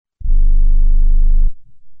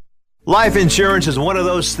Life insurance is one of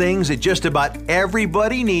those things that just about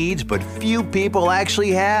everybody needs, but few people actually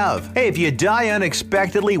have. Hey, if you die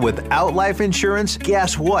unexpectedly without life insurance,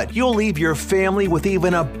 guess what? You'll leave your family with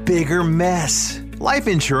even a bigger mess. Life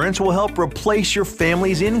insurance will help replace your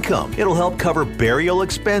family's income. It'll help cover burial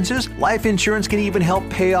expenses. Life insurance can even help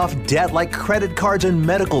pay off debt like credit cards and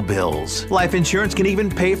medical bills. Life insurance can even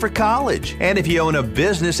pay for college. And if you own a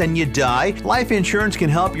business and you die, life insurance can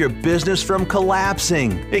help your business from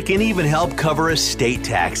collapsing. It can even help cover estate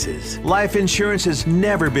taxes. Life insurance has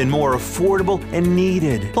never been more affordable and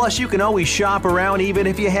needed. Plus, you can always shop around even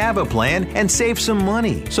if you have a plan and save some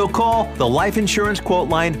money. So call the Life Insurance Quote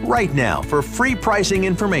Line right now for free pricing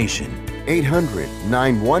information.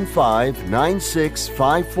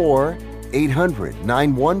 800-915-9654.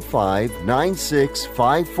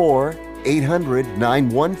 800-915-9654.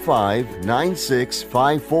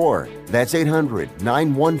 800-915-9654. That's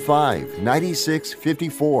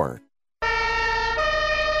 800-915-9654.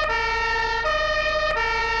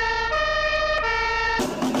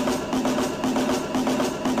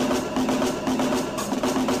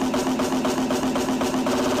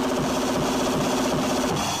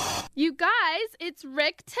 You guys, it's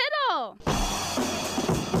Rick Tittle.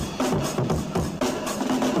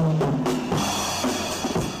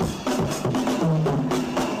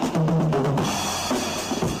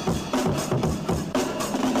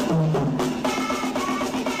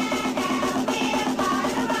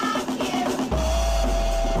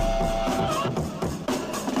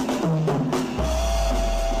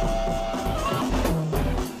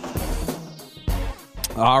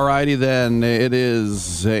 Alrighty then, it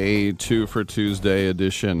is a 2 for Tuesday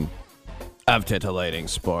edition of Titillating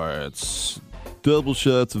Sports. Double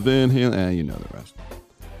shots of Van Halen, and you know the rest.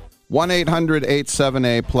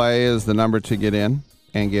 1-800-878-PLAY is the number to get in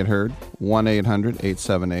and get heard.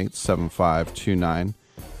 1-800-878-7529.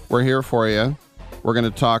 We're here for you. We're going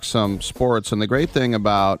to talk some sports, and the great thing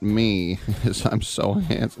about me is I'm so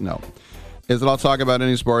handsome. No, is that I'll talk about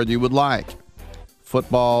any sport you would like.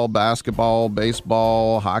 Football, basketball,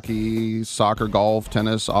 baseball, hockey, soccer, golf,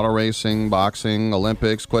 tennis, auto racing, boxing,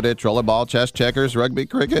 Olympics, Quidditch, rollerball, chess, checkers, rugby,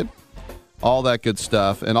 cricket, all that good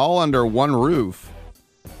stuff. And all under one roof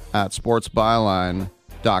at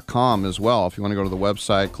sportsbyline.com as well. If you want to go to the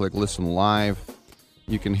website, click Listen Live.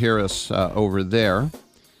 You can hear us over there.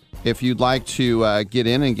 If you'd like to get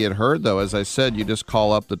in and get heard, though, as I said, you just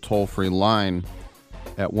call up the toll-free line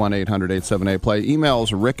at 1-800-878-PLAY.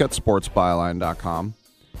 Emails rick@sportsbyline.com.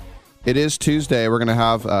 It is Tuesday. We're going to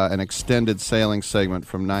have an extended sailing segment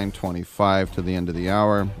from 9:25 to the end of the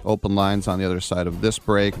hour. Open lines on the other side of this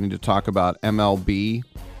break. We need to talk about MLB.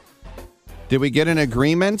 Did we get an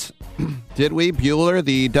agreement? Did we? Bueller,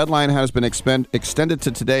 the deadline has been extended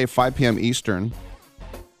to today, 5 p.m. Eastern.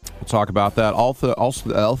 We'll talk about that. Also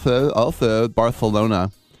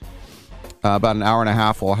Barcelona. About an hour and a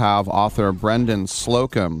half, we'll have author Brendan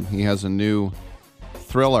Slocum. He has a new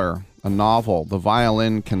thriller, a novel, The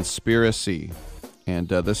Violin Conspiracy. And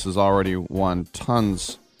this has already won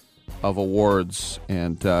tons of awards,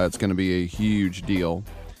 and it's going to be a huge deal.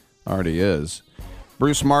 Already is.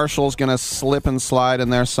 Bruce Marshall's going to slip and slide in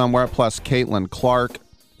there somewhere, plus Caitlin Clark.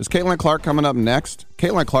 Is Caitlin Clark coming up next?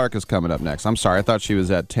 Caitlin Clark is coming up next. I'm sorry, I thought she was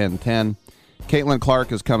at 10:10. Caitlin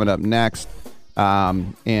Clark is coming up next.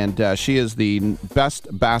 And she is the best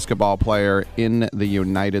basketball player in the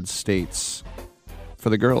United States for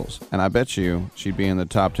the girls. And I bet you she'd be in the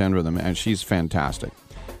top 10 with them, and she's fantastic.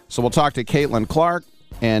 So we'll talk to Caitlin Clark,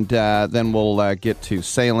 and then we'll get to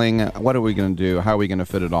sailing. What are we going to do? How are we going to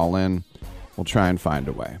fit it all in? We'll try and find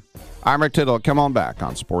a way. I'm Rick Tittle. Come on back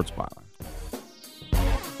on Sports Byline.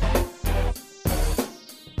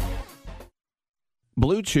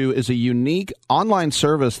 Blue Chew is a unique online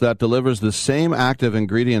service that delivers the same active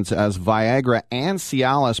ingredients as Viagra and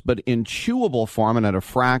Cialis, but in chewable form and at a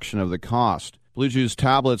fraction of the cost. Blue Chew's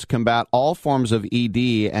tablets combat all forms of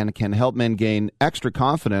ED and can help men gain extra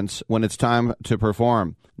confidence when it's time to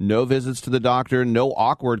perform. No visits to the doctor, no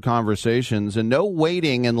awkward conversations, and no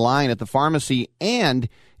waiting in line at the pharmacy, and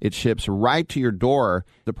it ships right to your door.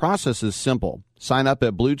 The process is simple. Sign up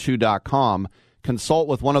at BlueChew.com. Consult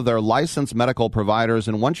with one of their licensed medical providers,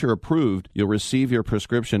 and once you're approved, you'll receive your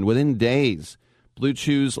prescription within days. Blue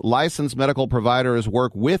Chew's licensed medical providers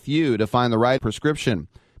work with you to find the right prescription.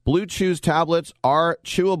 Blue Chew's tablets are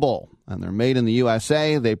chewable, and they're made in the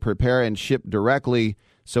USA. They prepare and ship directly,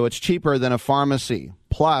 so it's cheaper than a pharmacy.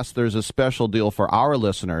 Plus, there's a special deal for our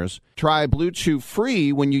listeners. Try Blue Chew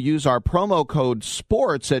free when you use our promo code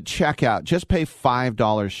SPORTS at checkout. Just pay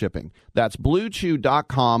 $5 shipping. That's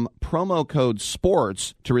BlueChew.com, promo code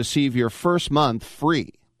SPORTS to receive your first month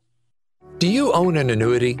free. Do you own an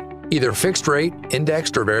annuity? Either fixed rate,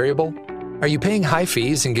 indexed, or variable? Are you paying high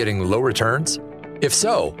fees and getting low returns? If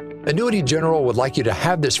so, Annuity General would like you to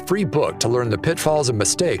have this free book to learn the pitfalls and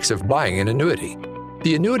mistakes of buying an annuity.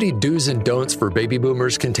 The Annuity Do's and Don'ts for Baby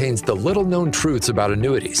Boomers contains the little-known truths about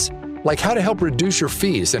annuities, like how to help reduce your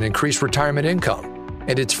fees and increase retirement income.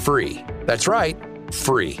 And it's free. That's right,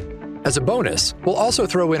 free. As a bonus, we'll also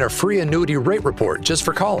throw in a free annuity rate report just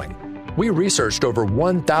for calling. We researched over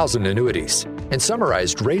 1,000 annuities and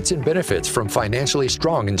summarized rates and benefits from financially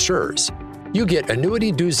strong insurers. You get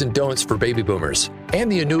Annuity Do's and Don'ts for Baby Boomers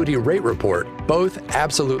and the Annuity Rate Report, both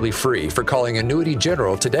absolutely free for calling Annuity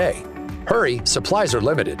General today. Hurry, supplies are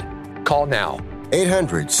limited. Call now.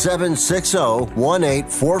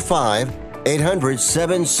 800-760-1845.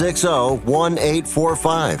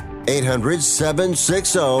 800-760-1845.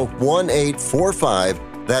 800-760-1845.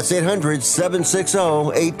 That's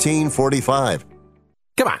 800-760-1845.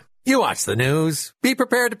 Come on, you watch the news. Be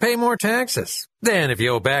prepared to pay more taxes. Then if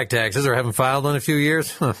you owe back taxes or haven't filed in a few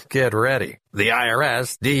years, get ready. The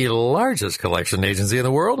IRS, the largest collection agency in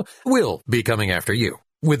the world, will be coming after you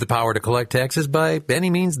with the power to collect taxes by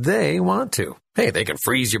any means they want to. Hey, they can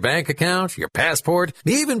freeze your bank account, your passport,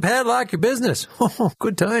 even padlock your business. Oh,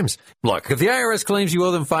 good times. Look, if the IRS claims you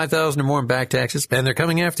owe them $5,000 or more in back taxes and they're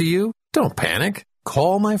coming after you, don't panic.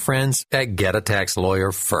 Call my friends at Get a Tax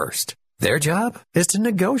Lawyer first. Their job is to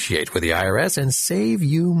negotiate with the IRS and save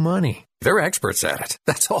you money. They're experts at it.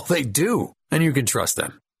 That's all they do. And you can trust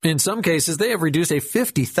them. In some cases, they have reduced a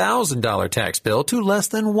 $50,000 tax bill to less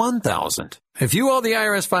than $1,000. If you owe the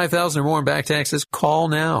IRS $5,000 or more in back taxes, call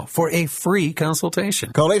now for a free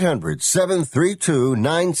consultation. Call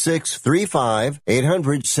 800-732-9635.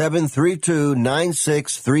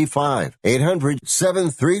 800-732-9635.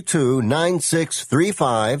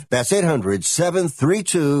 800-732-9635. That's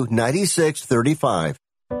 800-732-9635.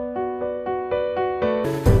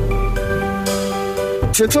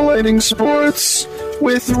 Titillating Sports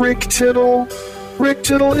with Rick Tittle. Rick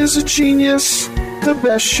Tittle is a genius, the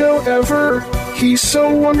best show ever. He's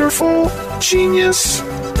so wonderful, genius,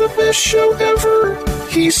 the best show ever.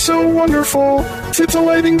 He's so wonderful.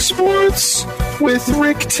 Titillating Sports with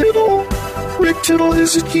Rick Tittle. Rick Tittle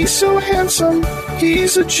he's so handsome,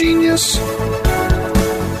 he's a genius.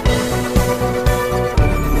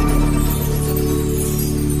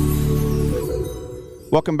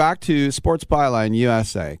 Welcome back to Sports Byline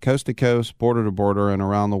USA, coast to coast, border to border, and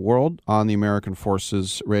around the world on the American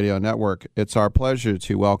Forces Radio Network. It's our pleasure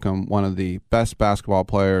to welcome one of the best basketball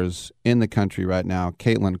players in the country right now,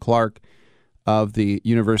 Caitlin Clark of the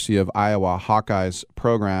University of Iowa Hawkeyes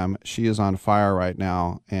program. She is on fire right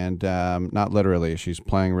now, and not literally, she's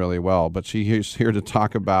playing really well, but she's here to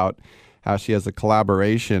talk about how she has a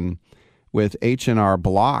collaboration with H&R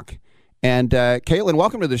Block. And Caitlin,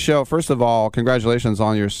 welcome to the show. First of all, congratulations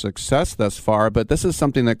on your success thus far. But this is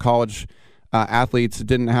something that college athletes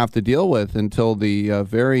didn't have to deal with until the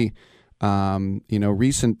very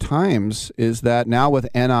recent times. Is that now with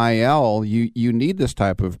NIL, you need this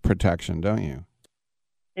type of protection, don't you?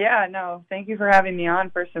 Yeah, no. Thank you for having me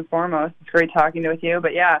on. First and foremost, it's great talking with you.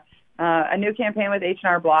 But yeah, a new campaign with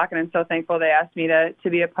H&R Block, and I'm so thankful they asked me to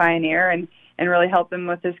be a pioneer and really help them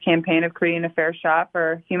with this campaign of creating a fair shot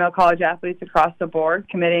for female college athletes across the board,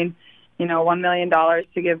 committing, $1 million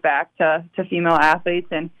to give back to female athletes.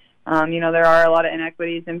 And, there are a lot of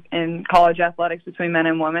inequities in college athletics between men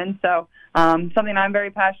and women. So something I'm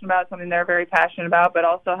very passionate about, something they're very passionate about, but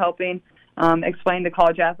also helping explain to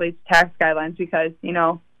college athletes tax guidelines because,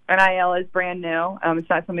 NIL is brand new. It's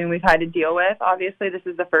not something we've had to deal with. Obviously, this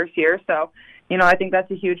is the first year. So, I think that's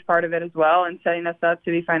a huge part of it as well and setting us up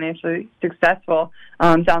to be financially successful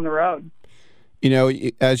down the road.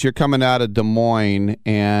 As you're coming out of Des Moines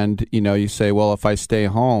and, you say, well, if I stay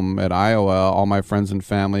home at Iowa, all my friends and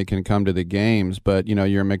family can come to the games. But,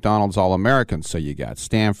 you're a McDonald's All-American. So you got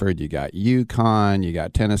Stanford, you got UConn, you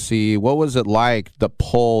got Tennessee. What was it like, the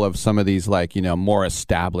pull of some of these, more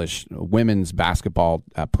established women's basketball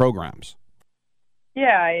programs?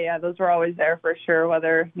 Yeah, those were always there for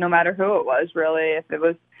sure, no matter who it was, really. If it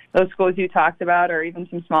was those schools you talked about or even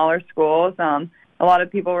some smaller schools, a lot of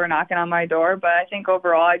people were knocking on my door. But I think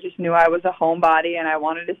overall I just knew I was a homebody and I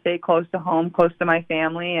wanted to stay close to home, close to my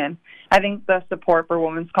family. And I think the support for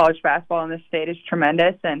women's college basketball in this state is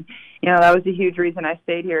tremendous. And, that was a huge reason I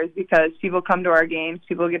stayed here is because people come to our games,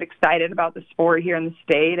 people get excited about the sport here in the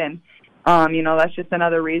state. And, that's just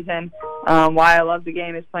another reason why I love the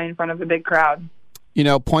game is playing in front of a big crowd.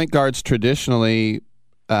 Point guards traditionally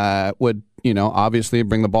would, obviously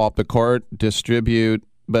bring the ball up the court, distribute.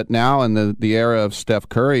 But now in the era of Steph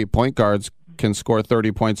Curry, point guards can score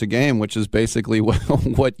 30 points a game, which is basically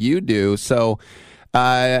what you do. So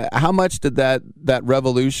How much did that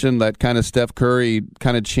revolution, that kind of Steph Curry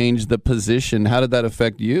kind of change the position? How did that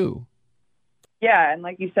affect you? Yeah, and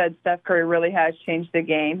like you said, Steph Curry really has changed the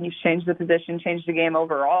game. He's changed the position, changed the game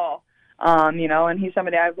overall. And he's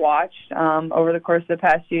somebody I've watched over the course of the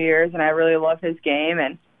past few years, and I really love his game.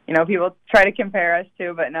 And, people try to compare us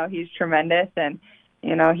to, but no, he's tremendous. And,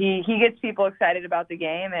 he gets people excited about the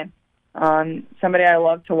game, and somebody I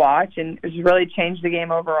love to watch, and it's really changed the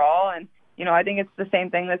game overall. And, I think it's the same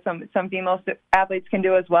thing that some female athletes can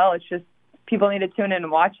do as well. It's just people need to tune in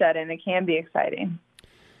and watch that, and it can be exciting.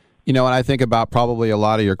 And I think about probably a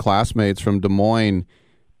lot of your classmates from Des Moines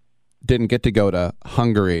didn't get to go to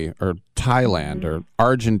Hungary or Thailand or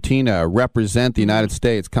Argentina, represent the United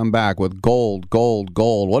States, come back with gold, gold,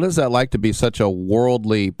 gold. What is that like to be such a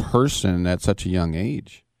worldly person at such a young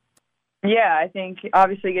age? Yeah, I think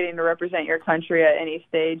obviously getting to represent your country at any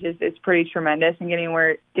stage is pretty tremendous, and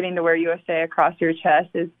getting to wear USA across your chest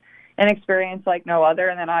is an experience like no other.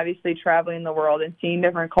 And then obviously traveling the world and seeing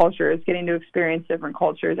different cultures, getting to experience different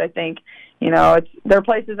cultures. I think, there are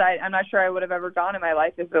places I'm not sure I would have ever gone in my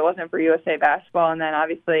life if it wasn't for USA basketball. And then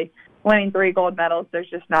obviously winning 3 gold medals, there's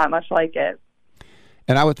just not much like it.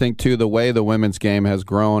 And I would think, too, the way the women's game has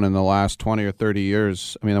grown in the last 20 or 30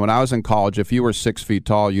 years. I mean, when I was in college, if you were 6 feet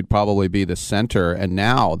tall, you'd probably be the center. And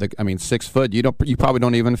now, 6 foot, you probably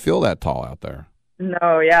don't even feel that tall out there.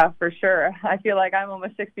 No, yeah, for sure. I feel like I'm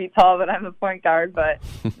almost 6 feet tall, but I'm a point guard. But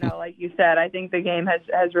no, like you said, I think the game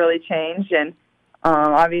has really changed, and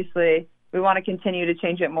obviously we want to continue to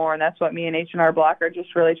change it more, and that's what me and H&R Block are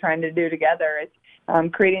just really trying to do together.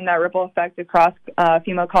 It's creating that ripple effect across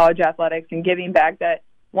female college athletics and giving back that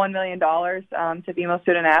 $1 million to female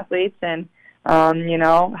student athletes, and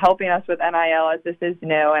helping us with NIL as this is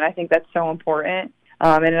new, and I think that's so important,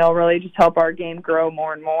 and it'll really just help our game grow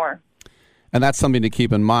more and more. And that's something to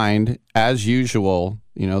keep in mind. As usual,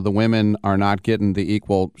 the women are not getting the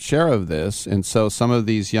equal share of this. And so some of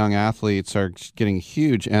these young athletes are getting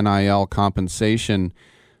huge NIL compensation,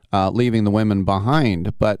 leaving the women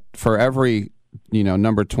behind. But for every,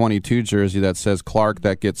 number 22 jersey that says Clark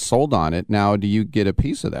that gets sold on it, now do you get a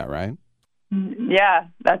piece of that, right? Yeah,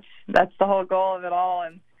 that's the whole goal of it all.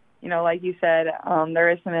 And, like you said,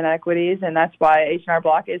 there is some inequities, and that's why H&R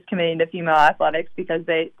Block is committing to female athletics, because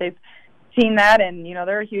they've seen that, and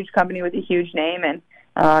they're a huge company with a huge name, and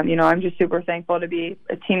I'm just super thankful to be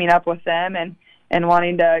teaming up with them and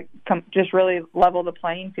wanting to just really level the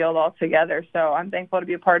playing field altogether. So I'm thankful to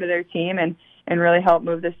be a part of their team and really help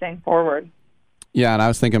move this thing forward. Yeah, and I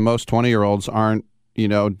was thinking most 20-year-olds aren't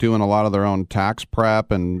doing a lot of their own tax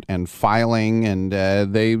prep and filing, and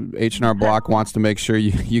H&R Block wants to make sure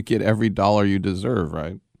you get every dollar you deserve,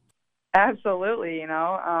 right? Absolutely,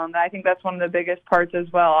 I think that's one of the biggest parts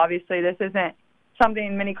as well. Obviously, this isn't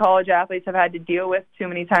something many college athletes have had to deal with too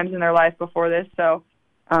many times in their life before this. So,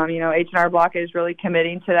 H&R Block is really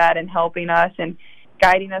committing to that and helping us and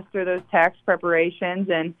guiding us through those tax preparations.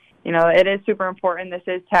 And, it is super important. This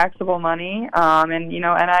is taxable money. And, NIL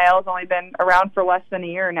has only been around for less than a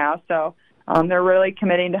year now. So they're really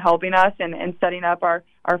committing to helping us and setting up our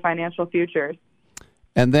financial futures.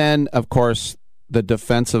 And then, of course, the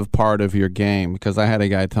defensive part of your game, because I had a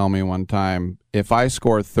guy tell me one time, if I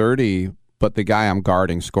score 30, but the guy I'm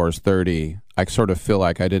guarding scores 30, I sort of feel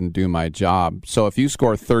like I didn't do my job. So if you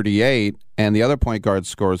score 38 and the other point guard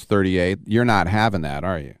scores 38, you're not having that,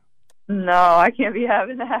 are you? No, I can't be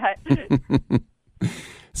having that.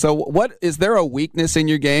 So is there a weakness in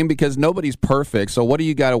your game? Because nobody's perfect, so what do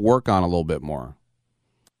you got to work on a little bit more?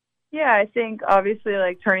 Yeah, I think obviously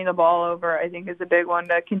turning the ball over, I think is a big one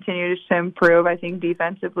to continue to improve. I think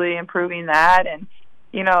defensively improving that, and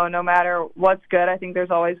no matter what's good, I think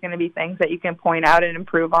there's always going to be things that you can point out and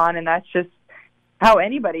improve on, and that's just how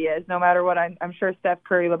anybody is. No matter what, I'm sure Steph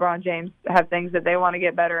Curry, LeBron James have things that they want to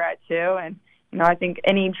get better at too, and I think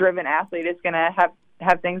any driven athlete is going to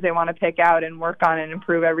have things they want to pick out and work on and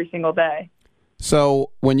improve every single day.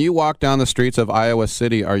 So when you walk down the streets of Iowa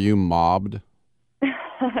City, are you mobbed?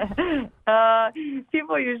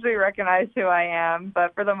 People usually recognize who I am,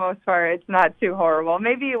 but for the most part, it's not too horrible.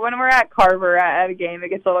 Maybe when we're at Carver at a game, it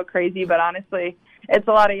gets a little crazy, but honestly, it's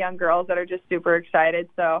a lot of young girls that are just super excited.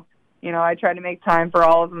 So, I try to make time for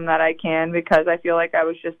all of them that I can, because I feel like I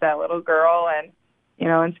was just that little girl, and,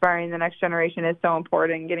 inspiring the next generation is so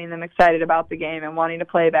important. Getting them excited about the game and wanting to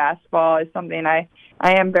play basketball is something I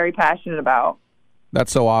am very passionate about.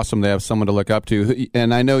 That's so awesome to have someone to look up to.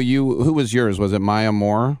 And I know who was yours? Was it Maya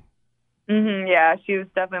Moore? Yeah, she was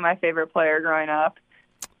definitely my favorite player growing up.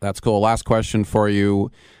 That's cool. Last question for you.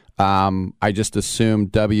 I just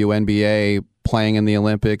assumed WNBA playing in the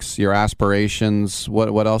Olympics, your aspirations?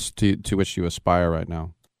 What else to which you aspire right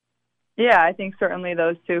now? Yeah, I think certainly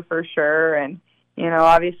those two for sure. And,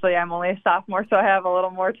 obviously I'm only a sophomore, so I have a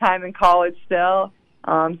little more time in college still.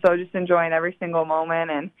 So just enjoying every single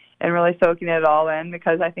moment and really soaking it all in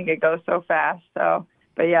because I think it goes so fast. So,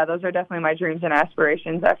 but yeah, those are definitely my dreams and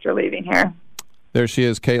aspirations after leaving here. There she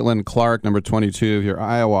is, Caitlin Clark, number 22 of your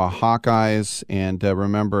Iowa Hawkeyes. And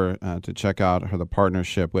remember to check out the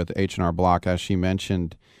partnership with H&R Block, as she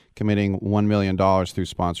mentioned, committing $1 million through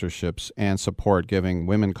sponsorships and support, giving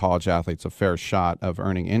women college athletes a fair shot of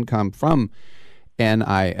earning income from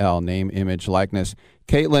NIL, name, image, likeness.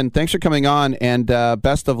 Caitlin, thanks for coming on, and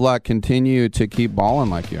best of luck. Continue to keep balling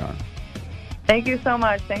like you are. Thank you so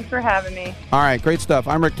much. Thanks for having me. All right, great stuff.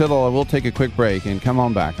 I'm Rick Tittle, and we'll take a quick break and come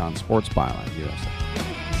on back on Sports Byline USA.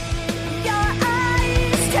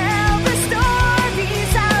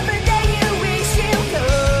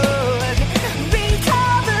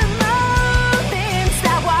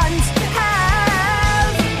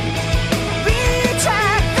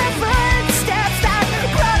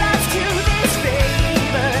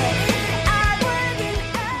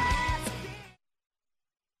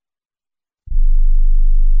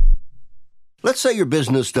 Let's say your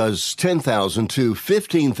business does $10,000 to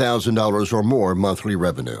 $15,000 or more monthly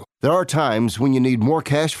revenue. There are times when you need more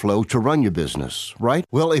cash flow to run your business, right?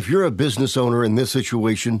 Well, if you're a business owner in this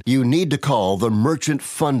situation, you need to call the Merchant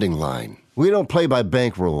Funding Line. We don't play by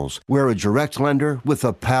bank rules. We're a direct lender with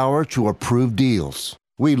the power to approve deals.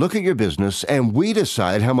 We look at your business and we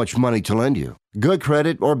decide how much money to lend you. Good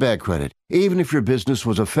credit or bad credit, even if your business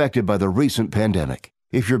was affected by the recent pandemic.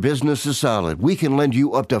 If your business is solid, we can lend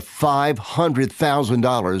you up to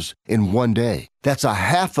 $500,000 in one day. That's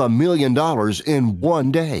 $500,000 in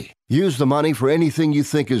one day. Use the money for anything you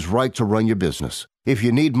think is right to run your business. If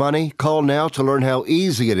you need money, call now to learn how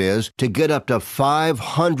easy it is to get up to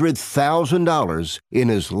 $500,000 in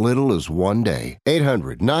as little as one day.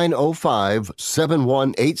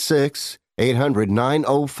 800-905-7186.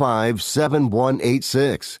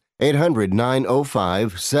 800-905-7186.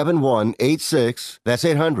 800-905-7186. That's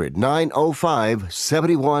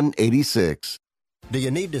 800-905-7186. Do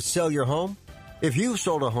you need to sell your home? If you've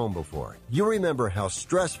sold a home before, you remember how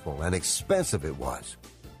stressful and expensive it was.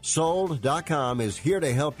 Sold.com is here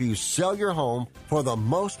to help you sell your home for the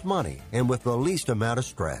most money and with the least amount of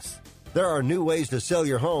stress. There are new ways to sell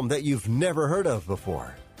your home that you've never heard of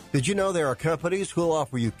before. Did you know there are companies who'll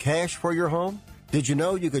offer you cash for your home? Did you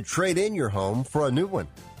know you could trade in your home for a new one?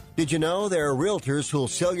 Did you know there are realtors who'll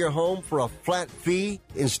sell your home for a flat fee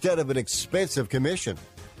instead of an expensive commission?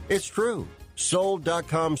 It's true.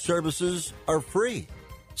 Sold.com services are free.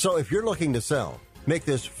 So if you're looking to sell, make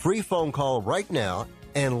this free phone call right now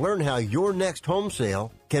and learn how your next home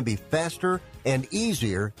sale can be faster and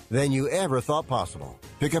easier than you ever thought possible.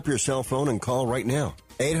 Pick up your cell phone and call right now.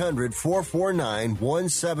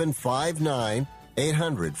 800-449-1759.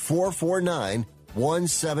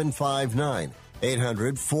 800-449-1759.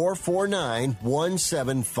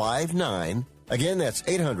 800-449-1759. Again, that's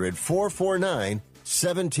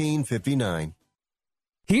 800-449-1759.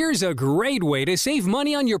 Here's a great way to save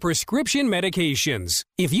money on your prescription medications.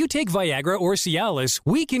 If you take Viagra or Cialis,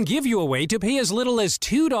 we can give you a way to pay as little as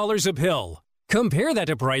 $2 a pill. Compare that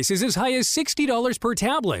to prices as high as $60 per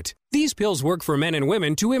tablet. These pills work for men and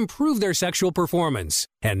women to improve their sexual performance.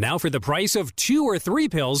 And now for the price of 2 or 3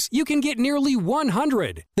 pills, you can get nearly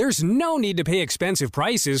 100. There's no need to pay expensive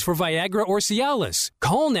prices for Viagra or Cialis.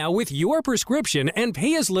 Call now with your prescription and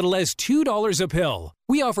pay as little as $2 a pill.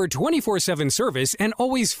 We offer 24/7 service and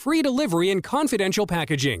always free delivery and confidential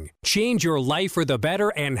packaging. Change your life for the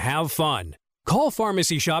better and have fun. Call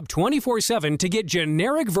Pharmacy Shop 24/7 to get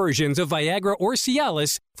generic versions of Viagra or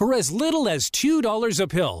Cialis for as little as $2 a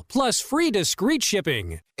pill, plus free discreet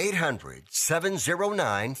shipping.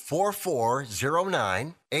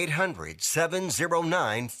 800-709-4409.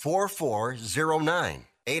 800-709-4409.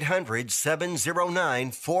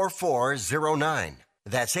 800-709-4409.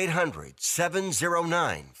 That's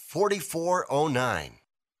 800-709-4409.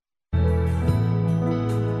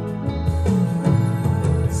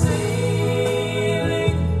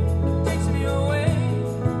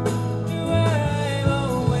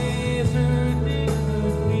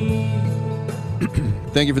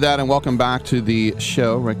 Thank you for that, and welcome back to the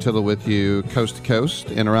show. Rick Tittle with you coast to coast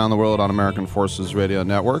and around the world on American Forces Radio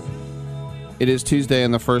Network. It is Tuesday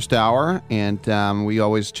in the first hour, and we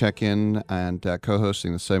always check in, and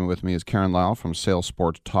co-hosting the segment with me is Karen Lyle from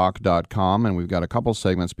SailSportTalk.com, and we've got a couple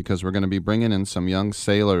segments because we're going to be bringing in some young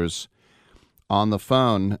sailors on the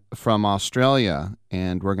phone from Australia,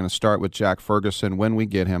 and we're going to start with Jack Ferguson when we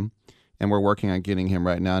get him, and we're working on getting him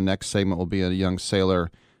right now. Next segment will be a young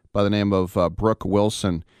sailor by the name of Brooke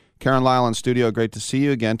Wilson. Karen Lyle in studio, great to see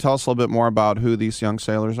you again. Tell us a little bit more about who these young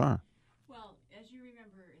sailors are. Well, as you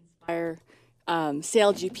remember, Inspire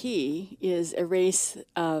Sail GP is a race,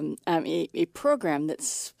 a program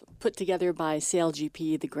that's put together by Sail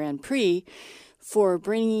GP, the Grand Prix, for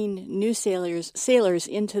bringing new sailors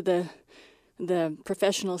into the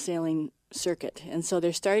professional sailing circuit. And so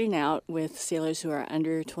they're starting out with sailors who are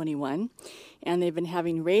under 21, and they've been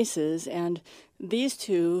having races, and these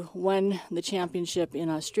two won the championship in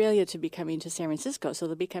Australia to be coming to San Francisco. So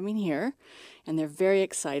they'll be coming here, and they're very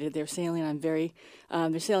excited. They're sailing on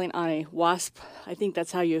a WASP. I think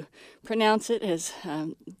that's how you pronounce it, as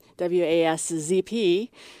WASZP,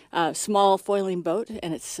 small foiling boat,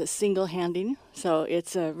 and it's a single handing. So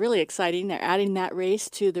it's really exciting. They're adding that race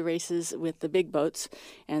to the races with the big boats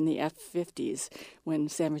and the F-50s when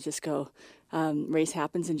San Francisco race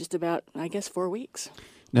happens in just about, 4 weeks.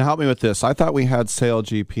 Now help me with this. I thought we had Sail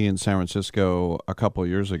GP in San Francisco a couple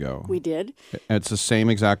years ago. We did. It's the same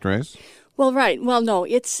exact race? Well, right. Well, no,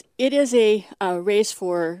 it is a race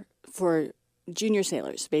for junior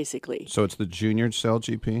sailors, basically. So it's the Junior Sail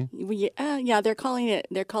GP? Yeah, they're calling it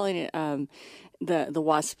the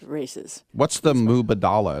WASP races. What's the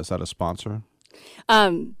Mubadala? Is that a sponsor?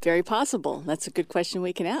 Very possible. That's a good question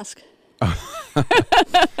we can ask.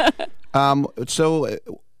 So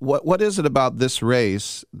what is it about this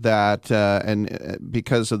race that, and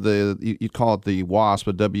because of you call it the WASP,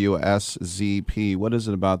 a WSZP, what is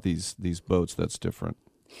it about these boats that's different?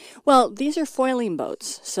 Well, these are foiling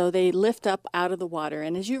boats, so they lift up out of the water.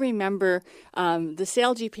 And as you remember, the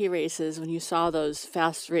Sail GP races, when you saw those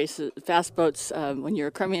fast boats when you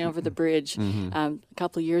were coming over the bridge a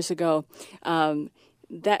couple of years ago,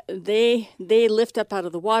 that they lift up out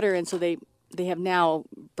of the water, and so they have now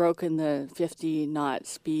broken the 50-knot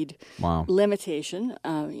speed limitation.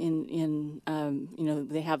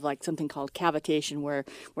 They have like something called cavitation, where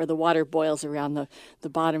the water boils around the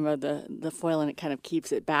bottom of the foil and it kind of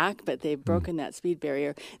keeps it back. But they've broken that speed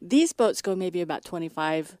barrier. These boats go maybe about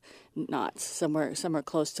 25 knots, somewhere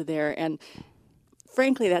close to there, and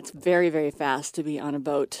frankly, that's very, very fast to be on a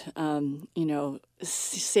boat.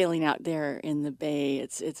 Sailing out there in the bay,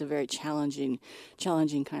 it's a very challenging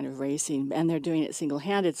kind of racing, and they're doing it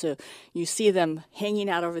single-handed. So you see them hanging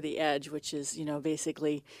out over the edge, which is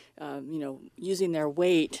basically using their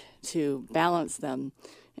weight to balance them,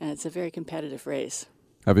 and it's a very competitive race.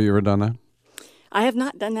 Have you ever done that? I have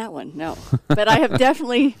not done that one, no. But I have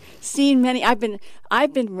definitely seen many. I've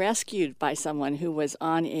been rescued by someone who was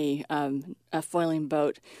on a foiling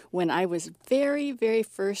boat when I was very, very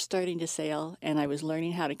first starting to sail, and I was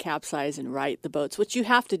learning how to capsize and right the boats, which you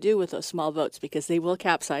have to do with those small boats because they will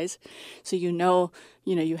capsize. So you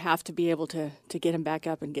have to be able to get them back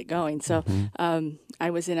up and get going. So I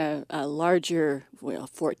was in a larger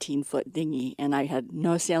 14-foot dinghy, and I had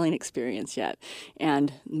no sailing experience yet.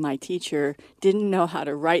 And my teacher didn't know how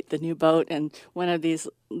to right the new boat, and one of these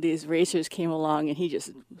racers came along, and he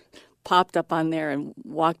just popped up on there and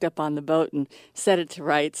walked up on the boat and set it to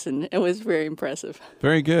rights, and it was very impressive.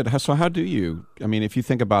 Very good. So how do you, if you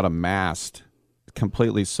think about a mast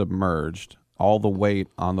completely submerged, all the weight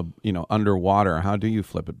on the, underwater, how do you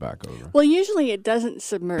flip it back over? Well, usually it doesn't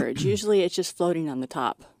submerge. Usually it's just floating on the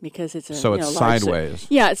top because it's So it's sideways.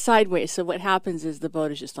 Yeah, it's sideways. So what happens is the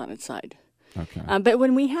boat is just on its side. Okay. But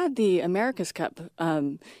when we had the America's Cup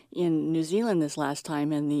in New Zealand this last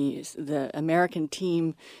time, and the American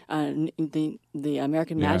team, the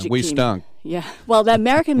American Magic team, we stunk. Yeah, well, the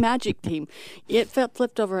American Magic team, it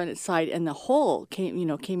flipped over on its side, and the hull came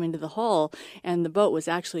into the hull, and the boat was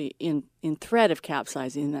actually in threat of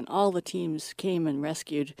capsizing. And then all the teams came and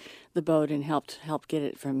rescued the boat and helped get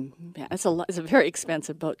it from. Yeah, it's a very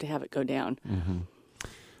expensive boat to have it go down. Mm-hmm.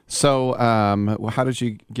 So, how did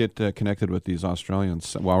you get connected with these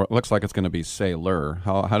Australians? Well, it looks like it's going to be sailor.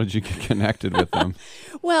 How did you get connected with them?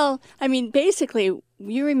 Well, basically,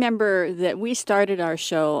 you remember that we started our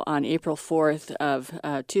show on April 4th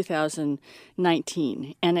of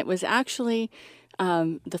 2019, and it was actually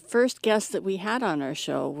the first guests that we had on our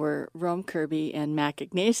show were Rome Kirby and Mac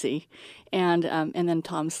Ignacy, and then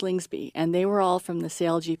Tom Slingsby, and they were all from the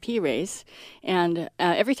Sail GP race. And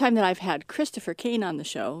every time that I've had Christopher Kane on the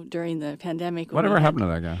show during the pandemic, whatever happened to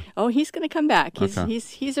that guy? Oh, he's going to come back.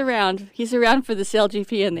 He's around. He's around for the Sail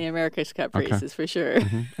GP and the America's Cup races for sure.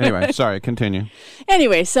 Mm-hmm. Anyway, sorry, continue.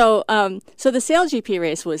 Anyway, so the Sail GP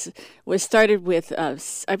race was started with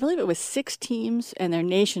I believe it was 6 teams and their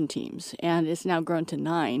nation teams, and it's now grown to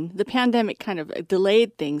 9. The pandemic kind of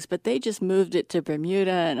delayed things, but they just moved it to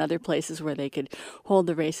Bermuda and other places where they could hold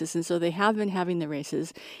the races. And so they have been having the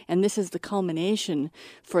races. And this is the culmination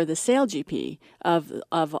for the Sail GP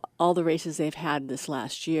of all the races they've had this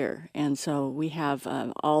last year. And so we have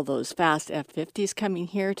all those fast F50s coming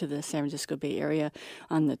here to the San Francisco Bay Area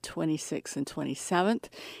on the 26th and 27th.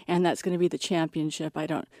 And that's going to be the championship. I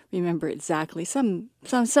don't remember exactly. Somewhere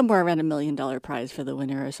around $1 million prize for the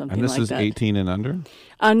winner or something like that. And this is 18 and under?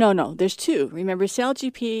 No. There's 2. Remember, Sail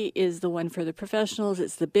GP is the one for the professionals.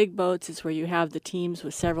 It's the big boats. It's where you have the teams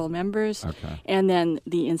with several members. Okay. And then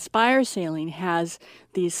the Inspire Sailing has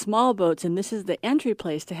these small boats, and this is the entry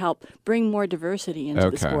place to help bring more diversity into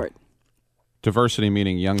the sport. Diversity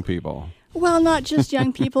meaning young people. Well, not just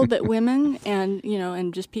young people, but women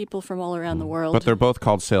and just people from all around the world. But they're both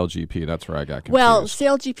called Sail GP. That's where I got confused. Well,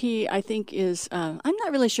 Sail GP, I think, is, I'm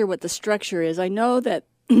not really sure what the structure is. I know that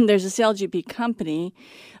there's a Sail GP company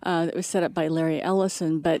that was set up by Larry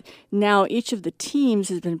Ellison, but now each of the teams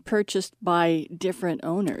has been purchased by different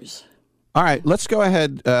owners. All right, let's go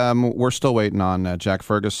ahead. We're still waiting on Jack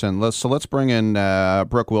Ferguson. Let's bring in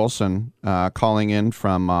Brooke Wilson, calling in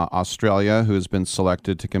from Australia, who has been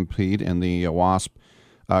selected to compete in the WASP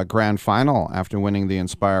Grand Final after winning the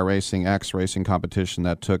Inspire Racing X racing competition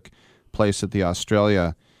that took place at the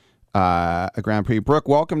Australia Grand Prix. Brooke,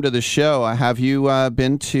 welcome to the show. Have you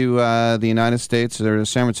been to the United States or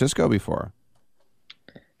San Francisco before?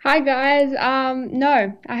 Hi guys.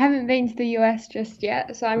 No, I haven't been to the US just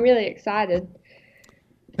yet, so I'm really excited.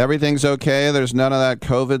 Everything's okay? There's none of that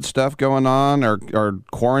COVID stuff going on or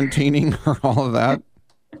quarantining or all of that?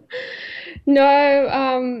 No,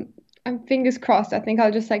 I'm fingers crossed. I think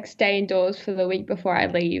I'll just stay indoors for the week before I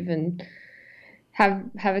leave and have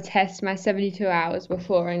a test my 72 hours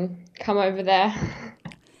before and come over there.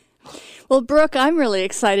 Well, Brooke, I'm really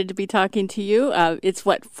excited to be talking to you. It's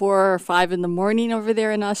 4 or 5 in the morning over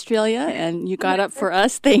there in Australia, and you got up for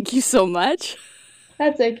us. Thank you so much.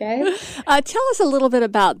 That's okay. Tell us a little bit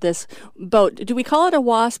about this boat. Do we call it a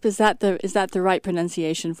WASP? Is that the right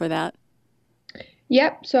pronunciation for that?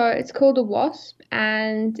 Yep. So it's called a WASP,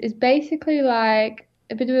 and it's basically like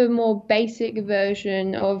a bit of a more basic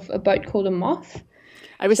version of a boat called a moth.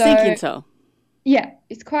 I was thinking so. Yeah,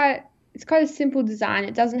 it's quite a simple design.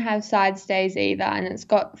 It doesn't have side stays either, and it's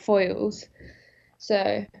got foils.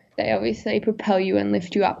 So they obviously propel you and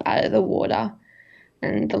lift you up out of the water.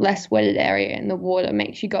 And the less wetted area in the water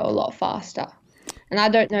makes you go a lot faster. And I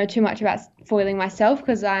don't know too much about foiling myself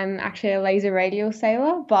because I'm actually a laser radial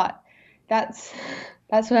sailor, but that's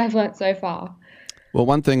what I've learnt so far. Well,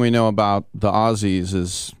 one thing we know about the Aussies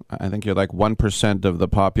is I think you're 1% of the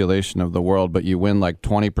population of the world, but you win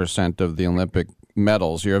 20% of the Olympic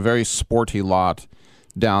medals. You're a very sporty lot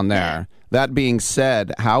down there. That being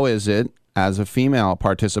said, how is it as a female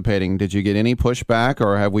participating? Did you get any pushback,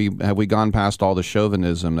 or have we gone past all the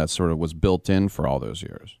chauvinism that sort of was built in for all those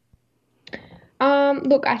years?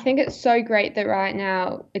 Look, I think it's so great that right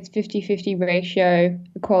now it's 50-50 ratio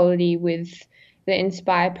equality with the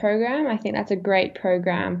Inspire program. I think that's a great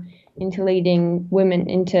program into leading women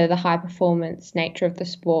into the high performance nature of the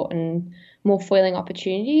sport and more foiling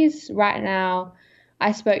opportunities. Right now,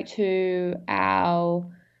 I spoke to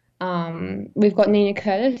we've got Nina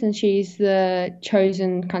Curtis, and she's the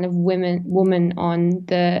chosen kind of woman on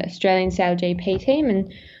the Australian Sail GP team,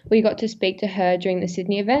 and we got to speak to her during the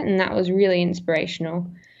Sydney event, and that was really inspirational,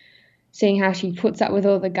 seeing how she puts up with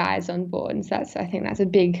all the guys on board. And so I think that's a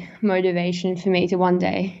big motivation for me to one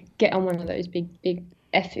day get on one of those big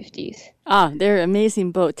F50s. They're an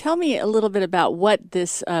amazing boat. Tell me a little bit about what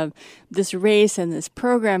this race and this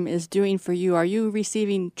program is doing for you. Are you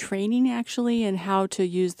receiving training actually in how to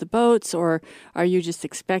use the boats, or are you just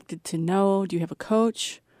expected to know? Do you have a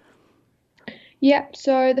coach? Yep.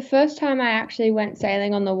 So the first time I actually went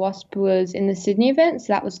sailing on the WASP was in the Sydney event.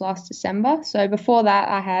 So that was last December. So before that,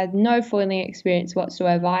 I had no foiling experience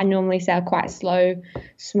whatsoever. I normally sail quite slow,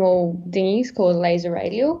 small dinghies called laser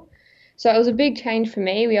radial. So it was a big change for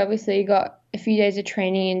me. We obviously got a few days of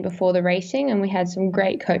training in before the racing, and we had some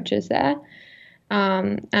great coaches there.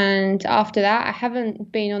 And after that, I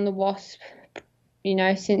haven't been on the WASP,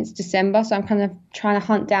 since December. So I'm kind of trying to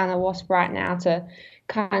hunt down a WASP right now to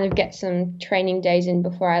kind of get some training days in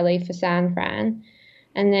before I leave for San Fran.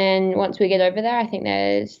 And then once we get over there, I think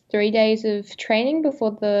there's 3 days of training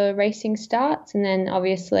before the racing starts. And then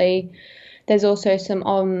obviously there's also some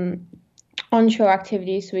onshore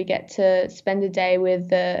activities. So we get to spend a day with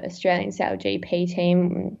the Australian Sail GP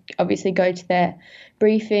team, obviously go to their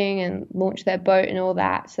briefing and launch their boat and all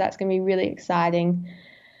that. So that's going to be really exciting.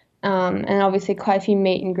 And obviously quite a few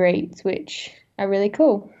meet and greets, which are really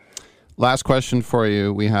cool. Last question for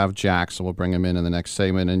you. We have Jack, so we'll bring him in the next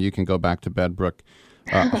segment, and you can go back to bed, Brooke.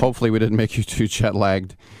 Hopefully we didn't make you too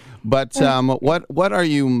jet-lagged. But what are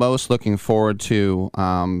you most looking forward to,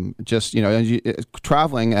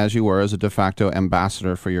 traveling as you were as a de facto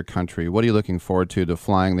ambassador for your country? What are you looking forward to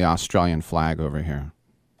flying the Australian flag over here?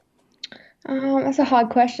 That's a hard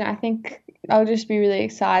question. I think I'll just be really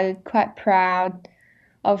excited, quite proud.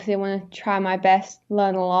 Obviously, I want to try my best,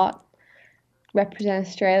 learn a lot, represent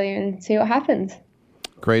Australia, and see what happens.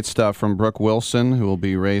 Great stuff from Brooke Wilson, who will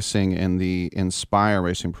be racing in the Inspire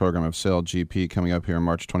racing program of Sail GP coming up here on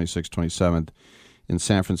March 26th, 27th in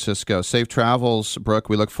San Francisco. Safe travels, Brooke.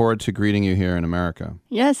 We look forward to greeting you here in America.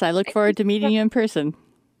 Yes, I look forward to meeting you in person.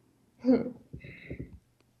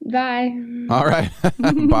 Bye. All right.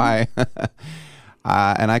 Bye.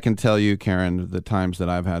 And I can tell you, Karen, the times that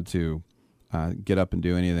I've had to get up and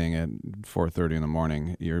do anything at 4:30 in the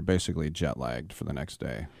morning, you're basically jet lagged for the next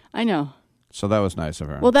day. I know. So that was nice of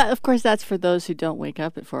her. Well, that, of course, that's for those who don't wake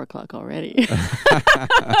up at 4 o'clock already.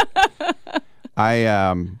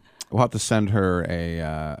 We'll have to send her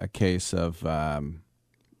a case of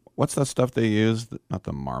what's that stuff they use? Not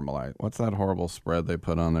the Marmalade. What's that horrible spread they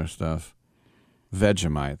put on their stuff?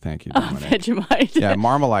 Vegemite. Thank you, Dominic. Vegemite. Yeah,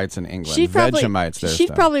 Marmalade's in England. Vegemite's their She'd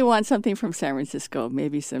stuff. probably want something from San Francisco,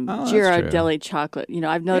 maybe some Ghirardelli chocolate. You know,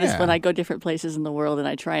 I've noticed when I go different places in the world and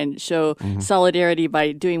I try and show solidarity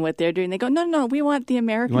by doing what they're doing, they go, no, we want the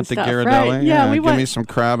American stuff. You want the Ghirardelli? Right? Yeah, give me some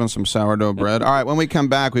crab and some sourdough bread. All right, when we come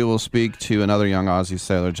back, we will speak to another young Aussie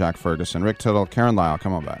sailor, Jack Ferguson. Rick Tittle, Karen Lyle,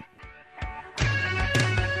 come on back.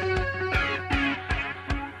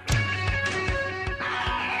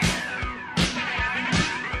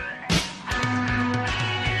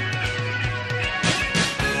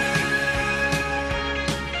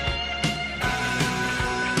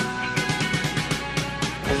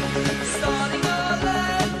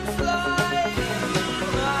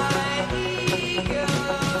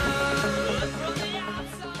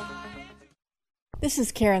 This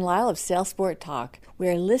is Karen Lyle of Sailsport Talk. We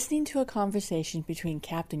are listening to a conversation between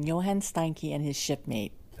Captain Johan Steinke and his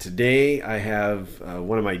shipmate. Today I have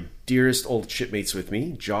one of my dearest old shipmates with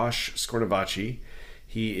me, Josh Scornavacci.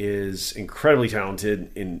 He is incredibly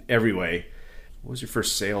talented in every way. What was your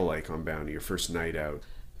first sail like on Bounty, your first night out?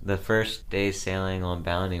 The first day sailing on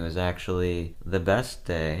Bounty was actually the best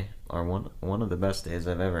day, or one of the best days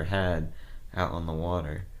I've ever had out on the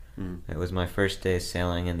water. It was my first day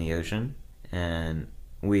sailing in the ocean. And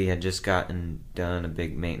we had just done a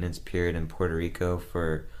big maintenance period in Puerto Rico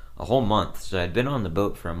for a whole month. So I'd been on the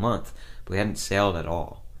boat for a month, but we hadn't sailed at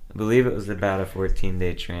all. I believe it was about a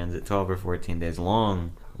 14-day transit, 12 or 14 days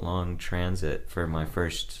long transit for my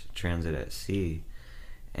first transit at sea.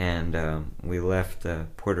 And we left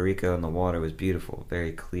Puerto Rico, and the water was beautiful,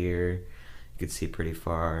 very clear. You could see pretty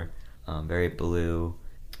far, very blue.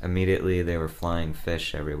 Immediately there were flying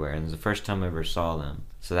fish everywhere, and it was the first time I ever saw them.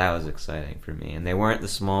 So that was exciting for me. And they weren't the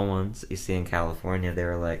small ones that you see in California. They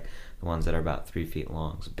were like the ones that are about 3 feet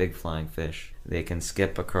long. So big flying fish. They can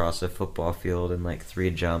skip across a football field in like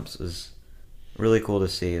 3 jumps. It was really cool to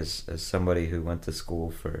see as somebody who went to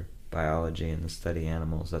school for biology and to study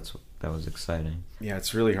animals. That was exciting. Yeah,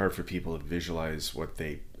 it's really hard for people to visualize what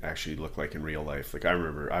they actually look like in real life. Like I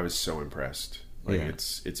remember I was so impressed. Like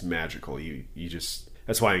it's magical. You just...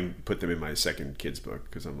 That's why I put them in my second kids book,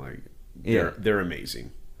 because I'm like, they're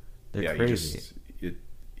amazing. They're crazy.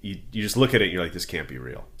 You just look at it and you're like, this can't be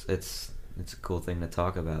real. It's a cool thing to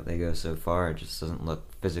talk about. They go so far, it just doesn't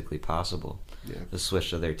look physically possible. Yeah. The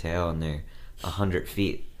swish of their tail and their 100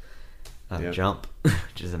 feet jump,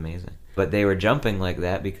 which is amazing. But they were jumping like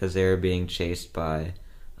that because they were being chased by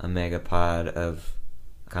a megapod of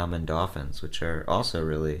common dolphins, which are also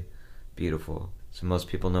really beautiful. So most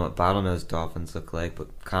people know what bottlenose dolphins look like,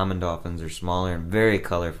 but common dolphins are smaller and very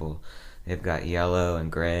colorful. They've got yellow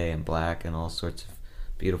and gray and black and all sorts of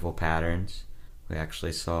beautiful patterns. We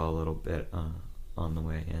actually saw a little bit on the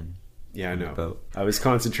way in. Yeah, I know. Boat. I was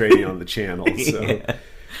concentrating on the channel. So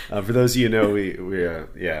for those of you who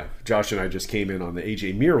know, Josh and I just came in on the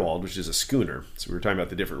AJ Meerwald, which is a schooner. So we were talking about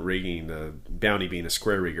the different rigging, the Bounty being a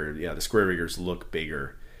square rigger. Yeah, the square riggers look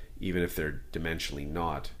bigger, even if they're dimensionally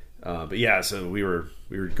not. But yeah, so we were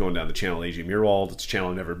going down the channel AJ Meerwald. It's a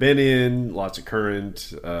channel I've never been in, lots of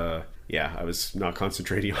current. I was not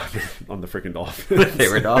concentrating on the freaking dolphins. They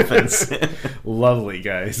were dolphins. Lovely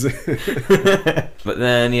guys. But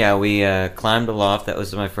then, we climbed aloft. That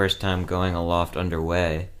was my first time going aloft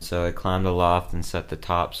underway. So I climbed aloft and set the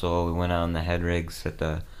topsail. We went out on the head rigs, set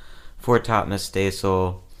the foretopmast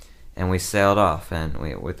staysail, and we sailed off. And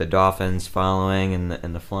with the dolphins following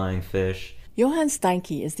and the flying fish. Johann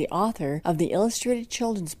Steinke is the author of the illustrated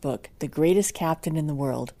children's book, The Greatest Captain in the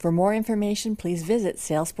World. For more information, please visit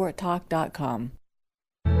sailsporttalk.com.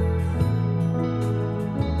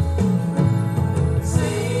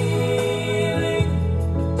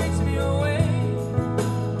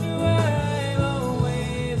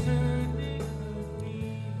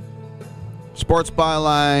 Sports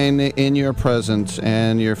Byline in your present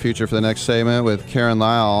and your future for the next segment with Karen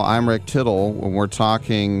Lyle. I'm Rick Tittle. We're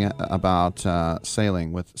talking about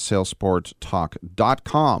sailing with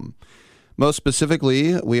sailsporttalk.com. Most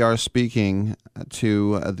specifically, we are speaking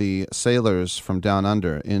to the sailors from down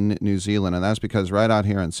under in New Zealand, and that's because right out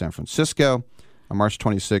here in San Francisco, on March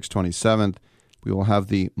 26th, 27th, we will have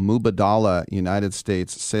the Mubadala United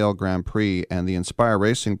States Sail Grand Prix and the Inspire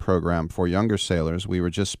Racing program for younger sailors. We were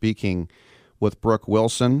just speaking with Brooke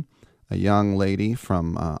Wilson, a young lady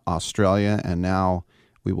from Australia, and now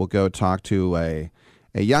we will go talk to a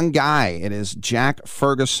young guy. It is Jack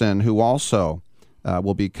Ferguson, who also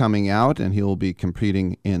will be coming out, and he will be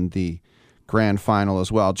competing in the grand final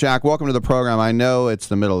as well. Jack, welcome to the program. I know it's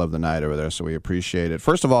the middle of the night over there, so we appreciate it.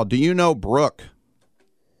 First of all, do you know Brooke?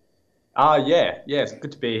 Yeah, it's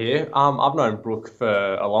good to be here. I've known Brooke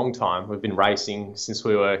for a long time. We've been racing since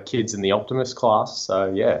we were kids in the Optimus class,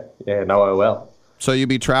 so yeah, know her well. So you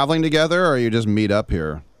be traveling together, or you just meet up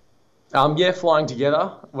here? Flying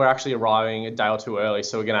together. We're actually arriving a day or two early,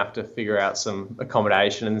 so we're going to have to figure out some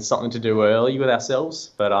accommodation and something to do early with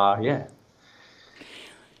ourselves, but yeah.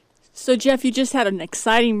 So Jeff, you just had an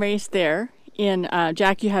exciting race there in,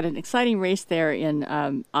 Jack, you had an exciting race there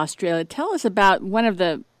in Australia. Tell us about one of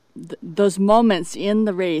those moments in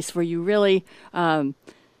the race where you really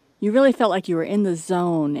felt like you were in the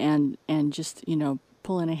zone and just,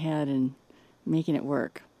 pulling ahead and making it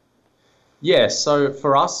work. Yeah, so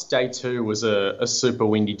for us, day two was a super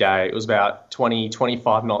windy day. It was about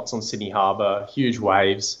 25 knots on Sydney Harbour, huge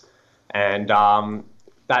waves. And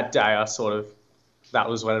that day, that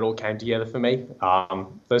was when it all came together for me.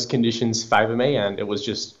 Those conditions favour me, and it was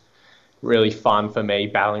just really fun for me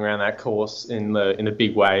battling around that course in the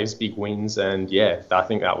big waves, big winds. And yeah, I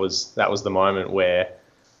think that was the moment where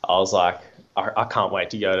I was like, I can't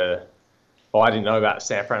wait to go to, well, I didn't know about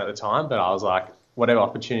San Fran at the time, but I was like, whatever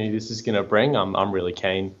opportunity this is going to bring, I'm really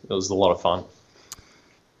keen. It was a lot of fun.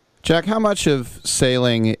 Jack, how much of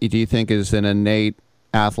sailing do you think is an innate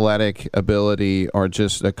athletic ability or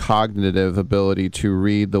just a cognitive ability to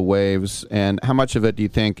read the waves? And how much of it do you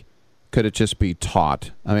think could it just be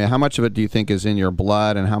taught? I mean, how much of it do you think is in your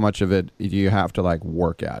blood, and how much of it do you have to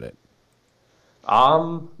work at it?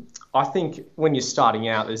 I think when you're starting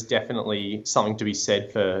out, there's definitely something to be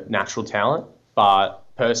said for natural talent. But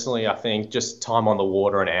personally, I think just time on the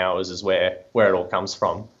water and hours is where it all comes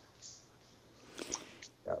from.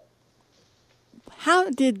 How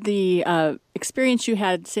did the experience you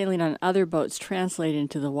had sailing on other boats translate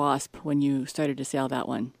into the Wasp when you started to sail that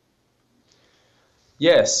one?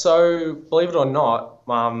 Yeah, so believe it or not,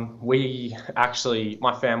 my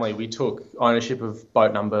family, we took ownership of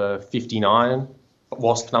boat number 59,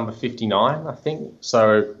 Wasp number 59, I think.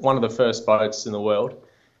 So one of the first boats in the world.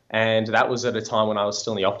 And that was at a time when I was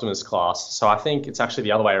still in the Optimus class. So I think it's actually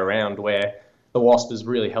the other way around, where the Wasp has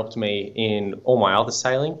really helped me in all my other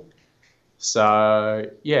sailing. So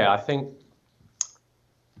yeah, I think,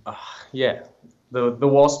 the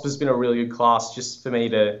Wasp has been a really good class just for me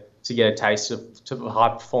to get a taste of high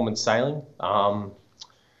performance sailing. I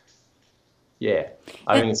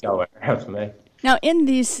think it's the other way around for me. Now, in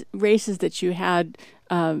these races that you had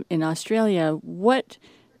in Australia, what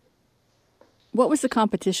was the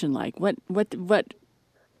competition like? What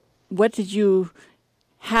did you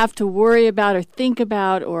have to worry about or think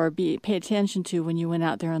about or pay attention to when you went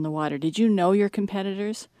out there on the water? Did you know your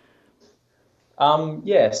competitors?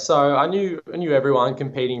 So I knew everyone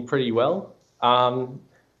competing pretty well.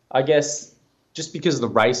 I guess just because the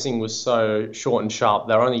racing was so short and sharp,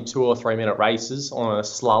 they were only 2 or 3 minute races on a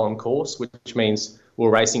slalom course, which means we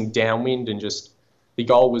were racing downwind, and just the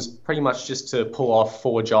goal was pretty much just to pull off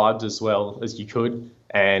 4 jibes as well as you could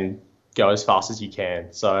and go as fast as you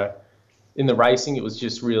can. So in the racing, it was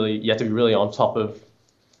just really, you had to be really on top of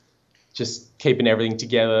just keeping everything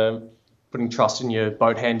together, putting trust in your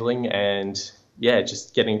boat handling, and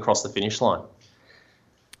just getting across the finish line.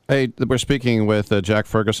 Hey, we're speaking with Jack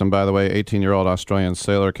Ferguson, by the way, 18-year-old Australian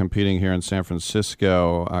sailor competing here in San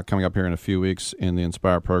Francisco, coming up here in a few weeks in the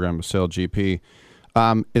Inspire program of Sail GP.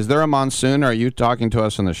 Is there a monsoon, or are you talking to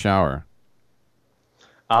us in the shower?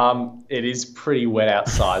 It is pretty wet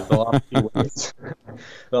outside. The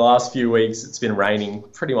last few weeks it's been raining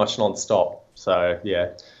pretty much non-stop. So, yeah.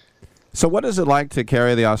 So what is it like to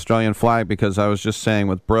carry the Australian flag? Because I was just saying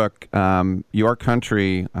with Brooke, your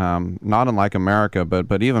country, not unlike America,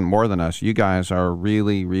 but even more than us, you guys are a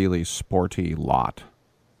really, really sporty lot.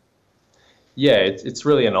 Yeah, it's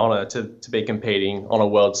really an honour to be competing on a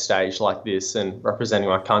world stage like this and representing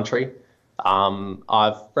my country.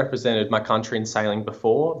 I've represented my country in sailing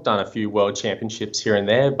before. I've done a few world championships here and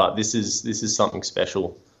there, but this is something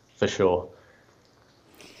special for sure.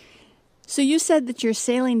 So you said that you're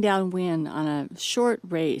sailing downwind on a short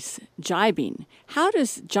race, jibing. How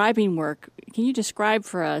does jibing work? Can you describe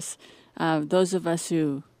for us, those of us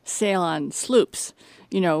who sail on sloops,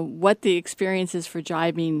 what the experience is for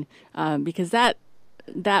jibing? Because that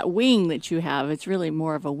wing that you have, it's really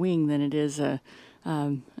more of a wing than it is a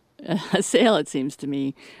sail. It seems to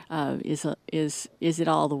me. Is it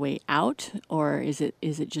all the way out, or is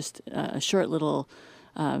it just a short little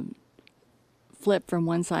flip from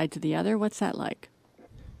one side to the other? What's that like?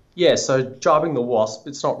 Yeah, so jibing the Wasp,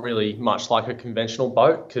 it's not really much like a conventional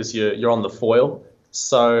boat because you're on the foil.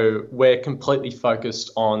 So we're completely focused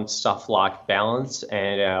on stuff like balance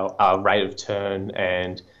and our rate of turn.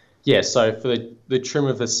 And yeah, so for the trim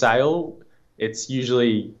of the sail, it's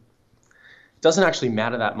usually doesn't actually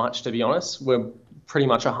matter that much, to be honest. We're pretty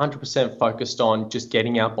much 100% focused on just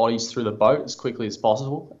getting our bodies through the boat as quickly as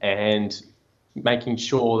possible and making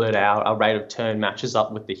sure that our rate of turn matches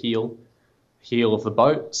up with the heel of the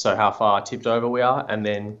boat, so how far tipped over we are, and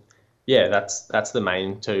then that's the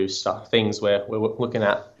main two things we're looking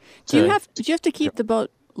at. Do you have to keep the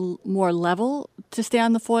boat more level to stay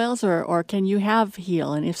on the foils, or can you have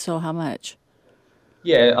heel, and if so, how much?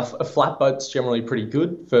 Yeah, a flat boat's generally pretty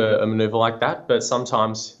good for a maneuver like that, but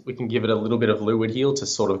sometimes we can give it a little bit of leeward heel to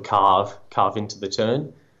sort of carve into the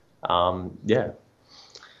turn.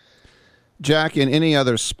 Jack, in any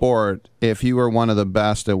other sport, if you were one of the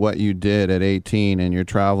best at what you did at 18 and you're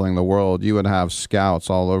traveling the world, you would have scouts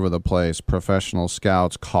all over the place, professional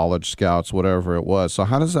scouts, college scouts, whatever it was. So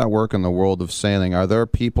how does that work in the world of sailing? Are there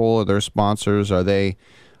people, are there sponsors, are they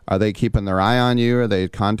keeping their eye on you? Are they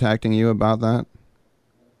contacting you about that?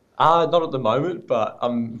 Not at the moment, but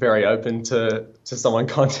I'm very open to someone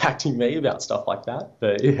contacting me about stuff like that.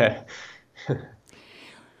 But yeah.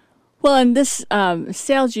 Well, and this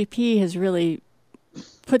Sail GP has really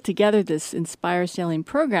put together this Inspire Sailing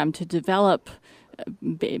program to develop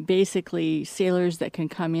basically sailors that can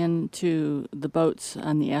come into the boats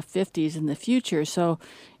on the F50s in the future. So,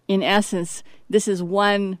 in essence, this is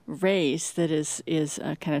one race that is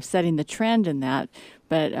kind of setting the trend in that.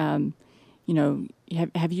 But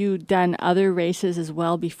have you done other races as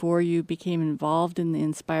well before you became involved in the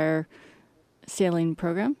Inspire Sailing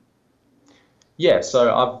program? Yeah,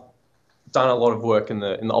 so I've done a lot of work in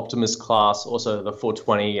the Optimus class, also the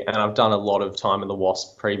 420, and I've done a lot of time in the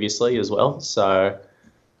Wasp previously as well. So,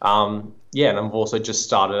 and I've also just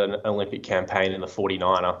started an Olympic campaign in the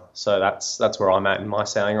 49er. So that's where I'm at in my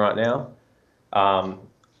sailing right now.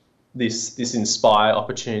 This Inspire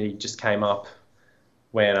opportunity just came up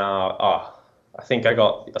when I think I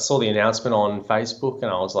saw the announcement on Facebook, and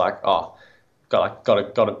I was like, gotta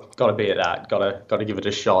be at that, gotta give it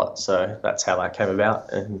a shot. So that's how that came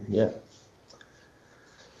about, and yeah.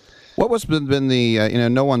 What was been the,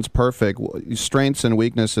 no one's perfect, strengths and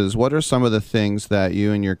weaknesses? What are some of the things that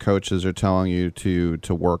you and your coaches are telling you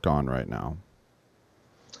to work on right now?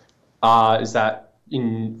 Is that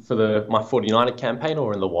for my 49er campaign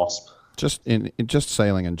or in the Wasp? Just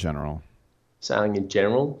sailing in general. Sailing in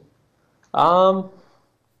general? I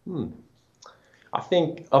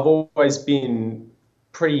think I've always been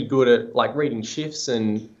pretty good at like reading shifts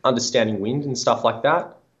and understanding wind and stuff like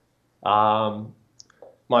that.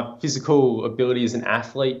 My physical ability as an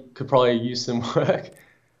athlete could probably use some work.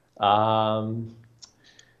 And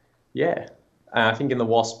I think in the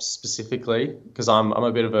Wasp specifically, because I'm a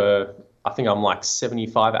bit of I think I'm like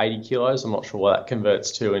 75, 80 kilos. I'm not sure what that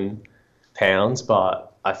converts to in pounds,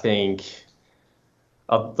 but I think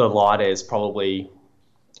the light air is probably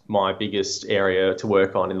my biggest area to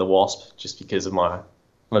work on in the Wasp, just because of I'm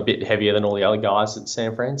a bit heavier than all the other guys at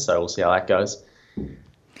San Fran, so we'll see how that goes.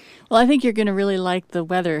 Well, I think you're going to really like the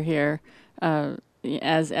weather here,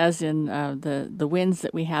 as in the winds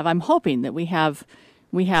that we have. I'm hoping that we have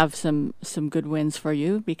some good winds for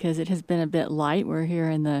you, because it has been a bit light. We're here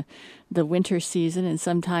in the winter season, and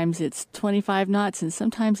sometimes it's 25 knots, and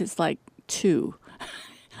sometimes it's like 2.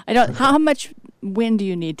 How much wind do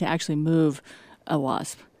you need to actually move a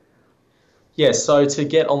Wasp? Yeah, so to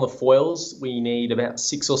get on the foils, we need about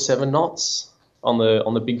 6 or 7 knots on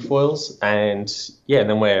the big foils, and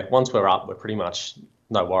then once we're up, we're pretty much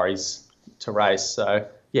no worries to race. So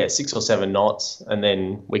 6 or 7 knots, and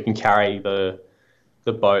then we can carry the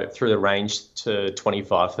the boat through the range to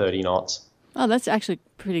 25, 30 knots. Oh, that's actually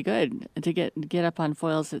pretty good to get up on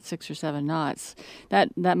foils at 6 or 7 knots.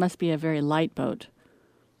 That must be a very light boat.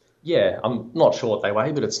 Yeah, I'm not sure what they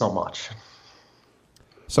weigh, but it's not much.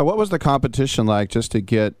 So what was the competition like just to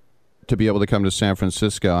be able to come to San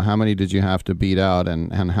Francisco? How many did you have to beat out,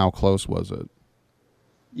 and how close was it?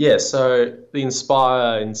 Yeah, so the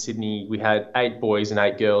Inspire in Sydney, we had 8 boys and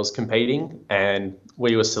 8 girls competing, and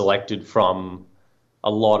we were selected from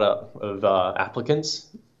a lot of applicants.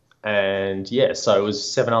 And yeah, so it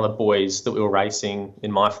was 7 other boys that we were racing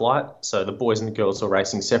in my flight. So the boys and the girls were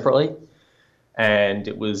racing separately. And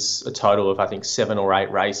it was a total of, I think, 7 or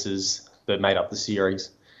 8 races that made up the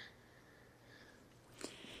series.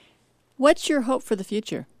 What's your hope for the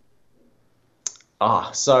future?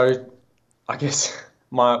 So I guess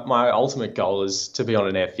my ultimate goal is to be on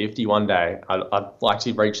an F50 one day. I'd like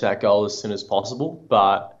to reach that goal as soon as possible.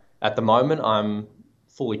 But at the moment, I'm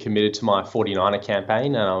fully committed to my 49er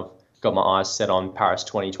campaign, and I've got my eyes set on Paris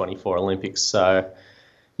 2024 Olympics. So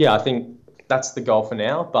yeah, I think that's the goal for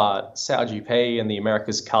now. But SailGP and the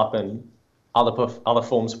America's Cup and other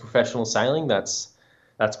forms of professional sailing, that's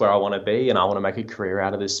where I want to be, and I want to make a career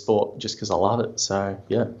out of this sport just because I love it. So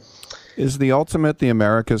yeah. Is the ultimate the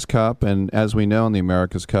America's Cup? And as we know in the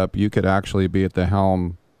America's Cup, you could actually be at the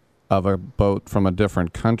helm of a boat from a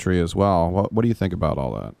different country as well. What do you think about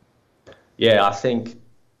all that? Yeah, I think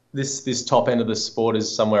this top end of the sport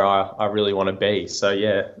is somewhere I really want to be. So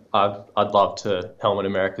yeah, I'd love to helm an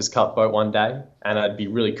America's Cup boat one day, and it'd be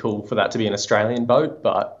really cool for that to be an Australian boat,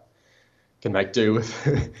 but can make do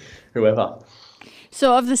with whoever.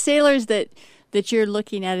 So of the sailors that you're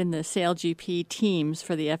looking at in the SailGP teams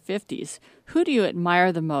for the F50s, who do you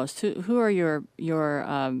admire the most? Who are your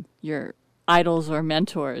idols or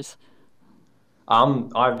mentors?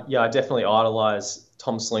 I definitely idolize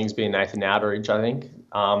Tom Slingsby and Nathan Outteridge, I think.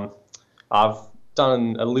 I've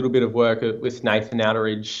done a little bit of work with Nathan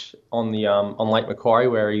Outteridge on the on Lake Macquarie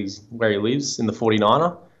where he lives in the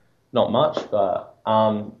 49er. Not much, but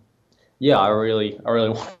yeah, I really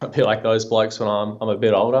want to be like those blokes when I'm a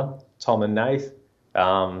bit older. Tom and Nath.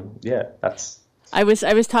 Yeah, that's. I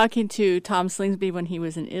was talking to Tom Slingsby when he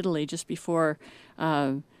was in Italy just before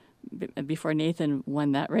Nathan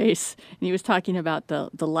won that race, and he was talking about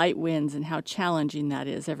the light winds and how challenging that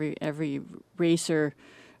is. Every racer,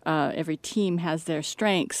 every team has their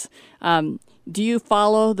strengths. Do you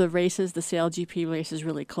follow the races, the SailGP races,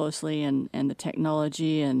 really closely, and the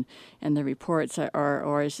technology and the reports,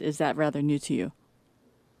 or is that rather new to you?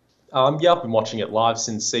 Yeah, I've been watching it live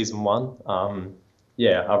since season 1.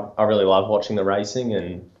 Yeah, I really love watching the racing,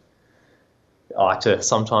 and I like to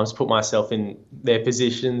sometimes put myself in their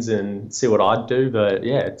positions and see what I'd do. But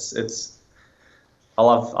yeah, I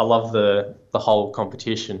love the whole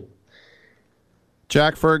competition.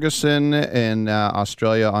 Jack Ferguson in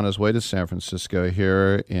Australia on his way to San Francisco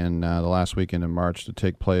here in the last weekend in March to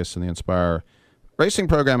take place in the Inspire racing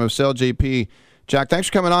program of SailGP. Jack, thanks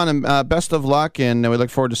for coming on, and best of luck, and we look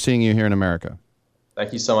forward to seeing you here in America.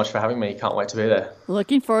 Thank you so much for having me. Can't wait to be there.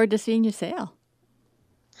 Looking forward to seeing you sail.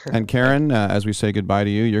 And Karen, as we say goodbye to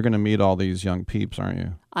you, you're going to meet all these young peeps, aren't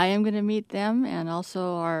you? I am going to meet them, and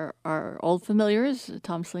also our old familiars,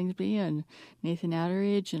 Tom Slingsby and Nathan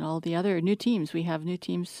Outteridge, and all the other new teams. We have new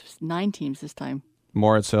teams, 9 teams this time.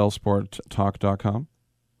 More at sailsporttalk.com.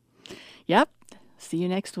 Yep. See you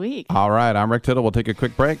next week. All right. I'm Rick Tittle. We'll take a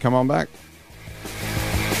quick break. Come on back.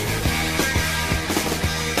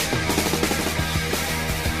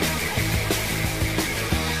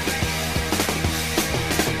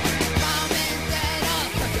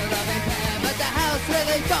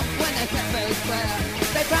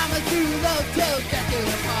 They promise to love till death do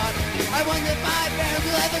us part. I wonder if my parents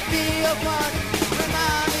will ever be apart. My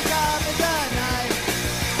mommy's job is a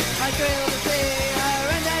knife. I thrill to see her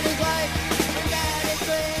and daddy's life. And daddy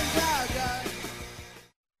screams out gun.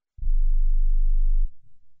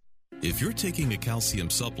 If you're taking a calcium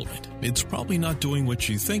supplement, it's probably not doing what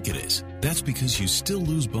you think it is. That's because you still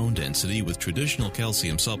lose bone density with traditional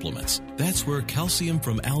calcium supplements. That's where calcium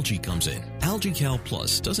from algae comes in. AlgaeCal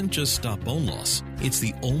Plus doesn't just stop bone loss. It's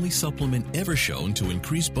the only supplement ever shown to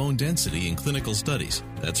increase bone density in clinical studies.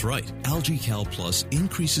 That's right. AlgaeCal Plus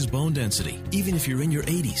increases bone density, even if you're in your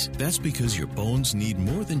 80s. That's because your bones need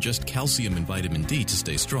more than just calcium and vitamin D to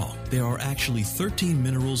stay strong. There are actually 13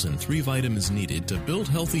 minerals and 3 vitamins needed to build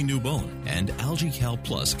healthy new bone. And AlgaeCal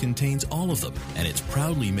Plus contains all of them. And it's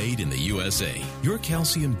proudly made in the USA. Your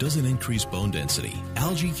calcium doesn't increase bone density.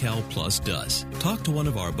 AlgaeCal Plus does. Talk to one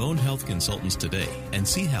of our bone health consultants today and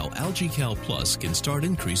see how AlgaeCal Plus can start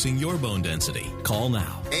increasing your bone density. Call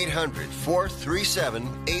now.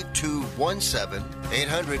 800-437-8217.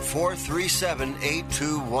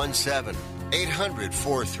 800-437-8217.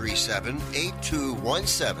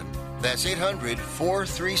 800-437-8217. That's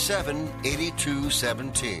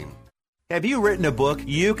 800-437-8217. Have you written a book?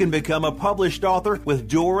 You can become a published author with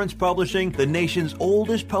Dorrance Publishing, the nation's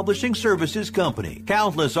oldest publishing services company.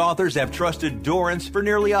 Countless authors have trusted Dorrance for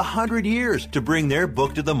nearly 100 years to bring their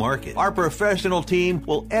book to the market. Our professional team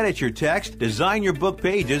will edit your text, design your book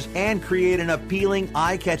pages, and create an appealing,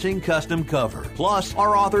 eye-catching custom cover. Plus,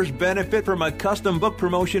 our authors benefit from a custom book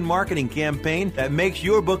promotion marketing campaign that makes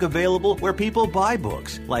your book available where people buy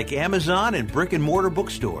books, like Amazon and brick-and-mortar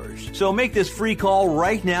bookstores. So make this free call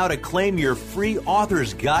right now to claim your free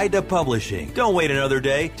author's guide to publishing. Don't wait another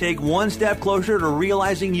day. Take one step closer to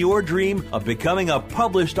realizing your dream of becoming a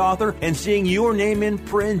published author and seeing your name in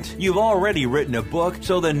print. You've already written a book,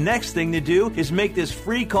 so the next thing to do is make this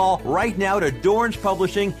free call right now to Dorrance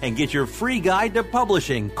Publishing and get your free guide to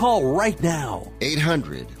publishing. Call right now.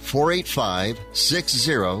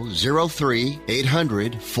 800-485-6003.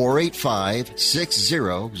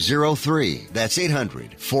 800-485-6003. That's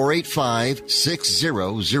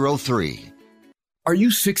 800-485-6003. Are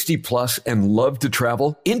you 60 plus and love to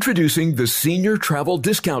travel? Introducing the Senior Travel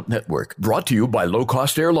Discount Network, brought to you by Low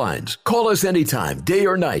Cost Airlines. Call us anytime, day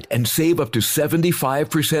or night, and save up to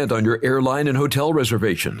 75% on your airline and hotel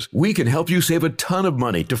reservations. We can help you save a ton of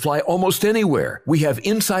money to fly almost anywhere. We have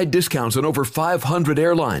inside discounts on over 500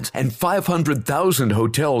 airlines and 500,000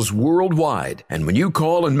 hotels worldwide. And when you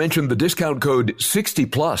call and mention the discount code 60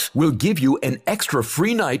 plus, we'll give you an extra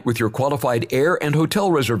free night with your qualified air and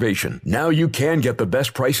hotel reservation. Now you can get the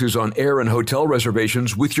best prices on air and hotel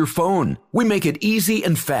reservations with your phone. We make it easy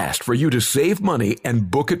and fast for you to save money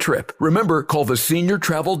and book a trip. Remember, call the Senior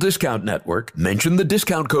Travel Discount Network, mention the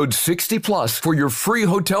discount code 60 plus for your free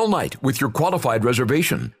hotel night with your qualified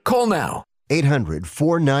reservation. Call now.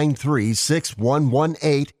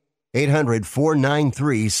 800-493-6118.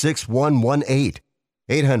 800-493-6118.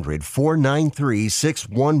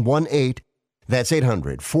 800-493-6118. That's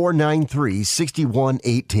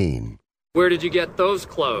 800-493-6118. Where did you get those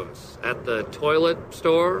clothes? At the toilet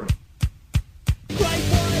store?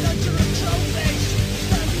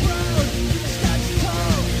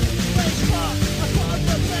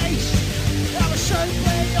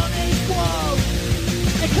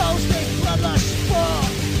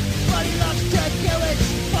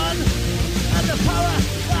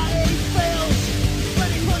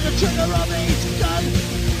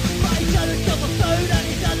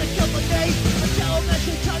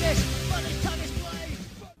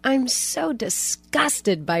 I'm so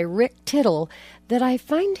disgusted by Rick Tittle that I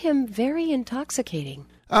find him very intoxicating.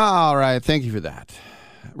 All right, thank you for that.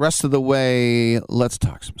 Rest of the way, let's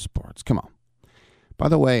talk some sports. Come on. By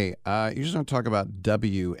the way, usually don't talk about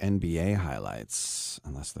WNBA highlights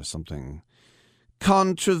unless there's something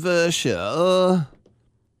controversial.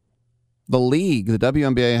 The league, the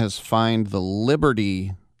WNBA, has fined the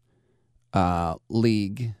Liberty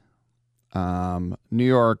League, the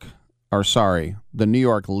New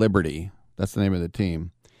York Liberty, that's the name of the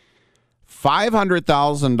team,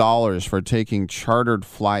 $500,000 for taking chartered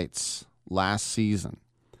flights last season.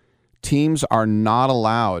 Teams are not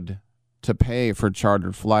allowed to pay for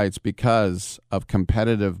chartered flights because of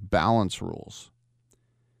competitive balance rules.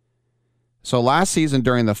 So last season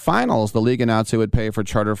during the finals, the league announced it would pay for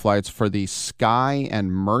charter flights for the Sky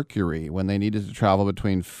and Mercury when they needed to travel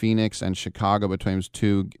between Phoenix and Chicago between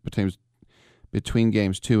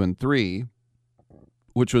games 2 and 3,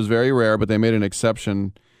 which was very rare, but they made an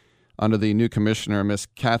exception under the new commissioner, Miss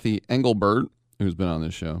Kathy Engelbert, who's been on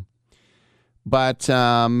this show. But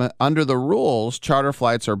under the rules, charter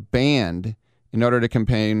flights are banned in order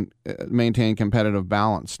to maintain competitive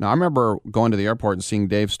balance. Now, I remember going to the airport and seeing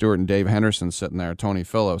Dave Stewart and Dave Henderson sitting there, Tony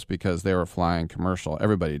Phillips, because they were flying commercial.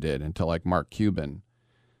 Everybody did, until like Mark Cuban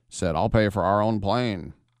said, "I'll pay for our own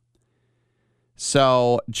plane."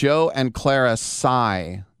 So Joe and Clara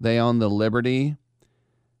Tsai, they own the Liberty.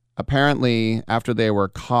 Apparently, after they were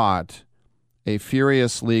caught, a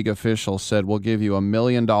furious league official said, "We'll give you $1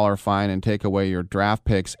 million fine and take away your draft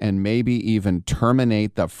picks and maybe even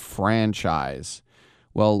terminate the franchise."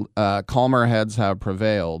 Well, calmer heads have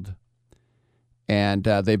prevailed, and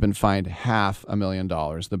they've been fined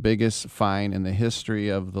 $500,000, the biggest fine in the history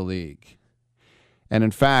of the league. And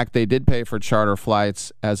in fact, they did pay for charter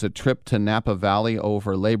flights as a trip to Napa Valley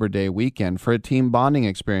over Labor Day weekend for a team bonding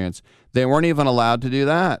experience. They weren't even allowed to do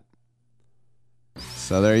that.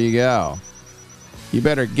 So there you go. You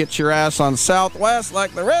better get your ass on Southwest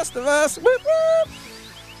like the rest of us. Whoop, whoop.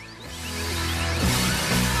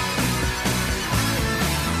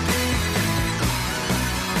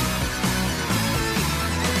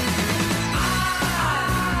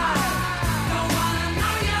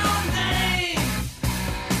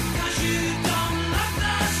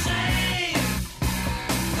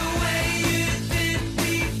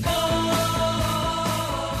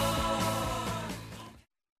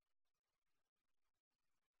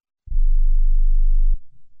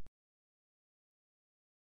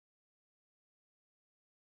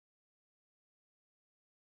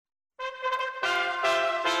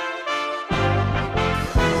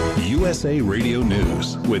 USA Radio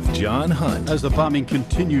News with John Hunt. As the bombing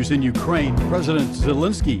continues in Ukraine, President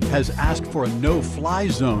Zelensky has asked for a no-fly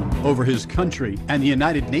zone over his country, and the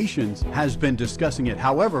United Nations has been discussing it.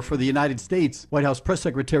 However, for the United States, White House Press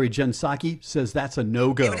Secretary Jen Psaki says that's a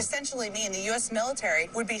no-go. It would essentially mean the U.S. military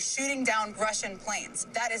would be shooting down Russian planes.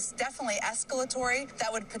 That is definitely escalatory.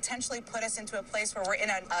 That would potentially put us into a place where we're in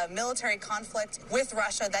a military conflict with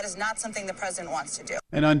Russia. That is not something the president wants to do.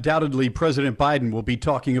 And undoubtedly, President Biden will be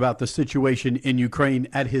talking about the situation in Ukraine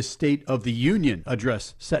at his State of the Union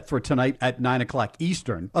address set for tonight at 9 o'clock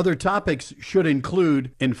Eastern. Other topics should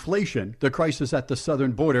include inflation, the crisis at the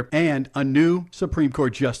southern border, and a new Supreme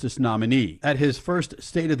Court justice nominee. At his first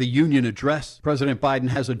State of the Union address, President Biden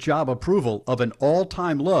has a job approval of an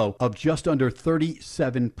all-time low of just under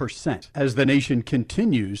 37% as the nation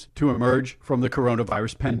continues to emerge from the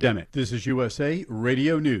coronavirus pandemic. This is USA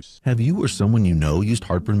Radio News. Have you or someone you know used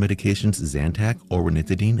heartburn medications Zantac or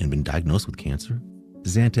ranitidine and been diagnosed with cancer?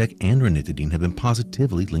 Zantac and ranitidine have been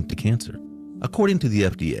positively linked to cancer. According to the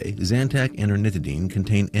FDA, Zantac and ranitidine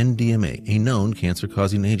contain NDMA, a known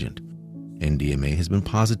cancer-causing agent. NDMA has been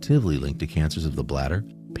positively linked to cancers of the bladder,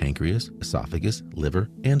 pancreas, esophagus, liver,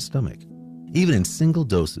 and stomach. Even in single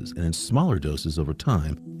doses and in smaller doses over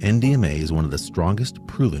time, NDMA is one of the strongest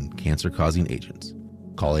proven cancer-causing agents.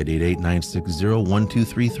 Call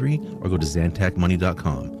 888-960-1233 or go to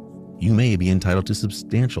ZantacMoney.com. You may be entitled to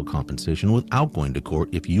substantial compensation without going to court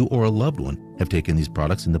if you or a loved one have taken these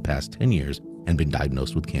products in the past 10 years and been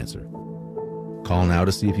diagnosed with cancer. Call now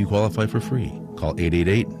to see if you qualify for free. Call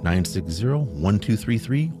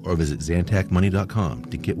 888-960-1233 or visit ZantacMoney.com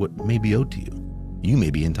to get what may be owed to you. You may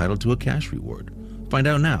be entitled to a cash reward. Find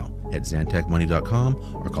out now at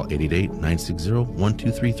ZantacMoney.com or call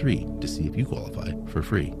 888-960-1233 to see if you qualify for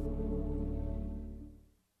free.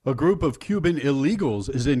 A group of Cuban illegals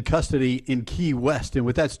is in custody in Key West. And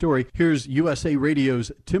with that story, here's USA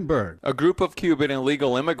Radio's Tim Berg. A group of Cuban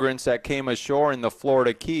illegal immigrants that came ashore in the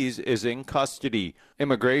Florida Keys is in custody.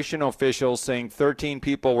 Immigration officials saying 13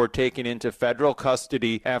 people were taken into federal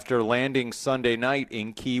custody after landing Sunday night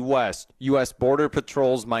in Key West. U.S. Border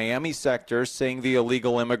Patrol's Miami sector saying the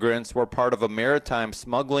illegal immigrants were part of a maritime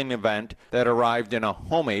smuggling event that arrived in a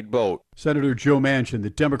homemade boat. Senator Joe Manchin, the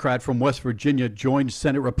Democrat from West Virginia, joined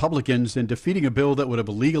Senate Republicans in defeating a bill that would have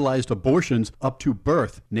legalized abortions up to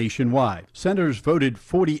birth nationwide. Senators voted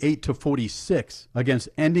 48 to 46 against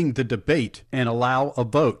ending the debate and allow a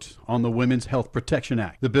vote on the Women's Health Protection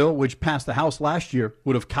Act. The bill, which passed the House last year,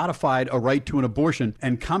 would have codified a right to an abortion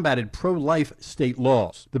and combated pro-life state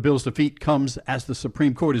laws. The bill's defeat comes as the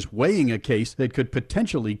Supreme Court is weighing a case that could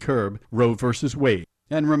potentially curb Roe versus Wade.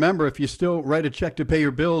 And remember, if you still write a check to pay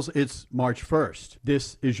your bills, it's March 1st.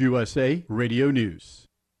 This is USA Radio News.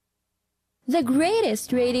 The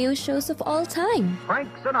greatest radio shows of all time. Frank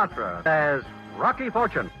Sinatra as Rocky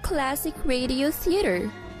Fortune. Classic radio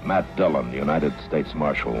theater. Matt Dillon, United States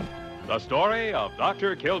Marshal. The story of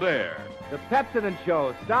Dr. Kildare. The Pepsodent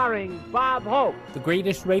Show, starring Bob Hope. The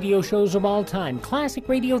greatest radio shows of all time. Classic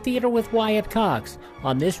radio theater with Wyatt Cox.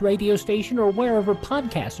 On this radio station or wherever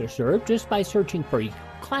podcasts are served, just by searching for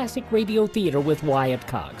Classic Radio Theater with Wyatt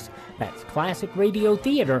Cox. That's Classic Radio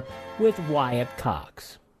Theater with Wyatt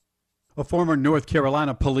Cox. A former North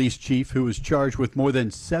Carolina police chief who is charged with more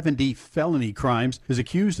than 70 felony crimes is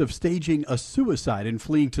accused of staging a suicide and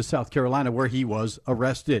fleeing to South Carolina, where he was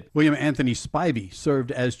arrested. William Anthony Spivey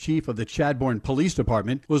served as chief of the Chadbourne Police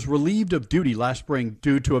Department, was relieved of duty last spring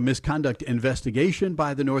due to a misconduct investigation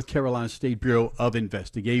by the North Carolina State Bureau of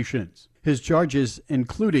Investigations. His charges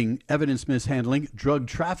including evidence mishandling, drug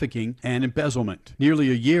trafficking, and embezzlement.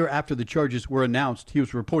 Nearly a year after the charges were announced, he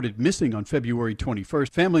was reported missing on February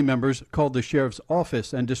 21st. Family members called the sheriff's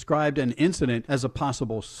office and described an incident as a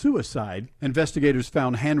possible suicide. Investigators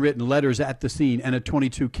found handwritten letters at the scene and a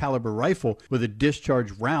 .22 caliber rifle with a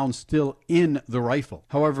discharged round still in the rifle.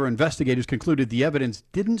 However, investigators concluded the evidence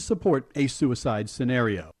didn't support a suicide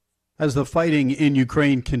scenario. As the fighting in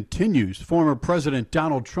Ukraine continues, former President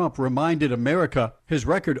Donald Trump reminded America his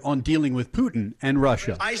record on dealing with Putin and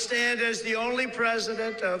Russia. I stand as the only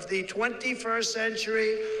president of the 21st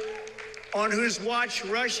century on whose watch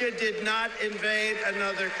Russia did not invade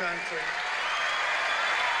another country.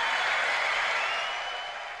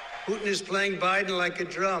 Putin is playing Biden like a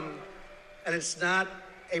drum, and it's not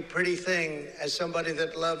a pretty thing as somebody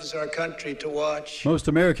that loves our country to watch. Most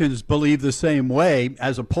Americans believe the same way,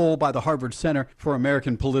 as a poll by the Harvard Center for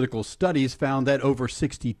American Political Studies found that over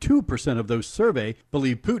 62% of those surveyed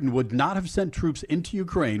believe Putin would not have sent troops into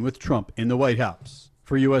Ukraine with Trump in the White House.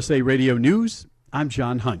 For USA Radio News, I'm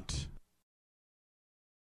John Hunt.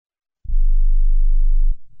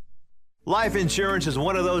 Life insurance is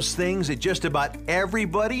one of those things that just about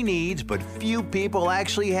everybody needs, but few people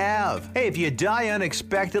actually have. Hey, if you die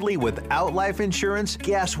unexpectedly without life insurance,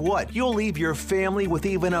 guess what? You'll leave your family with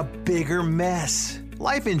even a bigger mess.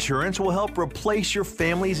 Life insurance will help replace your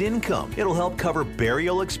family's income. It'll help cover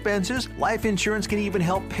burial expenses. Life insurance can even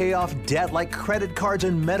help pay off debt like credit cards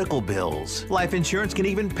and medical bills. Life insurance can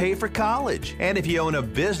even pay for college. And if you own a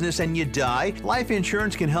business and you die, life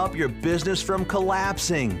insurance can help your business from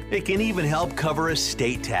collapsing. It can even help cover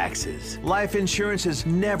estate taxes. Life insurance has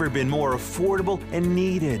never been more affordable and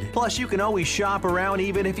needed. Plus, you can always shop around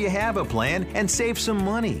even if you have a plan and save some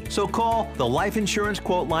money. So call the Life Insurance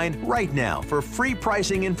Quote Line right now for free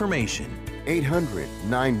pricing information.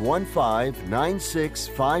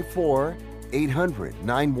 800-915-9654.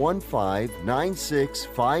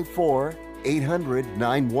 800-915-9654.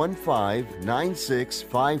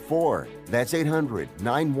 800-915-9654. That's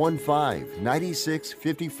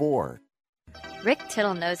 800-915-9654. Rick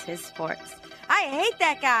Tittle knows his sports. I hate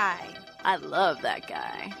that guy. I love that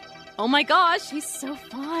guy. Oh my gosh, he's so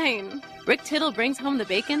fine. Rick Tittle brings home the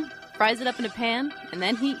bacon, fries it up in a pan, and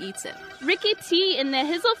then he eats it. Ricky T in the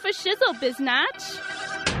hizzle for shizzle, biznatch.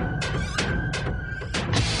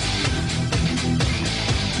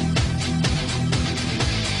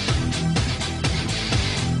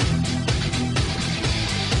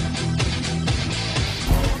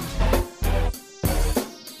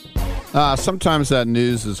 Sometimes that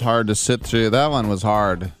news is hard to sit through. That one was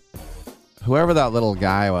hard. Whoever that little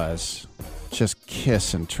guy was, just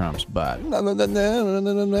kissing Trump's butt.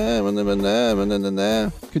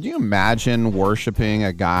 Could you imagine worshiping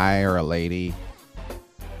a guy or a lady?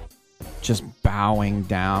 Just bowing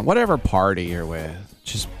down, whatever party you're with,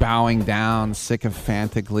 just bowing down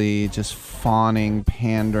sycophantically, just fawning,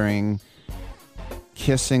 pandering,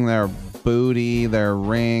 kissing their booty, their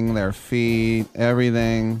ring, their feet,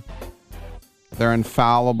 everything. They're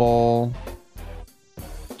infallible.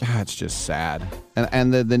 God, it's just sad.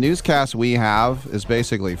 And the newscast we have is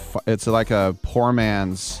basically, it's like a poor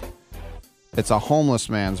man's, it's a homeless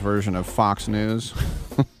man's version of Fox News.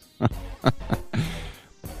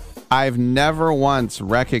 I've never once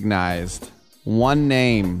recognized one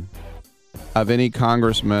name of any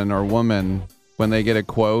congressman or woman when they get a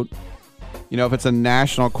quote. You know, if it's a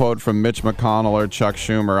national quote from Mitch McConnell or Chuck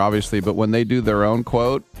Schumer, obviously, but when they do their own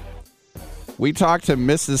quote, we talked to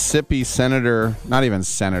Mississippi Senator, not even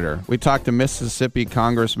Senator, we talked to Mississippi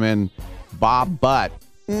Congressman Bob Butt.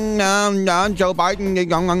 No, Joe Biden,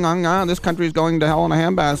 this country's going to hell in a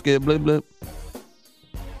handbasket, blah, blah.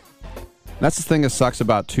 That's the thing that sucks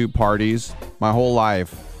about two parties. My whole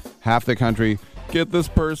life, half the country, get this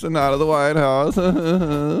person out of the White House.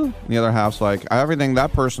 The other half's like, everything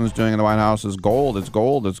that person's doing in the White House is gold, it's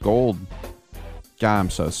gold, it's gold. God,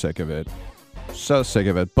 I'm so sick of it. So sick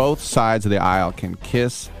of it. Both sides of the aisle can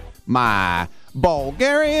kiss my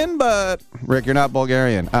Bulgarian butt. Rick, you're not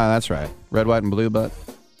Bulgarian. That's right. Red, white, and blue butt.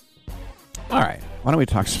 All right. Why don't we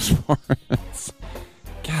talk some sports?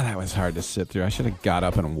 God, that was hard to sit through. I should have got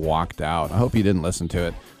up and walked out. I hope you didn't listen to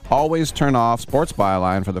it. Always turn off Sports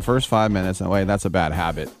Byline for the first 5 minutes. And wait, that's a bad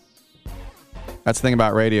habit. That's the thing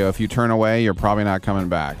about radio. If you turn away, you're probably not coming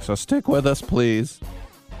back. So stick with us, please.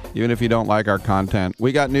 Even if you don't like our content.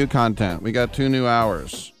 We got new content. We got 2 new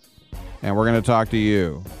hours. And we're going to talk to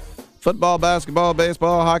you. Football, basketball,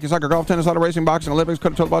 baseball, hockey, soccer, golf, tennis, auto racing, boxing, Olympics,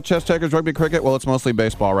 football, chess, checkers, rugby, cricket. Well, it's mostly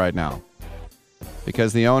baseball right now.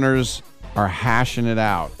 Because the owners are hashing it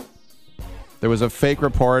out. There was a fake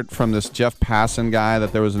report from this Jeff Passan guy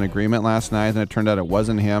that there was an agreement last night, and it turned out it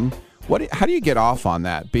wasn't him. How do you get off on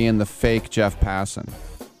that, being the fake Jeff Passan?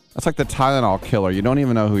 That's like the Tylenol killer. You don't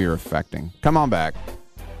even know who you're affecting. Come on back.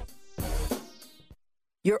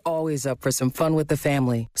 You're always up for some fun with the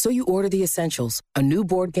family, so you order the essentials, a new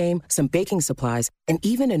board game, some baking supplies, and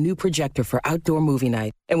even a new projector for outdoor movie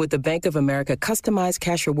night. And with the Bank of America customized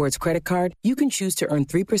Cash Rewards credit card, you can choose to earn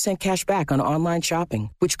 3% cash back on online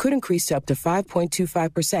shopping, which could increase to up to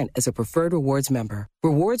 5.25% as a preferred rewards member.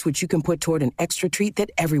 Rewards which you can put toward an extra treat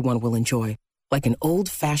that everyone will enjoy, like an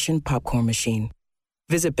old-fashioned popcorn machine.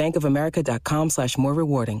 Visit bankofamerica.com/more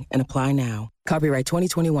rewarding and apply now. Copyright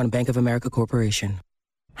 2021 Bank of America Corporation.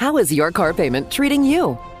 How is your car payment treating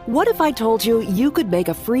you? What if I told you you could make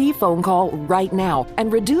a free phone call right now and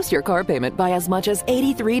reduce your car payment by as much as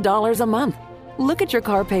 $83 a month? Look at your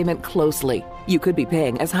car payment closely. You could be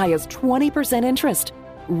paying as high as 20% interest.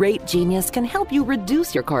 Rate Genius can help you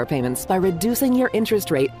reduce your car payments by reducing your interest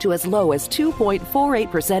rate to as low as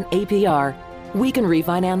 2.48% APR. We can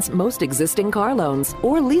refinance most existing car loans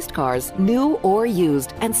or leased cars, new or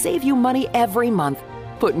used, and save you money every month.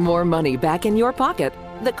 Put more money back in your pocket.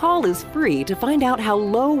 The call is free to find out how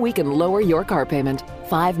low we can lower your car payment.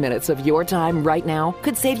 5 minutes of your time right now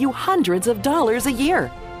could save you hundreds of dollars a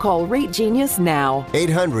year. Call Rate Genius now.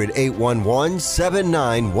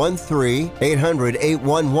 800-811-7913.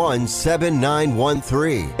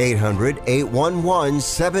 800-811-7913.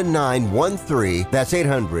 800-811-7913. That's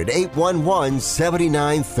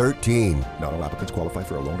 800-811-7913. Not all applicants qualify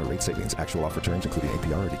for a loan or rate savings. Actual offer terms, including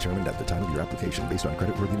APR, are determined at the time of your application based on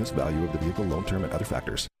creditworthiness, value of the vehicle, loan term, and other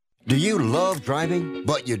factors. Do you love driving,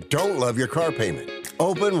 but you don't love your car payment?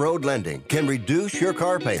 Open Road Lending can reduce your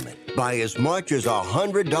car payment by as much as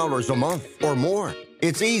 $100 a month or more.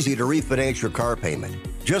 It's easy to refinance your car payment.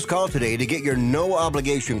 Just call today to get your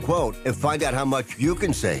no-obligation quote and find out how much you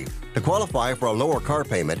can save. To qualify for a lower car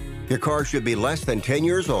payment, your car should be less than 10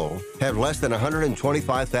 years old, have less than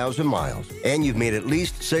 125,000 miles, and you've made at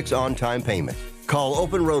least 6 on-time payments. Call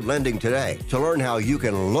Open Road Lending today to learn how you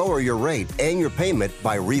can lower your rate and your payment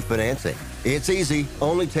by refinancing. It's easy,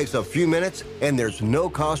 only takes a few minutes, and there's no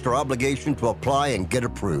cost or obligation to apply and get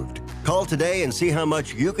approved. Call today and see how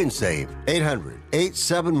much you can save.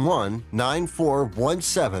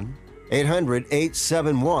 800-871-9417.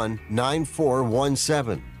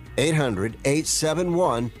 800-871-9417.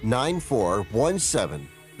 800-871-9417.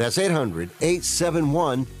 That's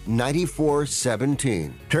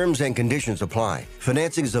 800-871-9417. Terms and conditions apply.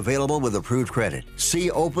 Financing is available with approved credit. See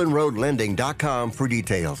openroadlending.com for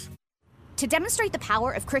details. To demonstrate the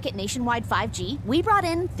power of Cricket Nationwide 5G, we brought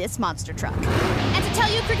in this monster truck. And to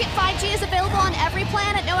tell you Cricket 5G is available on every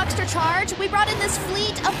plan at no extra charge, we brought in this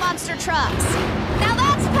fleet of monster trucks. Now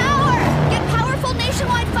that's power! Get powerful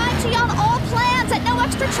nationwide 5G on all plans at no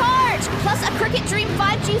extra charge. Plus a Cricket Dream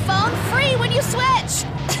 5G phone free when you switch.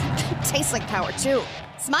 Tastes like power too.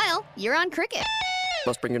 Smile, you're on Cricket.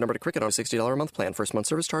 Must bring your number to Cricket on a $60 a month plan. First month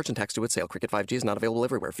service charge and tax due at sale. Cricket 5G is not available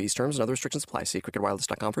everywhere. Fees, terms, and other restrictions apply. See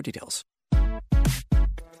cricketwireless.com for details.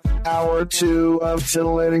 Hour 2 of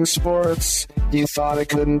Titillating Sports. You thought it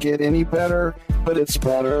couldn't get any better, but it's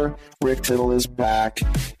better. Rick Tittle is back.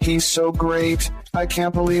 He's so great. I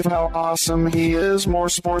can't believe how awesome he is. More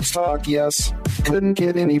sports talk, yes. Couldn't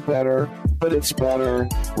get any better, but it's better.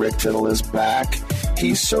 Rick Tittle is back.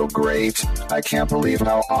 He's so great. I can't believe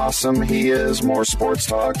how awesome he is. More sports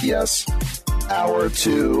talk, yes. Hour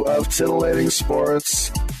 2 of Titillating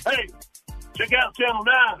Sports. Hey, check out Channel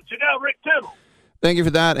 9. Check out Rick Tittle. Thank you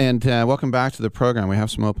for that, and welcome back to the program. We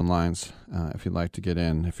have some open lines if you'd like to get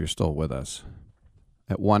in, if you're still with us,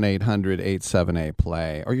 at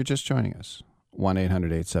 1-800-878-PLAY, or you're just joining us,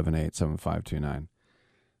 1-800-878-7529.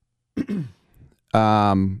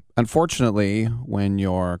 Unfortunately, when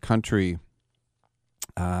your country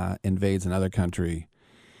invades another country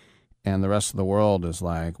and the rest of the world is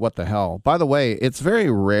like, what the hell? By the way, it's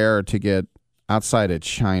very rare to get outside of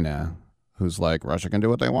China who's like, Russia can do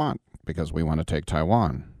what they want because we want to take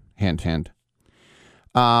Taiwan. Hint, hint.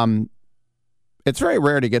 It's very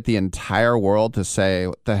rare to get the entire world to say,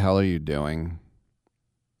 what the hell are you doing?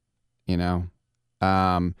 You know?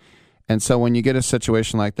 And so when you get a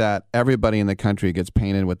situation like that, everybody in the country gets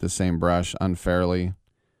painted with the same brush unfairly.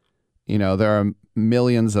 You know, there are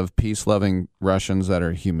millions of peace-loving Russians that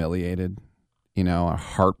are humiliated, you know, are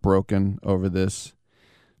heartbroken over this.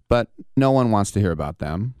 But no one wants to hear about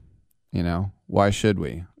them. You know, why should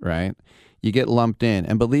we, right? You get lumped in.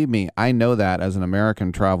 And believe me, I know that as an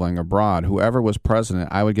American traveling abroad, whoever was president,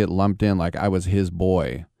 I would get lumped in like I was his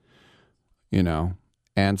boy, you know.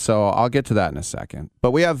 And so I'll get to that in a second.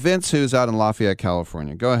 But we have Vince who's out in Lafayette,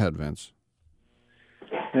 California. Go ahead, Vince.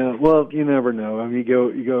 Yeah, well, you never know. I mean, you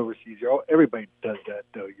go overseas. Everybody does that,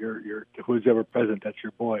 though. You're who's ever president, that's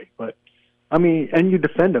your boy. But I mean, and you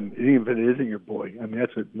defend him, even if it isn't your boy. I mean,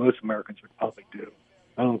 that's what most Americans would probably do.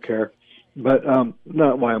 I don't care. But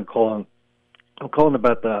not why I'm calling. I'm calling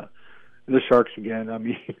about the Sharks again. I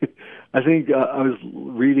mean, I think I was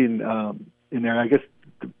reading in there. I guess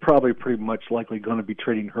probably pretty much likely going to be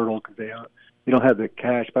trading Hurdle because they don't have the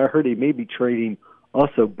cash. But I heard they may be trading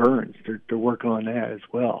also Burns. They're working on that as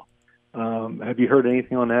well. Have you heard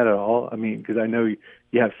anything on that at all? I mean, because I know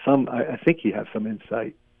you have some. I think you have some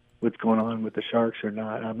insight what's going on with the Sharks or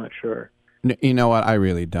not. I'm not sure. You know what? I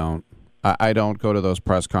really don't. I don't go to those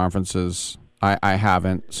press conferences. I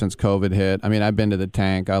haven't since COVID hit. I mean, I've been to the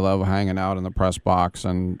tank. I love hanging out in the press box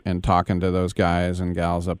and talking to those guys and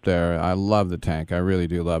gals up there. I love the tank. I really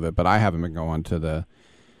do love it. But I haven't been going to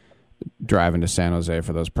driving to San Jose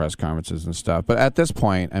for those press conferences and stuff. But at this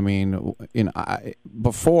point, I mean,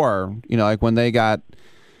 before, like when they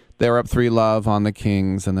were up 3-0 on the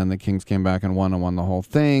Kings, and then the Kings came back and won the whole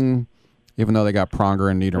thing. Even though they got Pronger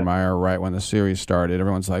and Niedermeyer right when the series started,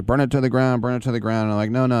 everyone's like, burn it to the ground, burn it to the ground. And I'm like,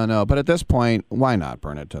 no. But at this point, why not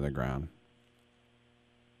burn it to the ground?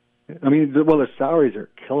 I mean, well, the salaries are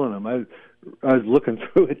killing them. I was looking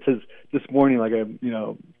through it this morning, like I'm,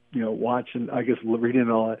 watching, I guess, reading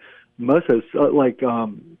all that. Most of us,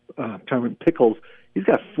 Pickles, he's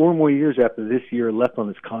got 4 more years after this year left on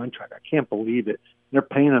his contract. I can't believe it. They're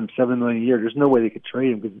paying him $7 million a year. There's no way they could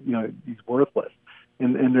trade him because he's worthless.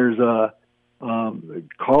 And there's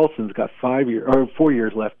Carlson's got 4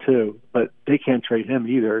 years left too, but they can't trade him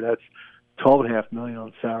either. That's $12.5 million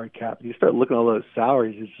on salary cap. You start looking at all those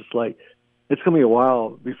salaries, it's just like it's going to be a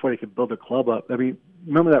while before they can build a club up. I mean,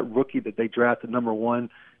 remember that rookie that they drafted number 1,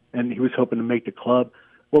 and he was hoping to make the club.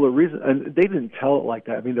 Well, the reason, and they didn't tell it like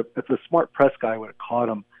that. I mean, if the smart press guy would have caught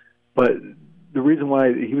him, but the reason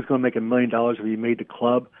why he was going to make $1 million if he made the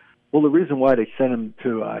club. Well, the reason why they sent him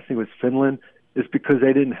to I think it was Finland is because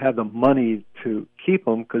they didn't have the money to keep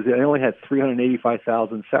him because they only had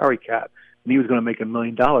 $385,000 salary cap, and he was going to make $1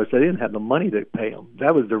 million. They didn't have the money to pay him.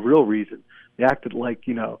 That was the real reason. They acted like,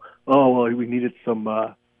 oh, well, we needed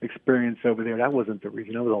some experience over there. That wasn't the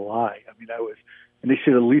reason. That was a lie. I mean, and they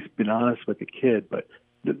should have at least been honest with the kid. But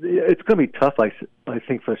it's going to be tough, I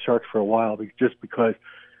think, for the Sharks for a while, just because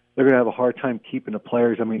they're going to have a hard time keeping the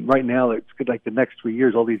players. I mean, right now, it's good, like the next 3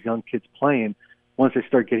 years, all these young kids playing. Once they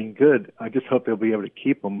start getting good, I just hope they'll be able to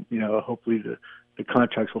keep them. Hopefully the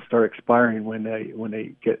contracts will start expiring when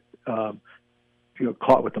they get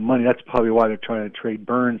caught with the money. That's probably why they're trying to trade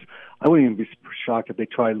Burns. I wouldn't even be shocked if they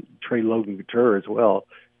trade Logan Couture as well.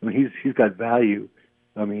 I mean, he's got value.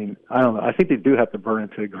 I mean, I don't know. I think they do have to burn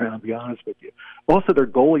it to the ground, to be honest with you. Also, their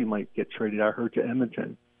goalie might get traded, I heard, to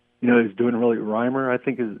Edmonton. He's doing really, Reimer, I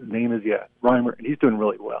think his name is, Reimer, and he's doing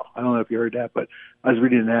really well. I don't know if you heard that, but I was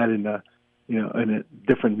reading that in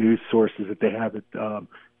different news sources that they have it.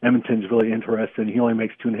 Edmonton's really interested, and he only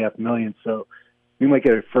makes $2.5 million, so we might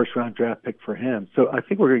get a first-round draft pick for him. So I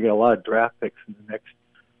think we're going to get a lot of draft picks in the next,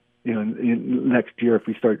 next year if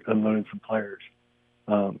we start unloading some players.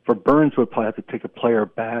 For Burns, we'll probably have to take a player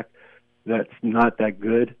back that's not that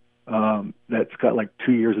good, that's got like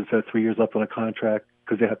 2 years instead of 3 years left on a contract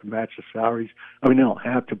because they have to match the salaries. I mean, they don't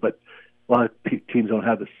have to, but a lot of teams don't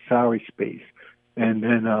have the salary space. And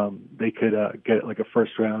then they could get like a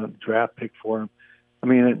first-round draft pick for him. I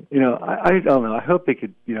mean, I don't know. I hope they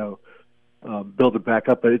could, build it back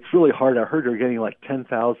up, but it's really hard. I heard they're getting like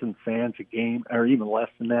 10,000 fans a game, or even less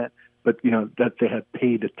than that. But that they have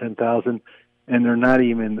paid at 10,000, and they're not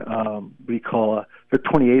even they're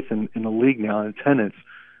 28th in the league now in attendance,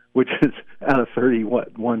 which is out of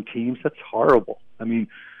 31 teams. That's horrible. I mean,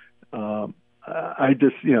 I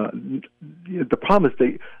just the problem is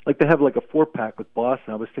they have like a 4-pack with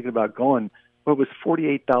Boston. I was thinking about going, but it was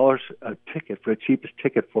 $48 a ticket for the cheapest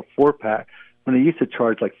ticket for a 4-pack when they used to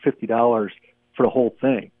charge like $50 for the whole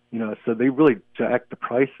thing. So they really jacked the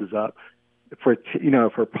prices up for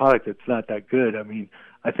for a product that's not that good. I mean,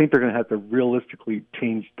 I think they're going to have to realistically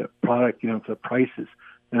change the product, for the prices.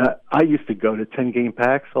 And I used to go to 10-game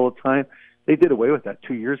packs all the time. They did away with that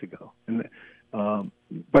 2 years ago, and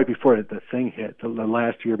right before the thing hit, the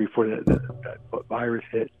last year before that virus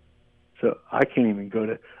hit. So I can't even go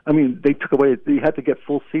to. I mean, they took away. You had to get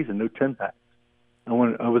full season, no 10-packs. I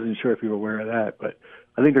wasn't sure if you were aware of that, but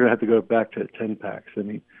I think they're going to have to go back to 10-packs. I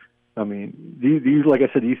mean, do you, like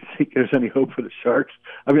I said, do you think there's any hope for the Sharks?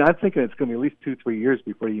 I mean, I'm thinking it's going to be at least 2-3 years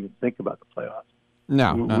before you even think about the playoffs.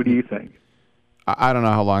 No. What do you think? I don't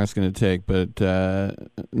know how long it's going to take, but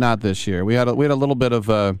not this year. We had a little bit of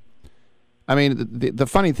a. I mean, the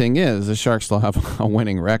funny thing is the Sharks still have a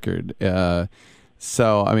winning record.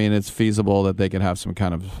 So, I mean, it's feasible that they could have some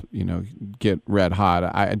kind of, get red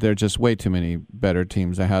hot. There are just way too many better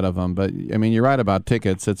teams ahead of them. But, I mean, you're right about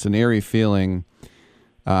tickets. It's an eerie feeling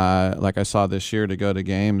like I saw this year, to go to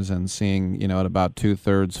games and seeing, at about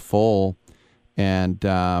 2/3 full. And,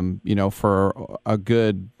 for a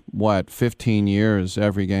good, 15 years,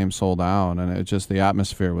 every game sold out. And it just, the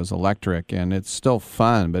atmosphere was electric. And it's still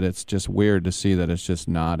fun, but it's just weird to see that it's just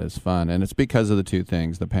not as fun. And it's because of the two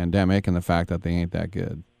things, the pandemic and the fact that they ain't that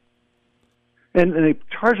good. And they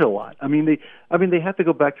charge a lot. They have to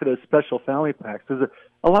go back to those special family packs. Because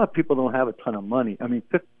a lot of people don't have a ton of money.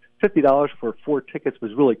 $50 for 4 tickets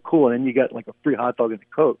was really cool. And then you got like a free hot dog and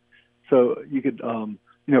a Coke. So you could,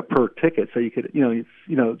 per ticket. So you could,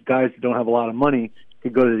 guys that don't have a lot of money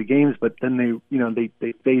could go to the games, but then they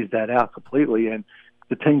phased that out completely. And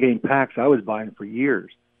the 10-game packs I was buying for years,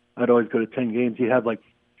 I'd always go to 10 games. You have like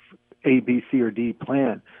A, B, C, or D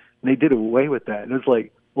plan, and they did away with that. And it was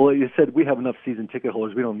like, well, you said we have enough season ticket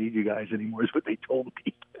holders. We don't need you guys anymore. Is what they told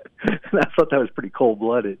me. And I thought that was pretty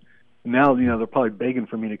cold-blooded. Now, they're probably begging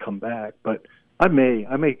for me to come back, but I may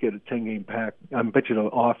get a 10-game pack. I bet you they'll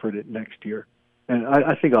offer it next year. And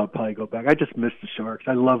I think I'll probably go back. I just miss the Sharks.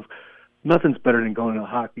 Nothing's better than going to a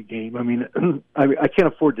hockey game. I can't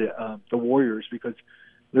afford the Warriors because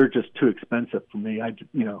they're just too expensive for me. I'm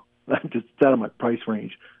just out of my price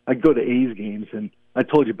range. I go to A's games, and I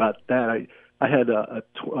told you about that. I had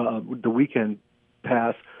the weekend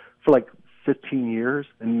pass for like 15 years,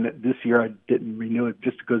 and this year I didn't renew it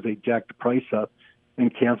just because they jacked the price up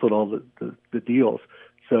and canceled all the deals.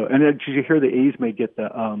 So, and then, did you hear the A's may get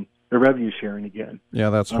the revenue sharing again?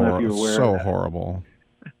 Yeah, that's horrible. So horrible.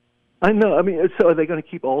 I know. So are they going to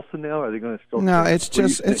keep Olsen now? Or are they going to still? No, it's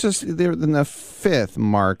just they're in the 5th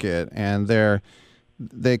market, and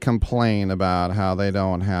they complain about how they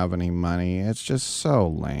don't have any money. It's just so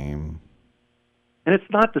lame. And it's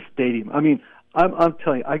not the stadium. I'm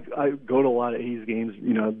telling you, I go to a lot of A's games.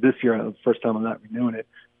 This year, the first time I'm not renewing it.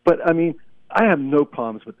 But I have no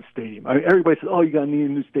problems with the stadium. Everybody says, "Oh, you got to need a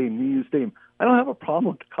new stadium." I don't have a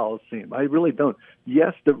problem with the Coliseum. I really don't.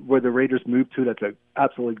 Yes, where the Raiders moved to, that's an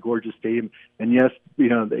absolutely gorgeous stadium. And yes,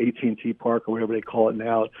 the AT&T Park or whatever they call it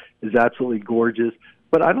now is absolutely gorgeous.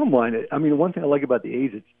 But I don't mind it. One thing I like about the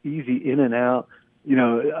A's, it's easy in and out. When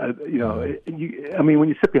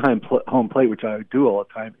you sit behind home plate, which I do all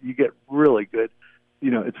the time, you get really good.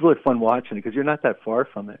 It's really fun watching it because you're not that far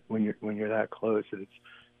from it when you're that close. And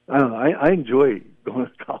I don't know. I enjoy going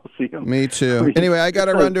to the Coliseum. Me too. Anyway, I got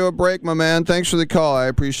to run to a break, my man. Thanks for the call. I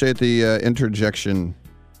appreciate the interjection.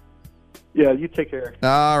 Yeah, you take care.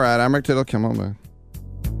 All right. I'm Rick Tittle. Come on back.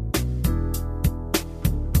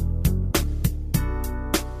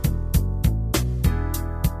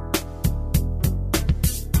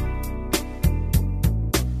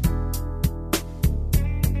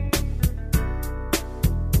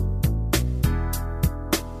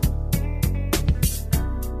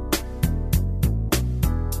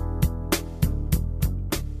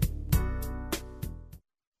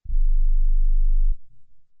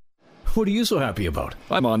 What are you so happy about?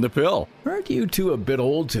 I'm on the pill. Aren't you two a bit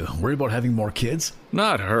old to worry about having more kids?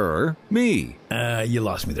 Not her, me. You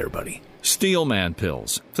lost me there, buddy. Steelman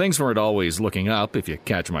pills. Things weren't always looking up, if you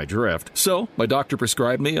catch my drift. So, my doctor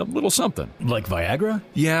prescribed me a little something. Like Viagra?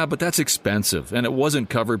 Yeah, but that's expensive, and it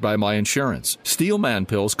wasn't covered by my insurance. Steelman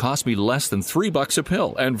pills cost me less than $3 a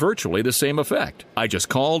pill, and virtually the same effect. I just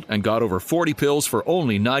called and got over 40 pills for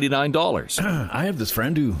only $99. I have this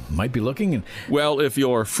friend who might be looking and... Well, if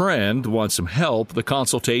your friend wants some help, the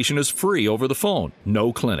consultation is free over the phone.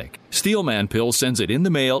 No clinic. Steelman Pill sends it in the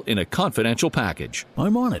mail in a confidential package.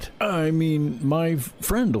 I'm on it. My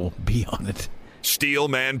friend will be on it.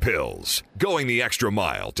 Steelman Pills. Going the extra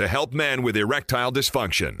mile to help men with erectile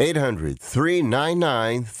dysfunction.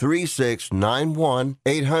 800-399-3691.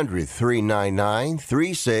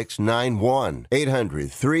 800-399-3691.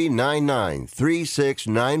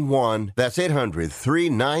 800-399-3691. That's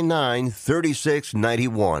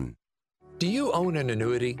 800-399-3691. Do you own an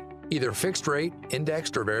annuity? Either fixed rate,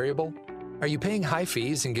 indexed, or variable? Are you paying high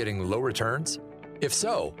fees and getting low returns? If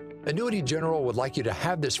so, Annuity General would like you to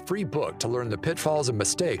have this free book to learn the pitfalls and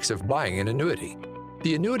mistakes of buying an annuity.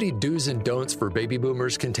 The Annuity Do's and Don'ts for Baby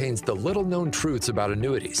Boomers contains the little-known truths about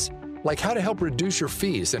annuities, like how to help reduce your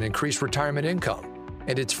fees and increase retirement income.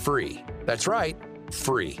 And it's free. That's right,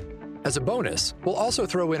 free. As a bonus, we'll also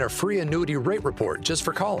throw in a free annuity rate report just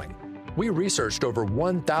for calling. We researched over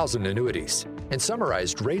 1,000 annuities and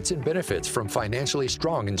summarized rates and benefits from financially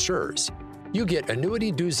strong insurers. You get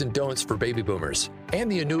Annuity Do's and Don'ts for Baby Boomers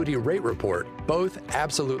and the Annuity Rate Report, both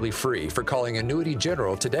absolutely free for calling Annuity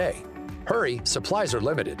General today. Hurry, supplies are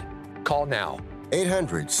limited. Call now.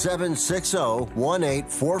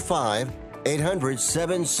 800-760-1845.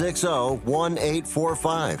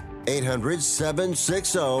 800-760-1845.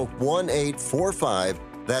 800-760-1845.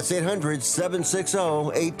 That's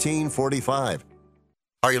 800-760-1845.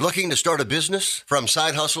 Are you looking to start a business? From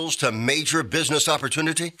side hustles to major business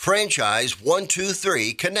opportunity? Franchise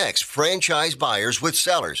 123 connects franchise buyers with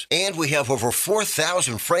sellers. And we have over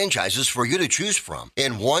 4,000 franchises for you to choose from.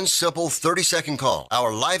 In one simple 30-second call,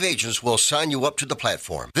 our live agents will sign you up to the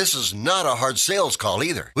platform. This is not a hard sales call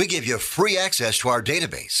either. We give you free access to our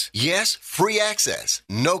database. Yes, free access.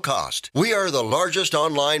 No cost. We are the largest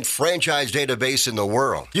online franchise database in the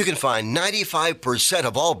world. You can find 95%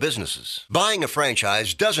 of all businesses. Buying a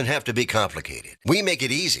franchise doesn't have to be complicated. We make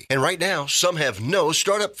it easy. And right now, some have no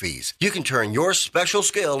startup fees. You can turn your special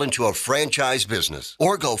skill into a franchise business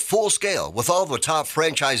or go full scale with all the top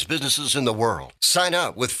franchise businesses in the world. Sign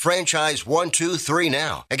up with Franchise 123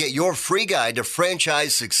 now and get your free guide to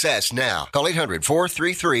franchise success now. Call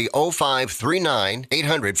 800-433-0539,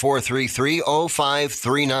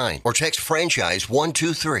 800-433-0539, or text Franchise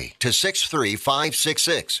 123 to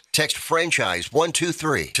 63566. Text Franchise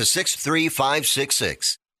 123 to 63566.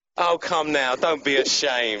 Oh, come now, don't be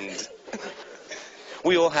ashamed.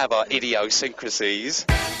 We all have our idiosyncrasies.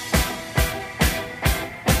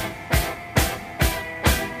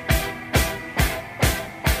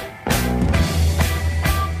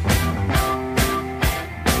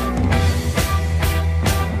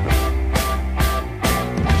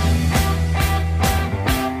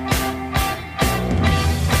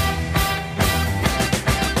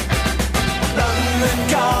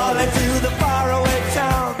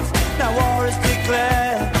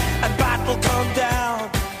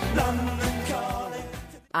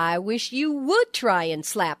 I wish you would try and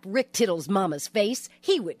slap Rick Tittle's mama's face.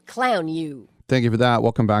 He would clown you. Thank you for that.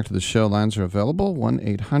 Welcome back to the show. Lines are available,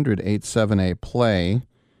 1-800-878-PLAY.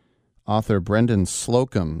 Author Brendan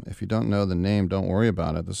Slocum. If you don't know the name, don't worry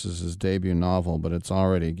about it. This is his debut novel, but it's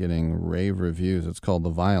already getting rave reviews. It's called The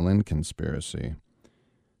Violin Conspiracy.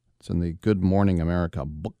 It's in the Good Morning America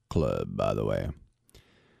Book Club, by the way.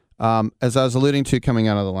 As I was alluding to coming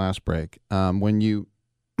out of the last break,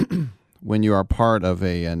 when you are part of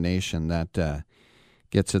a nation that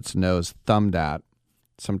gets its nose thumbed at,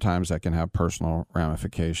 sometimes that can have personal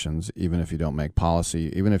ramifications, even if you don't make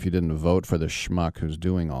policy, even if you didn't vote for the schmuck who's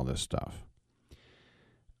doing all this stuff.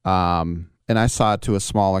 And I saw it to a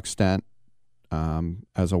small extent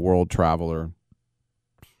as a world traveler.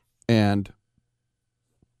 And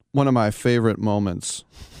one of my favorite moments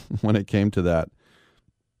when it came to that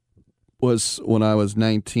was when I was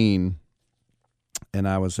 19 and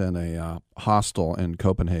I was in a hostel in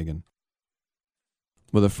Copenhagen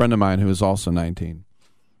with a friend of mine who was also 19.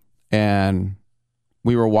 And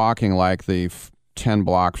we were walking like the 10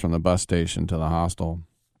 blocks from the bus station to the hostel.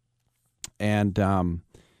 And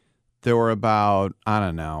there were about, I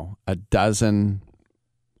don't know, a dozen,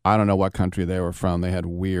 I don't know what country they were from. They had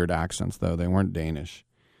weird accents, though. They weren't Danish.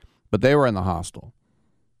 But they were in the hostel.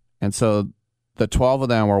 And so the 12 of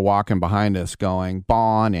them were walking behind us going,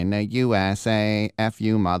 "Born in the USA, F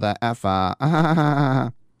you mother effer."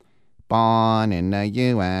 Born in the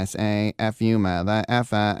USA, F you mother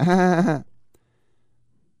effer.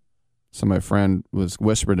 So my friend was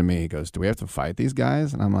whispered to me, he goes, "Do we have to fight these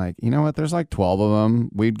guys?" And I'm like, you know what? There's like 12 of them.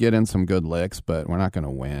 We'd get in some good licks, but we're not going to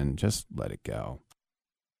win. Just let it go.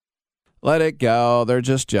 Let it go. They're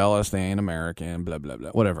just jealous. They ain't American, blah, blah,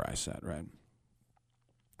 blah. Whatever I said, right?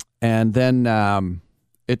 And then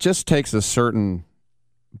it just takes a certain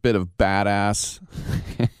bit of badass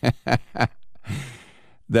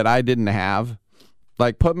that I didn't have.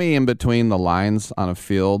 Like, put me in between the lines on a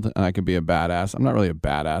field and I could be a badass. I'm not really a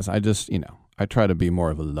badass. I just, I try to be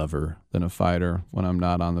more of a lover than a fighter when I'm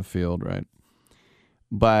not on the field, right?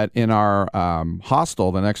 But in our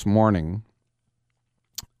hostel the next morning,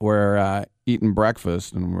 we're eating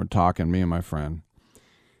breakfast and we're talking, me and my friend.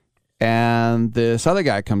 And this other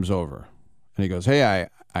guy comes over and he goes, "Hey,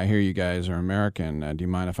 I hear you guys are American. Do you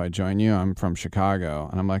mind if I join you? I'm from Chicago."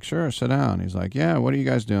 And I'm like, "Sure, sit down." He's like, "Yeah, what are you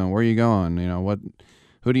guys doing? Where are you going?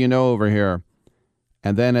 Who do you know over here?"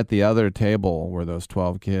 And then at the other table were those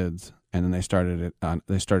 12 kids. And then they started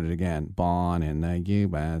again. "Born in the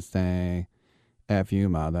USA, F you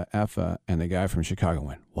mother effer." And the guy from Chicago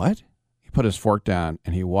went, "What?" He put his fork down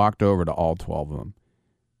and he walked over to all 12 of them.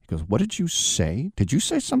 He goes, "What did you say? Did you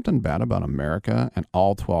say something bad about America?" And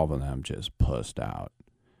all 12 of them just pussed out.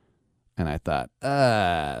 And I thought,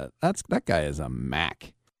 that guy is a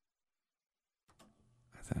Mac.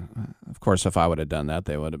 I thought, of course, if I would have done that,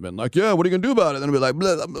 they would have been like, "Yeah, what are you going to do about it?" And I'd be like,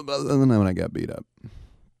 blah, blah, blah. And then when I got beat up.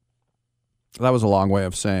 That was a long way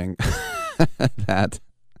of saying that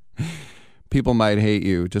people might hate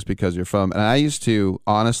you just because you're from. And I used to,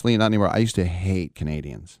 honestly, not anymore, I used to hate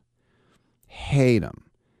Canadians. Hate them.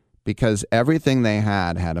 because everything they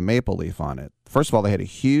had a maple leaf on it. First of all, they had a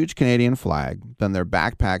huge Canadian flag. Then their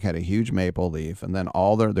backpack had a huge maple leaf. And then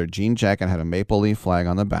all their jean jacket had a maple leaf flag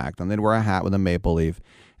on the back. Then they'd wear a hat with a maple leaf.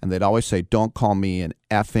 And they'd always say, don't call me an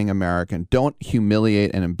effing American. Don't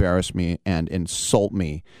humiliate and embarrass me and insult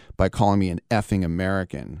me by calling me an effing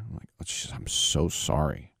American. I'm so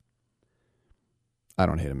sorry. I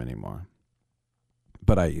don't hate them anymore.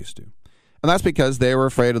 But I used to. And that's because they were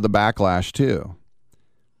afraid of the backlash, too.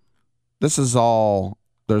 This is all,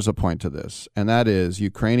 there's a point to this, and that is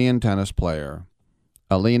Ukrainian tennis player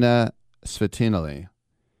Alina Svitolina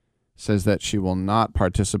says that she will not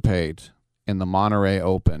participate in the Monterey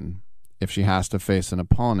Open if she has to face an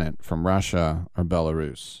opponent from Russia or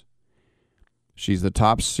Belarus. She's the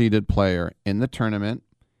top-seeded player in the tournament.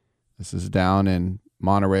 This is down in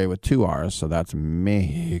Monterey with 2 R's, so that's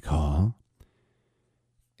Mexico.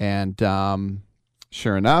 And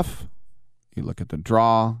sure enough, you look at the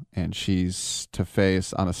draw, and she's to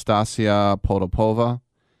face Anastasia Potapova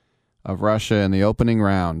of Russia in the opening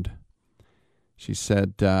round. She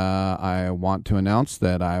said, I want to announce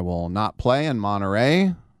that I will not play in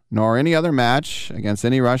Monterey, nor any other match against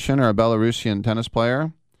any Russian or Belarusian tennis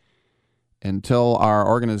player until our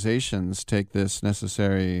organizations take this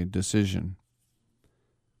necessary decision.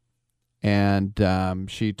 And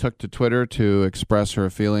she took to Twitter to express her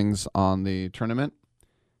feelings on the tournament.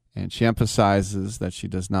 And she emphasizes that she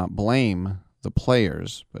does not blame the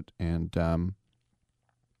players, and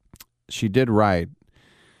she did write,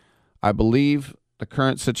 I believe the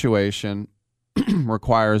current situation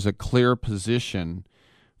requires a clear position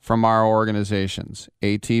from our organizations,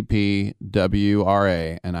 ATP,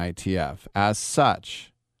 WRA, and ITF. As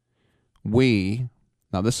such,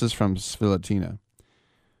 now this is from Svitolina,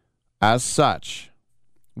 as such,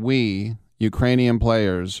 we, Ukrainian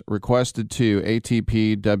players, requested to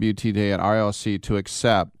ATP, WTA, and RLC to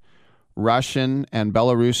accept Russian and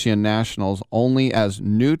Belarusian nationals only as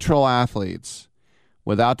neutral athletes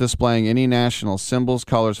without displaying any national symbols,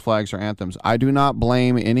 colors, flags, or anthems. I do not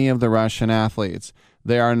blame any of the Russian athletes.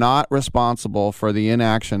 They are not responsible for the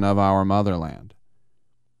inaction of our motherland.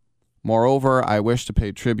 Moreover, I wish to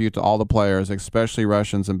pay tribute to all the players, especially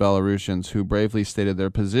Russians and Belarusians, who bravely stated their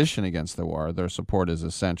position against the war. Their support is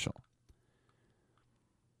essential.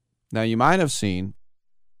 Now, you might have seen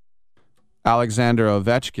Alexander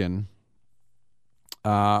Ovechkin,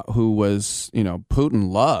 who was,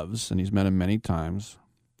 Putin loves, and he's met him many times.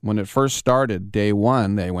 When it first started, day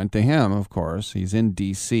one, they went to him, of course. He's in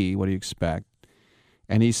D.C. What do you expect?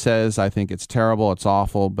 And he says, I think it's terrible, it's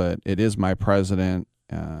awful, but it is my president.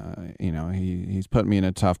 He's put me in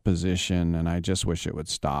a tough position, and I just wish it would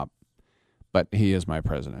stop. But he is my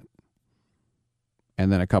president.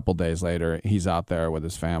 And then a couple days later, he's out there with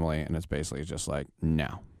his family, and it's basically just like,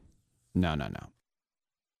 no.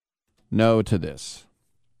 No to this.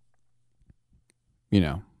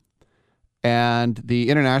 And the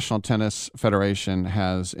International Tennis Federation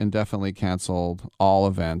has indefinitely canceled all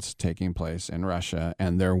events taking place in Russia,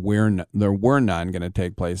 and there were none going to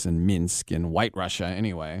take place in Minsk in White Russia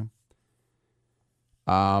anyway.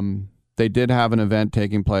 They did have an event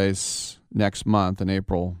taking place next month in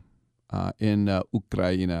April in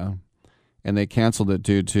Ukraine, and they canceled it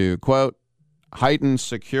due to, quote, heightened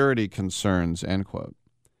security concerns, end quote.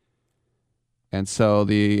 And so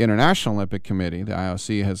the International Olympic Committee, the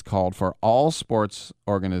IOC, has called for all sports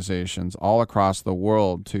organizations all across the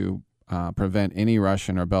world to prevent any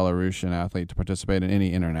Russian or Belarusian athlete to participate in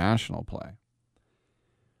any international play.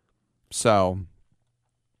 So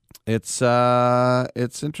it's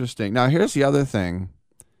interesting. Now, here's the other thing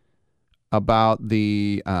about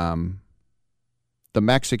the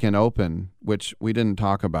Mexican Open, which we didn't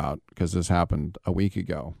talk about because this happened a week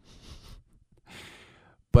ago.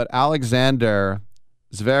 But Alexander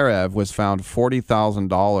Zverev was found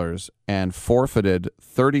 $40,000 and forfeited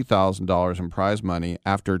 $30,000 in prize money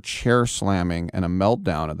after chair slamming and a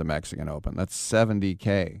meltdown at the Mexican Open. That's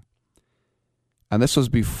 $70K. And this was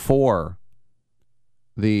before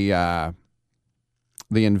the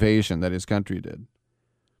invasion that his country did.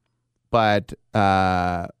 But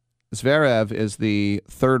Zverev is the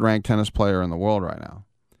third-ranked tennis player in the world right now.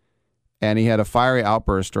 And he had a fiery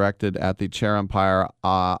outburst directed at the chair umpire,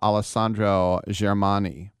 Alessandro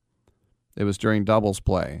Germani. It was during doubles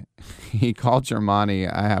play. He called Germani,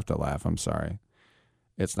 I have to laugh, I'm sorry.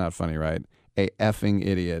 It's not funny, right? A effing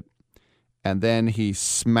idiot. And then he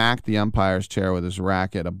smacked the umpire's chair with his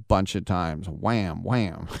racket a bunch of times. Wham,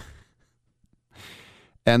 wham.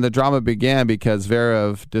 And the drama began because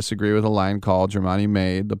Zverev disagreed with a line call Germani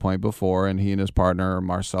made the point before, and he and his partner,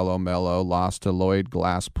 Marcelo Melo, lost to Lloyd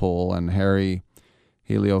Glasspool and Harry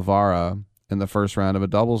Heliovara. in the first round of a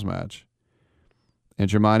doubles match. And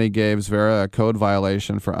Germani gave Zverev a code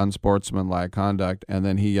violation for unsportsmanlike conduct, and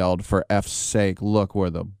then he yelled, "For F's sake, look where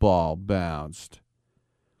the ball bounced."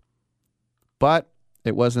 But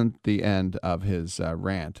it wasn't the end of his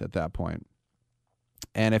rant at that point.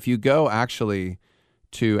 And if you go actually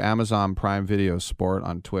to Amazon Prime Video Sport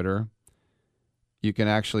on Twitter, you can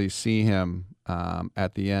actually see him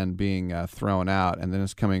at the end being thrown out, and then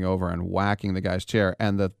it's coming over and whacking the guy's chair.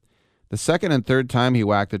 And the second and third time he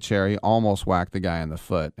whacked the chair, he almost whacked the guy in the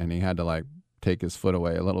foot, and he had to take his foot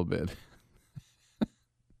away a little bit.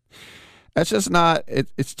 That's just not.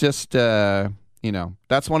 It's just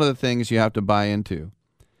that's one of the things you have to buy into.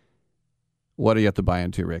 What do you have to buy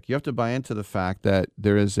into, Rick? You have to buy into the fact that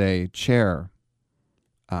there is a chair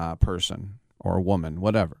person or woman,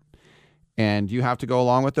 whatever, and you have to go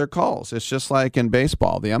along with their calls. It's just like in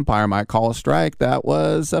baseball. The umpire might call a strike that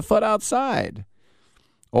was a foot outside.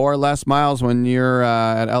 Or Les Miles when you're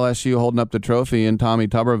at LSU holding up the trophy and Tommy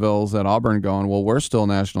Tuberville's at Auburn going, well, we're still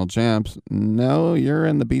national champs. No, you're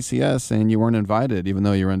in the BCS and you weren't invited even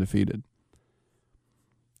though you were undefeated.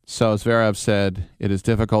 So Zverev said, it is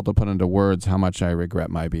difficult to put into words how much I regret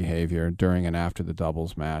my behavior during and after the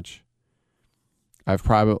doubles match. I've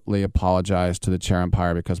privately apologized to the chair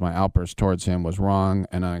umpire because my outburst towards him was wrong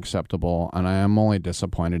and unacceptable, and I am only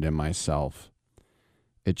disappointed in myself.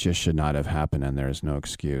 It just should not have happened, and there is no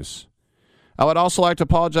excuse. I would also like to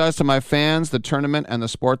apologize to my fans, the tournament, and the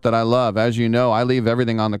sport that I love. As you know, I leave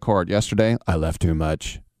everything on the court. Yesterday, I left too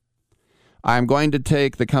much. I am going to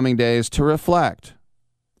take the coming days to reflect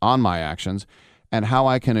on my actions and how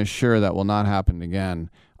I can assure that will not happen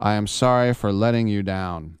again. I am sorry for letting you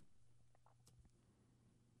down.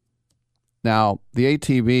 Now, the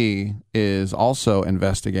ATB is also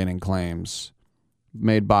investigating claims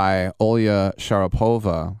made by Olya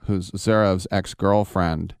Sharapova, who's Zverev's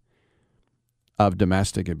ex-girlfriend, of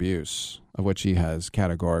domestic abuse, of which he has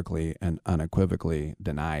categorically and unequivocally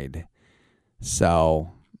denied.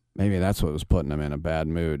 So maybe that's what was putting him in a bad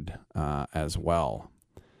mood as well.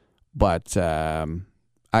 But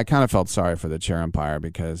I kind of felt sorry for the chair umpire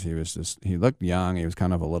because he looked young, he was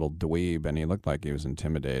kind of a little dweeb, and he looked like he was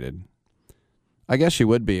intimidated. I guess you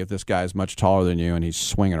would be if this guy's much taller than you and he's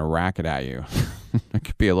swinging a racket at you. It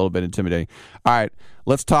could be a little bit intimidating. All right,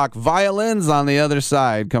 let's talk violins on the other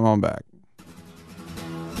side. Come on back.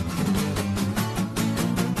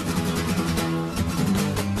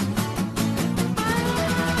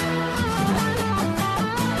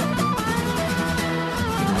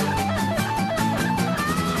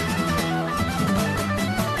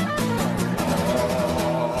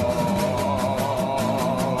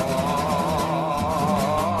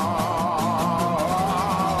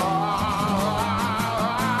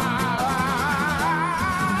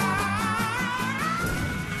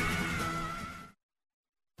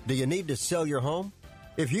 Do you need to sell your home?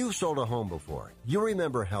 If you've sold a home before, you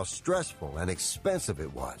remember how stressful and expensive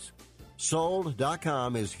it was.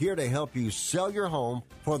 Sold.com is here to help you sell your home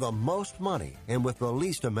for the most money and with the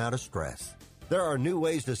least amount of stress. There are new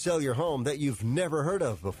ways to sell your home that you've never heard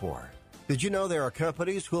of before. Did you know there are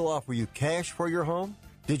companies who'll offer you cash for your home?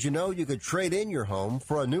 Did you know you could trade in your home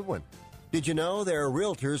for a new one? Did you know there are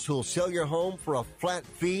realtors who'll sell your home for a flat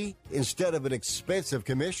fee instead of an expensive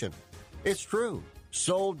commission? It's true.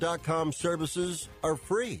 Sold.com services are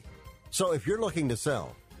free. So if you're looking to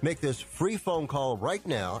sell, make this free phone call right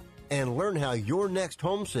now and learn how your next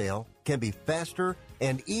home sale can be faster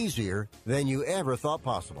and easier than you ever thought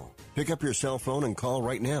possible. Pick up your cell phone and call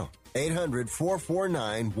right now.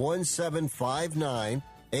 800-449-1759.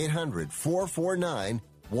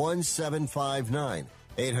 800-449-1759.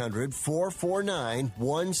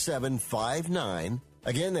 800-449-1759.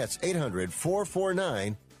 Again, that's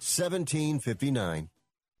 800-449-1759.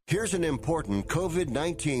 Here's an important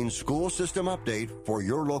COVID-19 school system update for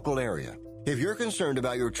your local area. If you're concerned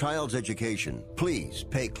about your child's education, please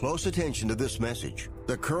pay close attention to this message.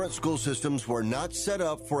 The current school systems were not set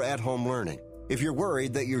up for at-home learning. If you're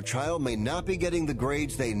worried that your child may not be getting the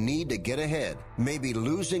grades they need to get ahead, may be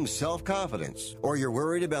losing self-confidence, or you're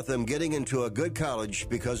worried about them getting into a good college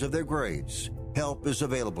because of their grades, help is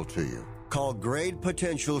available to you. Call Grade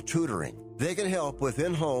Potential Tutoring. They can help with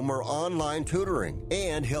in-home or online tutoring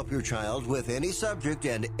and help your child with any subject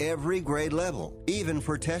and every grade level, even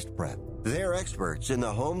for test prep. They're experts in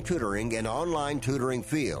the home tutoring and online tutoring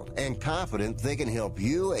field and confident they can help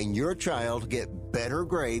you and your child get better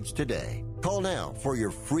grades today. Call now for your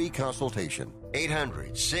free consultation.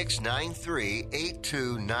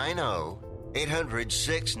 800-693-8290.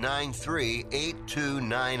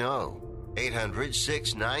 800-693-8290.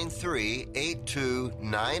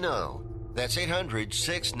 800-693-8290. That's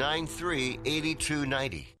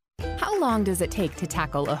 800-693-8290. How long does it take to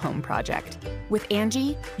tackle a home project? With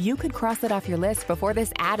Angie, you could cross it off your list before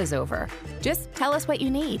this ad is over. Just tell us what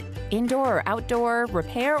you need, indoor or outdoor,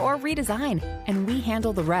 repair or redesign, and we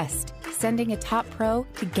handle the rest, sending a top pro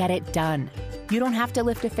to get it done. You don't have to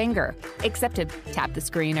lift a finger, except to tap the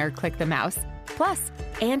screen or click the mouse. Plus,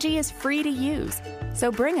 Angie is free to use.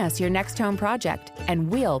 So bring us your next home project, and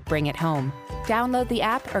we'll bring it home. Download the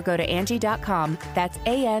app or go to Angie.com. That's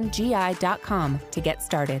ANGI.com to get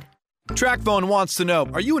started. TrackPhone wants to know,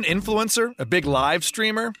 are you an influencer? A big live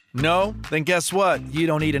streamer? No? Then guess what? You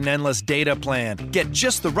don't need an endless data plan. Get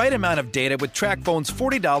just the right amount of data with TrackPhone's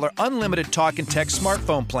 $40 unlimited talk and text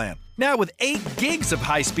smartphone plan. Now with 8 gigs of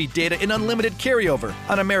high-speed data in unlimited carryover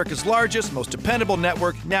on America's largest, most dependable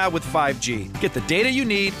network, now with 5G. Get the data you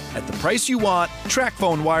need at the price you want.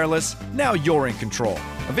 TrackPhone Wireless. Now you're in control.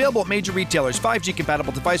 Available at major retailers. 5G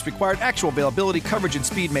compatible device required. Actual availability, coverage, and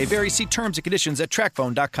speed may vary. See terms and conditions at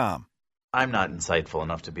TrackPhone.com. I'm not insightful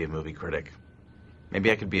enough to be a movie critic. Maybe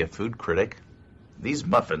I could be a food critic. These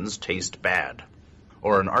muffins taste bad.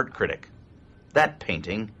 Or an art critic. That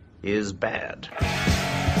painting is bad.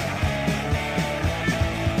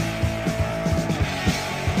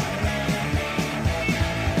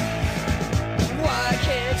 Why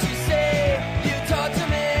can't you say you talk to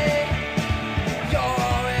me? You're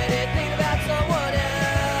already thinking about someone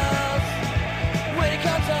else. When it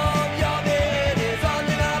comes home, your bed is on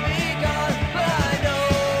and I'll be gone. But I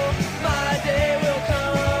know my day will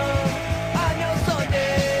come. I know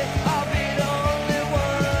someday I'll be the only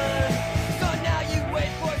one. So now you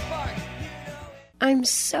wait for a spark. I'm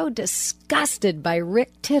so disgusted by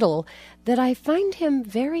Rick Tittle that I find him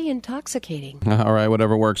very intoxicating. All right,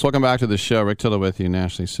 whatever works. Welcome back to the show. Rick Tittle with you,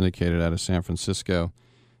 nationally syndicated out of San Francisco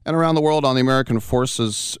and around the world on the American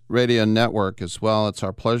Forces Radio Network as well. It's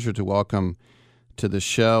our pleasure to welcome to the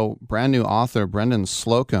show brand new author Brendan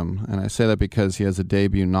Slocum, and I say that because he has a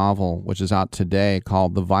debut novel which is out today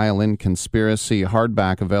called The Violin Conspiracy,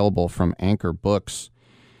 hardback, available from Anchor Books.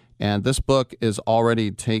 And this book is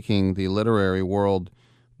already taking the literary world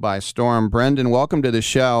by storm. Brendan, welcome to the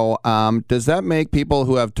show. Does that make people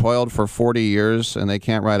who have toiled for 40 years and they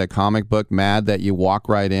can't write a comic book mad that you walk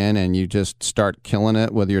right in and you just start killing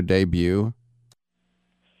it with your debut?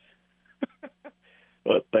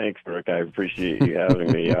 Well, thanks, Rick. I appreciate you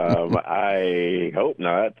having me. I hope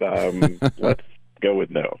not. Let's go with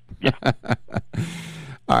no. Yeah.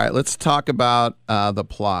 All right, let's talk about the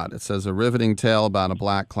plot. It says, a riveting tale about a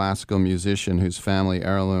black classical musician whose family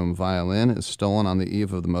heirloom violin is stolen on the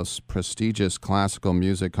eve of the most prestigious classical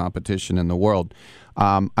music competition in the world.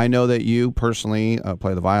 I know that you personally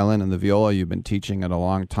play the violin and the viola. You've been teaching it a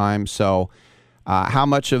long time. So how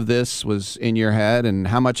much of this was in your head and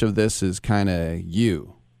how much of this is kind of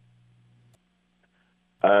you?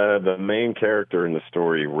 The main character in the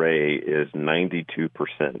story, Ray, is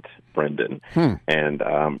 92% Brendan. And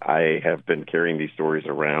I have been carrying these stories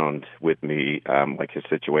around with me, like his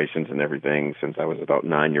situations and everything, since I was about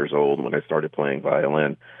 9 years old when I started playing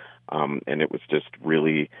violin. And it was just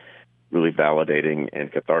really, really validating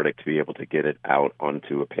and cathartic to be able to get it out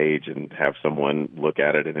onto a page and have someone look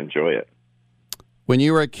at it and enjoy it. When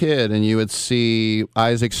you were a kid and you would see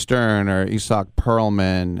Isaac Stern or Isak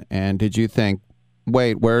Perlman, and did you think,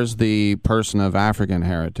 wait, where's the person of African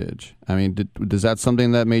heritage? I mean, is that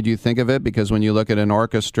something that made you think of it? Because when you look at an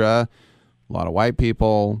orchestra, a lot of white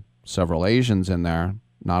people, several Asians in there,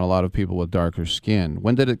 not a lot of people with darker skin.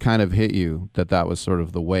 When did it kind of hit you that that was sort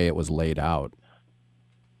of the way it was laid out?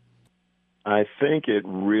 I think it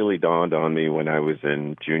really dawned on me when I was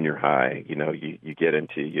in junior high. You know, you get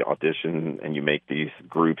into, you audition and you make these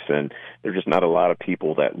groups, and there's just not a lot of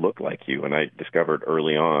people that look like you. And I discovered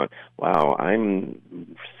early on, wow, I'm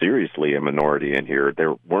seriously a minority in here.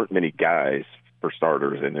 There weren't many guys, for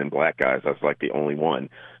starters, and then black guys. I was like the only one,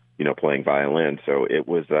 you know, playing violin. So it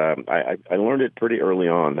was, I learned it pretty early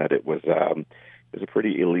on that it was a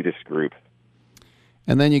pretty elitist group.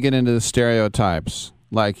 And then you get into the stereotypes.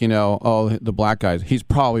 Like, you know, oh, the black guys, he's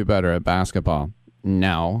probably better at basketball.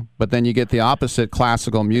 No. But then you get the opposite,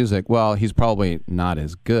 classical music. Well, he's probably not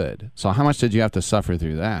as good. So how much did you have to suffer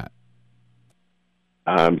through that?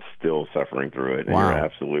 I'm still suffering through it. And wow. You're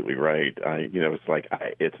absolutely right. It's like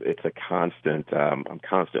it's a constant. I'm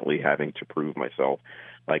constantly having to prove myself.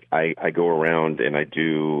 Like I go around and I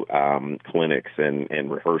do clinics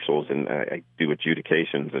and rehearsals, and I do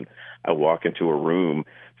adjudications, and I walk into a room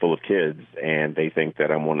full of kids, and they think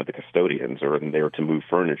that I'm one of the custodians or I'm there to move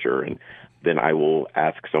furniture. And then I will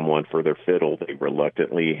ask someone for their fiddle. They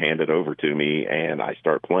reluctantly hand it over to me, and I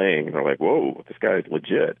start playing. And they're like, whoa, this guy's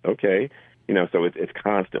legit. Okay. So it's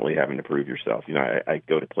constantly having to prove yourself. I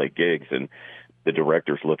go to play gigs, and the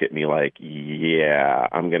directors look at me like, yeah,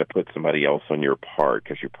 I'm going to put somebody else on your part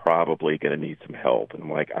because you're probably going to need some help. And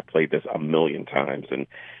I'm like, I played this 1,000,000 times, and,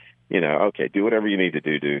 okay, do whatever you need to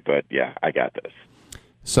do, dude, but yeah, I got this.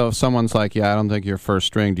 So if someone's like, yeah, I don't think you're first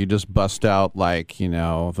string, do you just bust out like,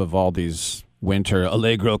 Vivaldi's Winter,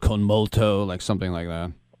 Allegro con molto, like something like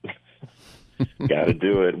that? Got to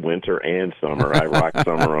do it, winter and summer. I rock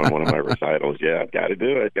summer on one of my recitals. Yeah, got to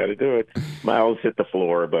do it. Miles hit the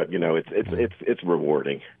floor, but it's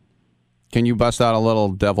rewarding. Can you bust out a little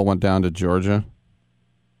Devil Went Down to Georgia?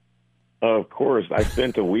 Of course. I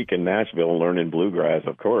spent a week in Nashville learning bluegrass.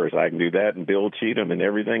 Of course, I can do that, and Bill Cheatham and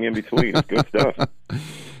everything in between. It's good stuff.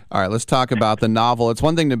 All right, let's talk about the novel. It's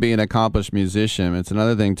one thing to be an accomplished musician. It's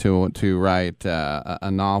another thing to write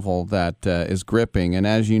a novel that is gripping. And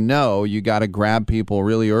as you know, you got to grab people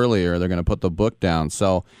really early, or they're going to put the book down.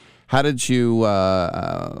 So, how did you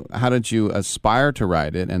aspire to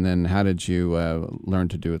write it, and then how did you learn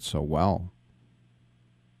to do it so well?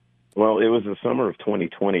 Well, it was the summer of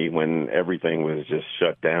 2020 when everything was just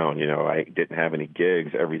shut down. I didn't have any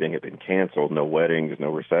gigs. Everything had been canceled. No weddings, no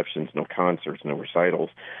receptions, no concerts, no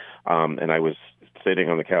recitals. And I was sitting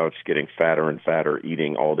on the couch getting fatter and fatter,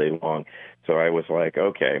 eating all day long. So I was like,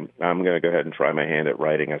 okay, I'm going to go ahead and try my hand at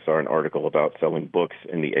writing. I saw an article about selling books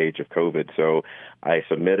in the age of COVID. So I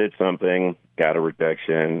submitted something, got a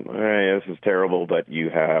rejection. This is terrible, but you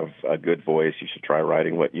have a good voice. You should try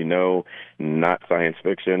writing what you know, not science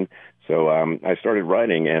fiction. So I started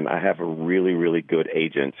writing, and I have a really, really good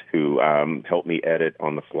agent who helped me edit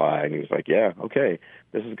on the fly. And he was like, yeah, okay,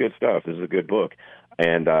 this is good stuff. This is a good book.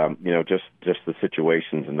 And, just the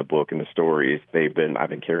situations in the book and the stories, I've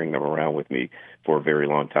been carrying them around with me for a very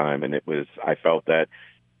long time. And I felt that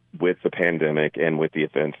with the pandemic and with the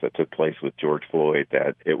events that took place with George Floyd,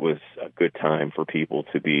 that it was a good time for people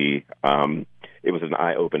to be, it was an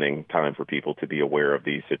eye-opening time for people to be aware of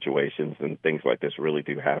these situations, and things like this really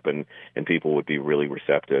do happen, and people would be really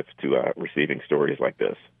receptive to receiving stories like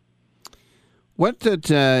this. What did,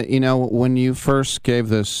 when you first gave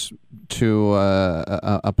this to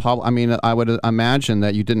a pub? I mean, I would imagine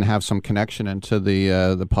that you didn't have some connection into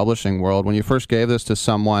the publishing world. When you first gave this to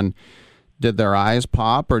someone, did their eyes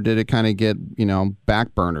pop, or did it kind of get,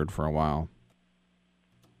 backburnered for a while?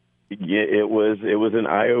 Yeah, it was an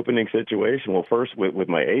eye-opening situation. Well, first with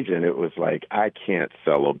my agent, it was like, I can't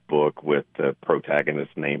sell a book with the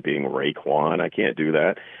protagonist's name being Raekwon. I can't do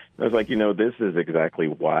that. I was like, this is exactly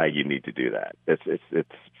why you need to do that.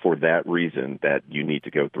 It's for that reason that you need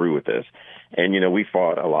to go through with this. And, we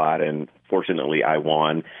fought a lot, and fortunately I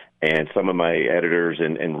won. And some of my editors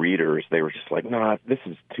and readers, they were just like, nah, this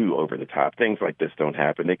is too over the top. Things like this don't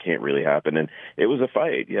happen. They can't really happen. And it was a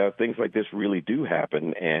fight. Yeah, things like this really do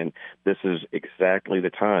happen. And this is exactly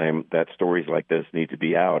the time that stories like this need to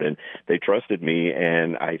be out. And they trusted me,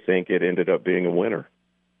 and I think it ended up being a winner.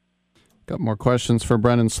 Got more questions for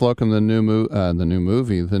Brendan Slocum. The new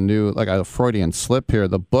movie, like a Freudian slip here.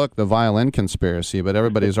 The book, The Violin Conspiracy, but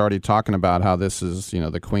everybody's already talking about how this is,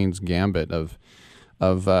 the Queen's Gambit of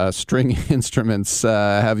string instruments.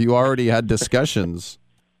 Have you already had discussions?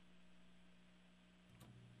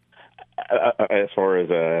 As far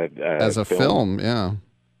as a film, yeah.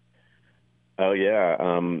 Oh, yeah.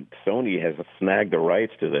 Sony has snagged the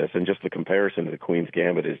rights to this, and just the comparison to the Queen's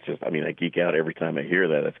Gambit is just, I geek out every time I hear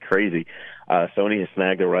that. It's crazy. Sony has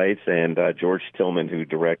snagged the rights, and George Tillman, who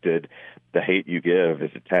directed The Hate U Give,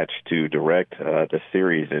 is attached to direct the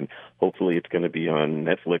series, and hopefully it's going to be on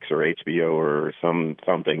Netflix or HBO or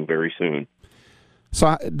something very soon.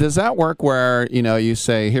 So does that work where, you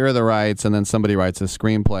say, here are the rights, and then somebody writes a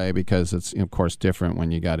screenplay, because it's, of course, different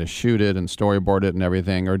when you got to shoot it and storyboard it and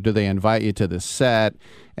everything? Or do they invite you to the set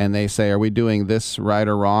and they say, are we doing this right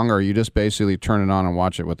or wrong? Or you just basically turn it on and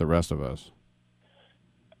watch it with the rest of us?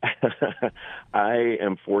 I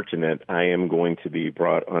am fortunate. I am going to be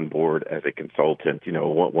brought on board as a consultant.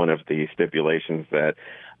 One of the stipulations that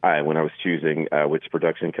when I was choosing which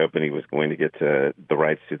production company was going to get to the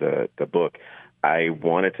rights to the book, I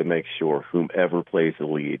wanted to make sure whomever plays the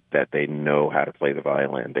lead, that they know how to play the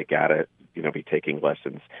violin. They got to, be taking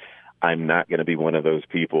lessons. I'm not going to be one of those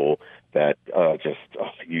people that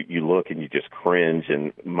you look and you just cringe.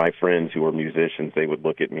 And my friends who are musicians, they would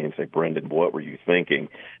look at me and say, Brendan, what were you thinking?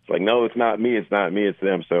 It's like, no, it's not me. It's not me. It's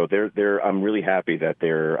them. So I'm really happy that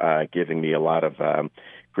they're giving me a lot of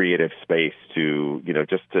creative space to,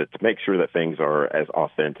 just to make sure that things are as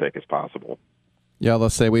authentic as possible. Yeah,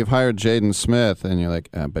 let's say we've hired Jaden Smith, and you're like,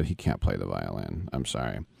 but he can't play the violin. I'm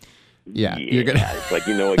sorry. Yeah, you're gonna. It's like,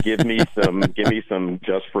 you know what? Give me some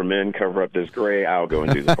Just for Men. Cover up this gray. I'll go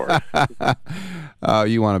and do the part. Oh,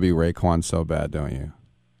 you want to be Raekwon so bad, don't you?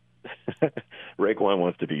 Raekwon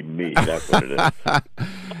wants to be me. That's what it is.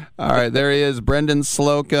 All right, there he is, Brendan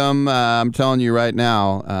Slocum. I'm telling you right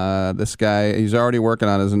now, this guy, he's already working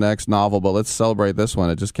on his next novel, but let's celebrate this one.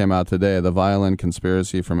 It just came out today, The Violin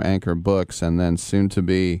Conspiracy from Anchor Books, and then soon to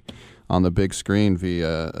be on the big screen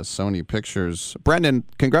via Sony Pictures. Brendan,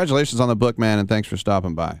 congratulations on the book, man, and thanks for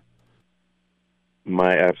stopping by.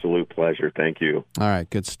 My absolute pleasure. Thank you. All right,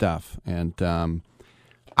 good stuff. And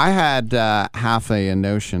I had half a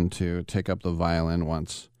notion to take up the violin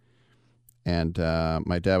once. And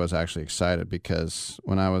my dad was actually excited because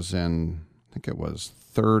when I was in, I think it was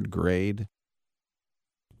third grade,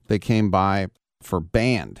 they came by for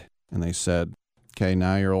band. And they said, okay,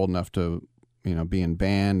 now you're old enough to, be in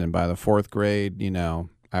band. And by the fourth grade,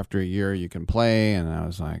 after a year you can play. And I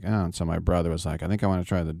was like, oh. And so my brother was like, I think I want to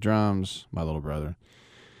try the drums, my little brother.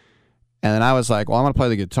 And then I was like, well, I want to play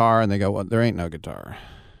the guitar. And they go, well, there ain't no guitar.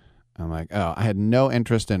 I'm like, oh, I had no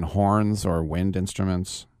interest in horns or wind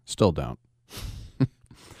instruments. Still don't.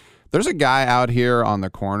 There's a guy out here on the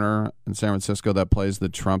corner in San Francisco that plays the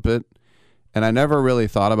trumpet. And I never really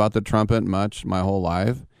thought about the trumpet much my whole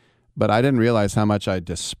life. But I didn't realize how much I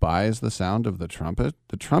despise the sound of the trumpet.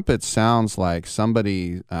 The trumpet sounds like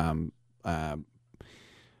somebody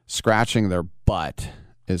scratching their butt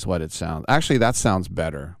is what it sounds. Actually, that sounds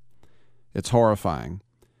better. It's horrifying.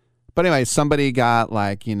 But anyway, somebody got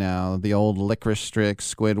the old licorice stick,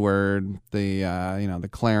 Squidward, the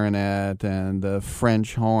clarinet and the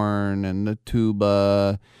French horn and the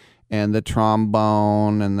tuba and the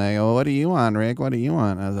trombone. And they go, what do you want, Rick? What do you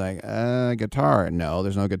want? I was like, guitar. No,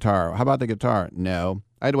 there's no guitar. How about the guitar? No.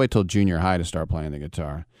 I had to wait till junior high to start playing the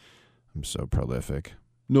guitar. I'm so prolific.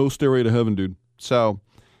 No stairway to heaven, dude. So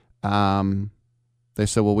they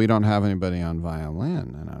said, well, we don't have anybody on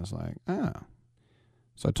violin. And I was like, oh.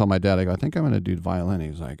 So I told my dad, I think I'm going to do violin. He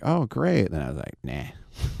was like, oh, great. And then I was like, nah.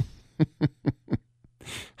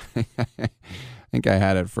 I think I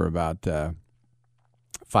had it for about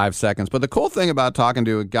 5 seconds. But the cool thing about talking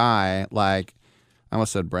to a guy like, I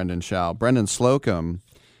almost said Brendan Slocum,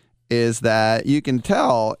 is that you can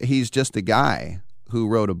tell he's just a guy who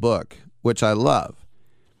wrote a book, which I love.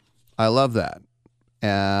 I love that.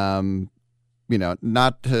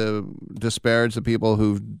 Not to disparage the people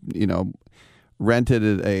who've,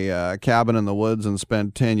 rented a cabin in the woods and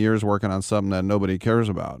spent 10 years working on something that nobody cares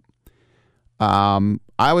about. I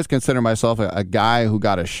always consider myself a guy who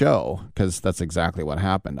got a show because that's exactly what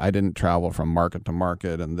happened. I didn't travel from market to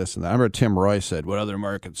market and this and that. I remember Tim Roy said, what other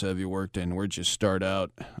markets have you worked in? Where'd you start out?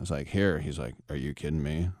 I was like, here. He's like, are you kidding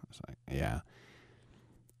me? I was like, yeah.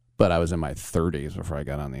 But I was in my 30s before I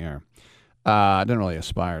got on the air. I didn't really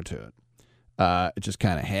aspire to it. It just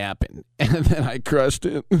kind of happened. And then I crushed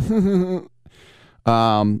it.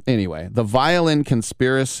 Anyway, The Violin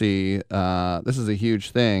Conspiracy, this is a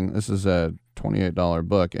huge thing. This is a $28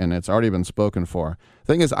 book, and it's already been spoken for.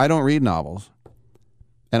 The thing is, I don't read novels,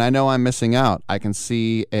 and I know I'm missing out. I can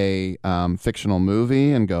see a fictional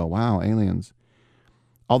movie and go, wow, aliens.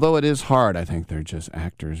 Although it is hard, I think they're just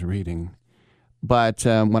actors reading. But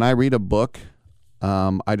when I read a book,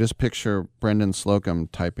 I just picture Brendan Slocum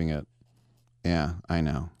typing it. Yeah, I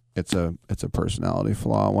know. It's a personality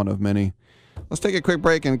flaw, one of many. Let's take a quick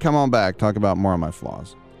break and come on back, talk about more of my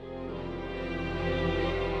flaws.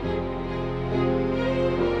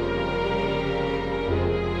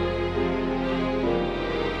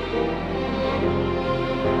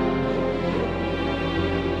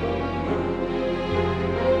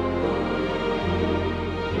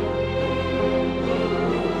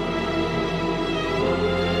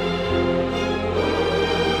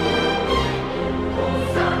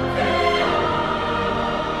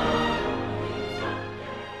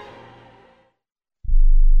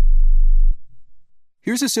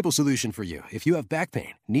 Here's a simple solution for you. If you have back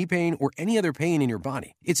pain, knee pain, or any other pain in your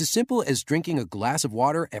body, it's as simple as drinking a glass of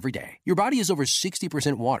water every day. Your body is over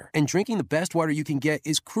 60% water, and drinking the best water you can get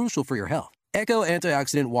is crucial for your health. Echo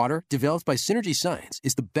Antioxidant Water, developed by Synergy Science,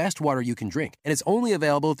 is the best water you can drink, and it's only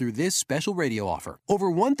available through this special radio offer.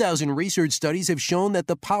 Over 1,000 research studies have shown that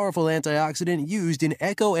the powerful antioxidant used in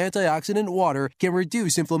Echo Antioxidant Water can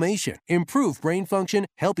reduce inflammation, improve brain function,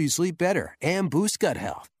 help you sleep better, and boost gut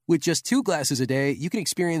health. With just 2 glasses a day, you can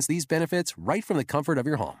experience these benefits right from the comfort of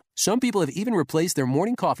your home. Some people have even replaced their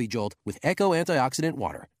morning coffee jolt with Echo Antioxidant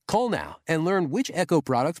Water. Call now and learn which Echo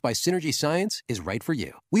product by Synergy Science is right for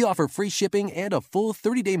you. We offer free shipping and a full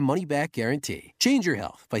 30-day money-back guarantee. Change your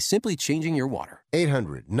health by simply changing your water.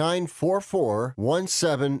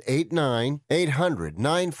 800-944-1789.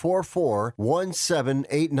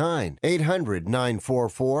 800-944-1789.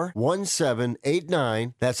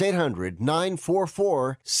 800-944-1789. That's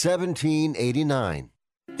 800-944-1789.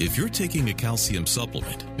 If you're taking a calcium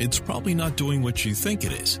supplement, it's probably not doing what you think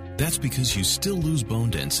it is. That's because you still lose bone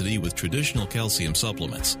density with traditional calcium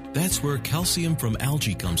supplements. That's where calcium from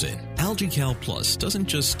algae comes in. AlgaeCal Plus doesn't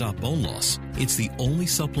just stop bone loss. It's the only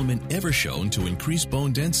supplement ever shown to increase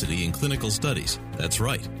bone density in clinical studies. That's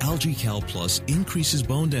right. AlgaeCal Plus increases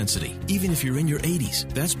bone density, even if you're in your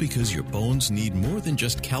 80s. That's because your bones need more than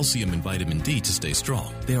just calcium and vitamin D to stay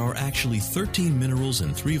strong. There are actually 13 minerals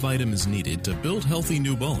and 3 vitamins needed to build healthy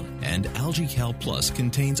new bone, and AlgaeCal Plus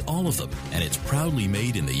contains all of them, and it's proudly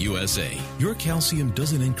made in the USA. Your calcium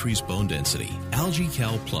doesn't increase bone density.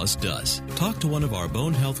 AlgaeCal Plus does. Talk to one of our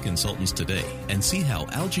bone health consultants today and see how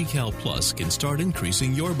AlgaeCal Plus can start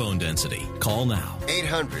increasing your bone density. Call now.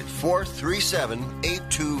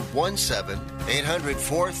 800-437-8217.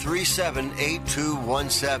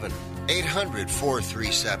 800-437-8217.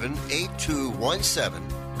 800-437-8217.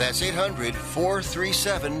 That's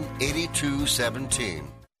 800-437-8217.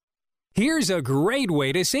 Here's a great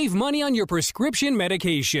way to save money on your prescription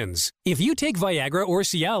medications. If you take Viagra or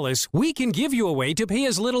Cialis, we can give you a way to pay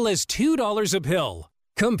as little as $2 a pill.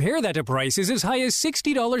 Compare that to prices as high as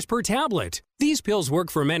 $60 per tablet. These pills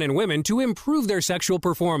work for men and women to improve their sexual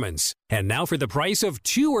performance. And now for the price of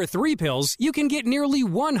 2 or 3 pills, you can get nearly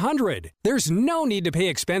 100. There's no need to pay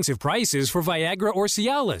expensive prices for Viagra or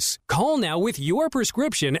Cialis. Call now with your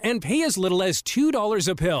prescription and pay as little as $2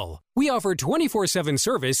 a pill. We offer 24/7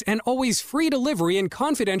 service and always free delivery and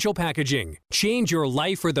confidential packaging. Change your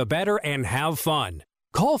life for the better and have fun.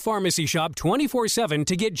 Call Pharmacy Shop 24/7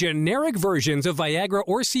 to get generic versions of Viagra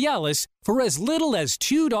or Cialis for as little as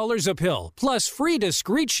 $2 a pill, plus free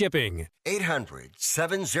discreet shipping.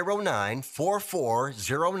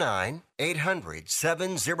 800-709-4409.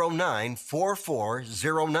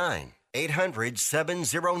 800-709-4409.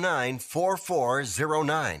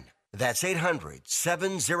 800-709-4409. That's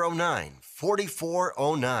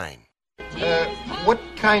 800-709-4409. What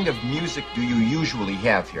kind of music do you usually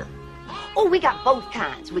have here? Oh, we got both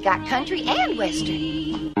kinds. We got country and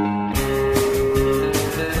western.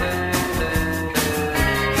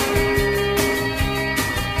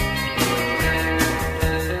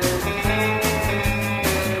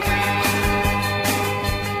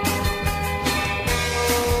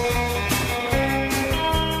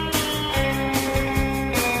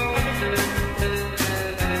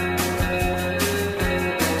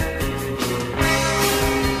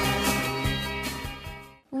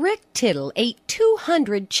 Rick Tittle ate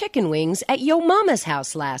 200 chicken wings at Yo Mama's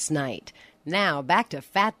house last night. Now, back to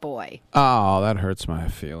Fat Boy. Oh, that hurts my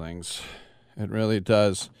feelings. It really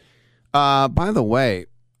does. By the way,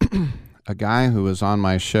 a guy who was on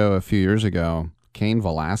my show a few years ago, Cain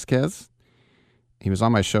Velasquez, he was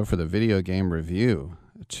on my show for the video game review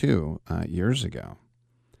 2 years ago.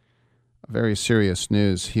 Very serious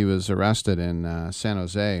news. He was arrested in San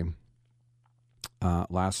Jose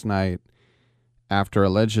last night after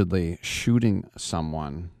allegedly shooting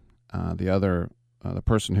someone. The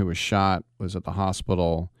person who was shot was at the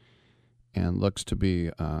hospital and looks to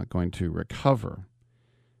be going to recover.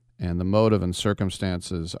 And the motive and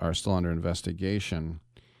circumstances are still under investigation.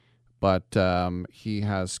 But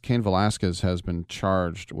Cain Velasquez has been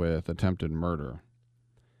charged with attempted murder.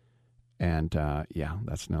 And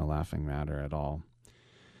that's no laughing matter at all.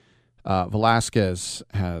 Velasquez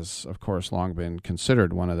has, of course, long been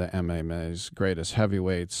considered one of the MMA's greatest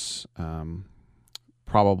heavyweights,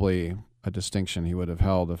 probably a distinction he would have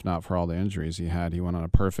held if not for all the injuries he had. He went on a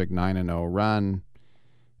perfect 9-0 run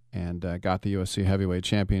and got the UFC Heavyweight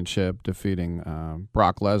Championship, defeating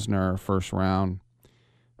Brock Lesnar first round,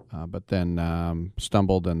 but then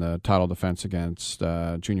stumbled in the title defense against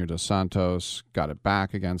Junior Dos Santos, got it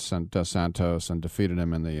back against Dos Santos, and defeated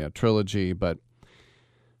him in the trilogy, but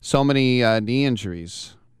so many knee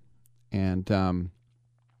injuries, and then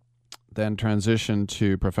transitioned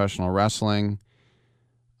to professional wrestling.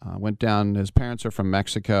 Went down, his parents are from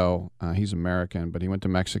Mexico. He's American, but he went to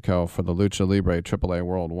Mexico for the Lucha Libre AAA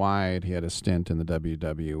Worldwide. He had a stint in the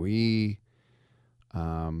WWE.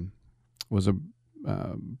 Was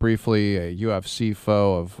briefly a UFC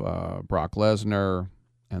foe of Brock Lesnar,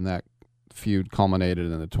 and that feud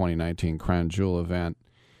culminated in the 2019 Crown Jewel event.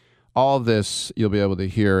 All of this you'll be able to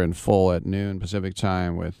hear in full at noon Pacific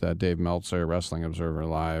time with Dave Meltzer, Wrestling Observer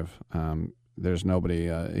Live. there's nobody.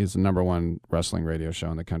 He's the number one wrestling radio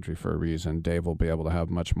show in the country for a reason. Dave will be able to have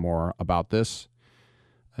much more about this,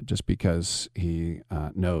 just because he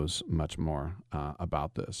knows much more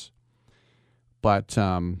about this. But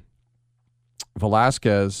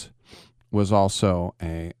Velasquez was also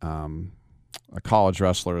a college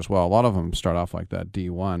wrestler as well. A lot of them start off like that,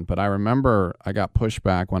 D1. But I remember I got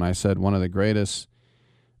pushback when I said one of the greatest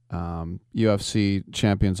UFC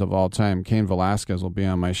champions of all time, Cain Velasquez, will be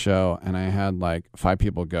on my show. And I had like 5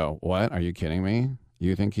 people go, "What? Are you kidding me?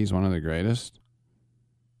 You think he's one of the greatest?"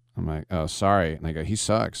 I'm like, "Oh, sorry." And they go, "He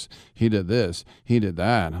sucks. He did this. He did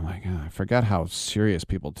that." I'm like, I forgot how serious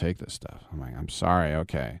people take this stuff. I'm like, "I'm sorry.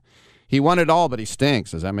 Okay. He won it all, but he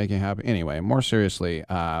stinks. Does that make you happy?" Anyway, more seriously,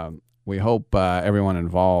 we hope everyone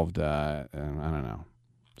involved, I don't know,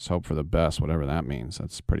 let's hope for the best, whatever that means.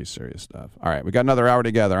 That's pretty serious stuff. All right, we got another hour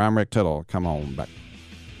together. I'm Rick Tittle. Come on back.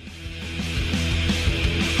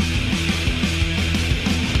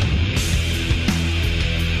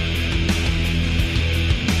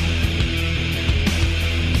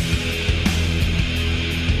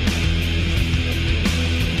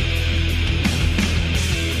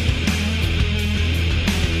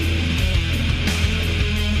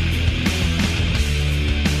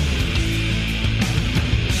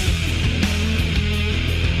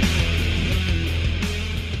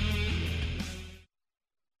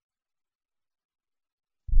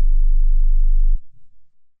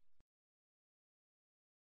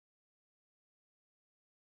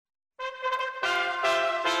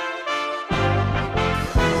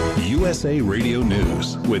 USA Radio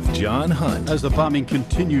News with John Hunt. As the bombing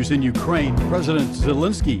continues in Ukraine, President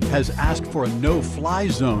Zelensky has asked for a no-fly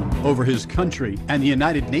zone over his country, and the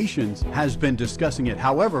United Nations has been discussing it.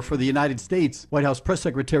 However, for the United States, White House Press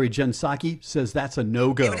Secretary Jen Psaki says that's a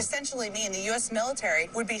no-go. It would essentially mean the U.S. military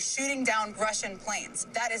would be shooting down Russian planes.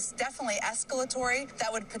 That is definitely escalatory.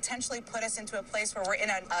 That would potentially put us into a place where we're in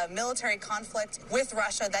a military conflict with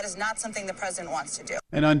Russia. That is not something the president wants to do.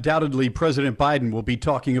 And undoubtedly, President Biden will be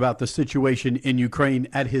talking about the situation in Ukraine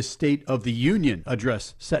at his State of the Union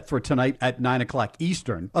address set for tonight at 9 o'clock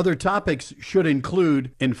Eastern. Other topics should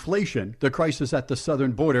include inflation, the crisis at the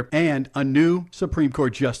southern border, and a new Supreme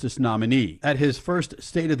Court justice nominee. At his first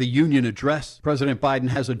State of the Union address, President Biden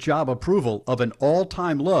has a job approval of an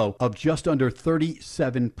all-time low of just under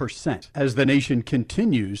 37% as the nation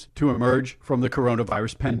continues to emerge from the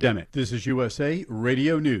coronavirus pandemic. This is USA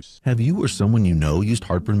Radio News. Have you or someone you know used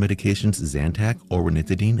heartburn medications Zantac or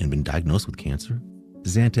ranitidine and been diagnosed with cancer?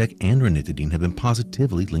 Zantac and ranitidine have been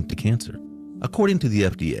positively linked to cancer. According to the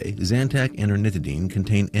FDA, Zantac and ranitidine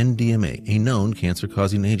contain NDMA, a known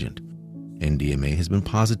cancer-causing agent. NDMA has been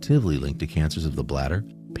positively linked to cancers of the bladder,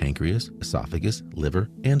 pancreas, esophagus, liver,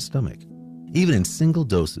 and stomach. Even in single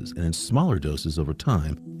doses and in smaller doses over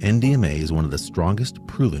time, NDMA is one of the strongest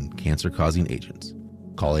proven cancer-causing agents.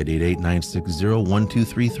 Call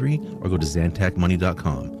 888-960-1233 or go to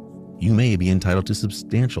ZantacMoney.com. You may be entitled to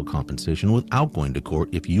substantial compensation without going to court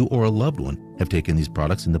if you or a loved one have taken these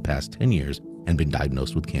products in the past 10 years and been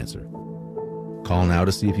diagnosed with cancer. Call now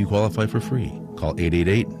to see if you qualify for free. Call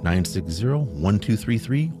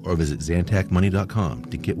 888-960-1233 or visit ZantacMoney.com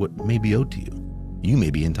to get what may be owed to you. You may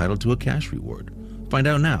be entitled to a cash reward. Find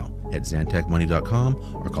out now at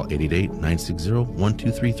ZantacMoney.com or call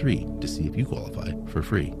 888-960-1233 to see if you qualify for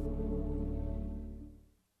free.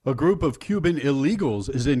 A group of Cuban illegals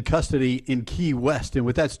is in custody in Key West. And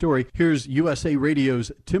with that story, here's USA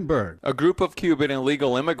Radio's Tim Berg. A group of Cuban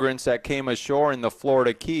illegal immigrants that came ashore in the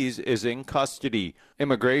Florida Keys is in custody.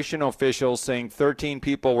 Immigration officials saying 13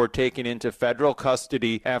 people were taken into federal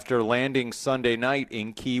custody after landing Sunday night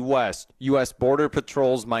in Key West. U.S. Border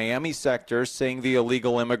Patrol's Miami sector saying the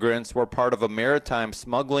illegal immigrants were part of a maritime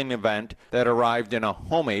smuggling event that arrived in a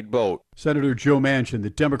homemade boat. Senator Joe Manchin, the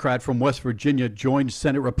Democrat from West Virginia, joined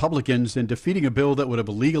Senate Republicans in defeating a bill that would have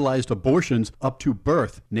legalized abortions up to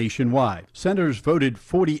birth nationwide. Senators voted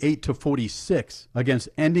 48-46 against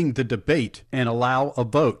ending the debate and allow a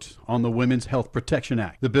vote on the Women's Health Protection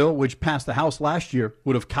Act. The bill, which passed the House last year,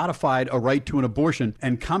 would have codified a right to an abortion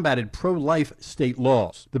and combated pro-life state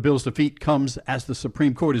laws. The bill's defeat comes as the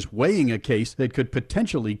Supreme Court is weighing a case that could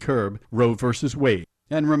potentially curb Roe versus Wade.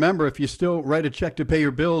 And remember, if you still write a check to pay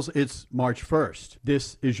your bills, it's March 1st.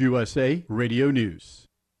 This is USA Radio News.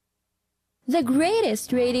 The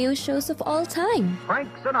greatest radio shows of all time. Frank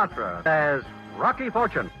Sinatra as Rocky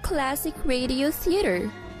Fortune. Classic radio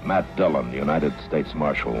theater. Matt Dillon, United States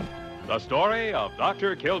Marshal. The story of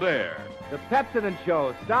Dr. Kildare. The Pepsodent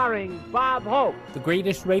Show, starring Bob Hope. The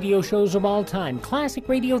greatest radio shows of all time. Classic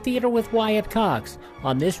radio theater with Wyatt Cox.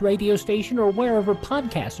 On this radio station or wherever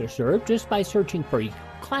podcasts are served, just by searching for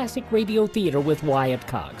Classic Radio Theater with Wyatt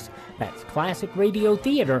Cox. That's Classic Radio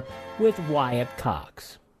Theater with Wyatt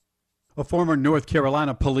Cox. A former North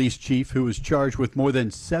Carolina police chief who was charged with more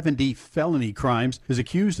than 70 felony crimes is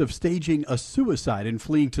accused of staging a suicide and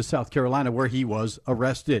fleeing to South Carolina, where he was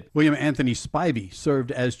arrested. William Anthony Spivey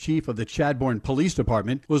served as chief of the Chadbourne Police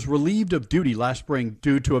Department, was relieved of duty last spring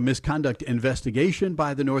due to a misconduct investigation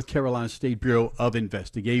by the North Carolina State Bureau of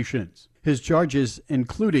Investigations. His charges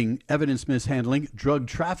including evidence mishandling, drug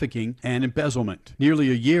trafficking, and embezzlement.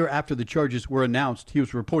 Nearly a year after the charges were announced, he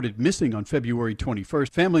was reported missing on February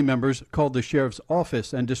 21st. Family members called the sheriff's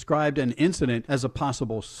office and described an incident as a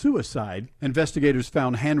possible suicide. Investigators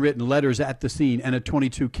found handwritten letters at the scene and a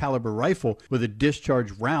 .22 caliber rifle with a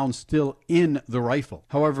discharged round still in the rifle.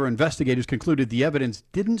 However, investigators concluded the evidence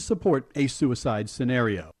didn't support a suicide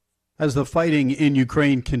scenario. As the fighting in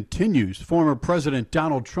Ukraine continues, former President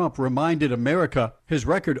Donald Trump reminded America his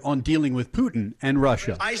record on dealing with Putin and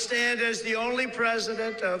Russia. I stand as the only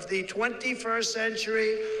president of the 21st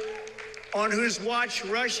century on whose watch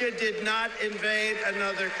Russia did not invade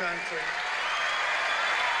another country.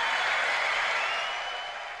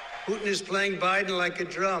 Putin is playing Biden like a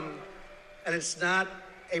drum, and it's not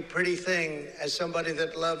a pretty thing as somebody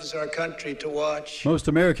that loves our country to watch. Most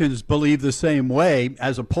Americans believe the same way,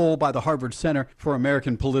 as a poll by the Harvard Center for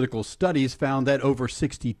American Political Studies found that over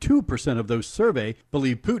 62% of those surveyed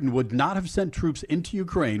believe Putin would not have sent troops into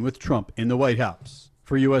Ukraine with Trump in the White House.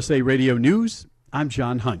 For USA Radio News, I'm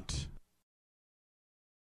John Hunt.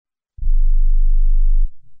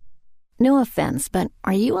 No offense, but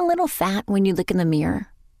are you a little fat when you look in the mirror?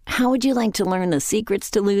 How would you like to learn the secrets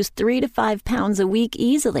to lose 3 to 5 pounds a week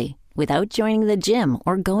easily without joining the gym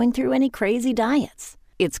or going through any crazy diets?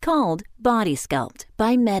 It's called Body Sculpt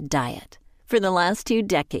by Med Diet. For the last 2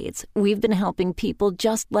 decades, we've been helping people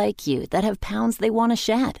just like you that have pounds they want to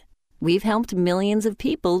shed. We've helped millions of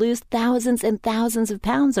people lose thousands and thousands of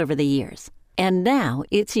pounds over the years. And now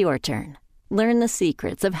it's your turn. Learn the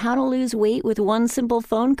secrets of how to lose weight with one simple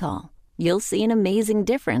phone call. You'll see an amazing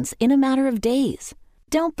difference in a matter of days.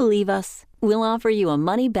 Don't believe us? We'll offer you a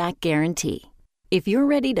money-back guarantee. If you're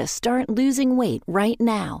ready to start losing weight right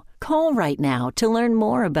now, call right now to learn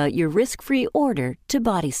more about your risk-free order to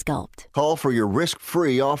Body Sculpt. Call for your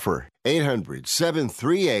risk-free offer.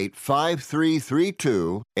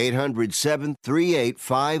 800-738-5332.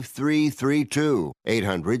 800-738-5332.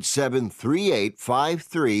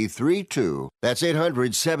 800-738-5332. That's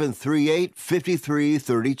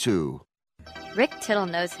 800-738-5332. Rick Tittle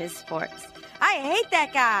knows his sports. I hate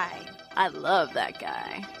that guy. I love that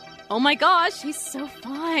guy. Oh my gosh, he's so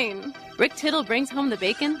fine. Rick Tittle brings home the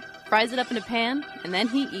bacon, fries it up in a pan, and then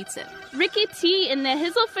he eats it. Ricky T in the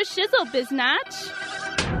hizzle for shizzle, biznatch.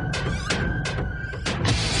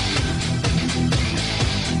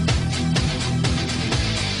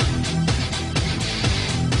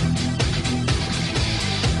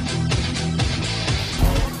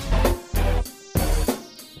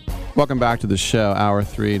 Welcome back to the show. Hour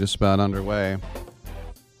 3 just about underway.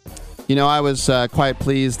 You know, I was quite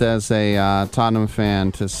pleased as a Tottenham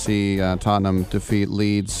fan to see Tottenham defeat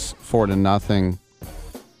Leeds 4-0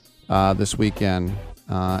 this weekend.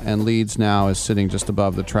 And Leeds now is sitting just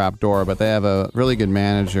above the trap door, but they have a really good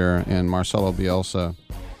manager in Marcelo Bielsa.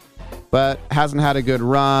 But hasn't had a good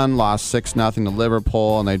run, lost 6-0 to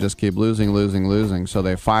Liverpool, and they just keep losing. So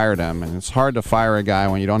they fired him. And it's hard to fire a guy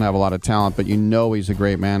when you don't have a lot of talent, but you know he's a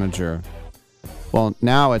great manager. Well,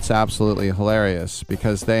 now it's absolutely hilarious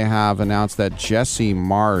because they have announced that Jesse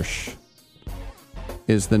Marsch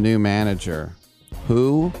is the new manager.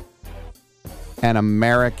 Who? An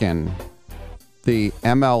American, the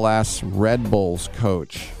MLS Red Bulls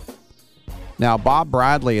coach. Now, Bob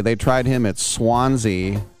Bradley, they tried him at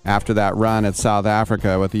Swansea after that run at South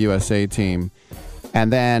Africa with the USA team.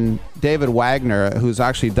 And then David Wagner, who's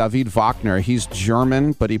actually David Wagner, he's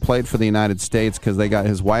German, but he played for the United States because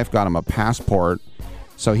his wife got him a passport.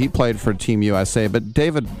 So he played for Team USA. But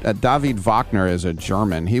David Wagner is a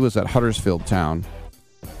German. He was at Huddersfield Town.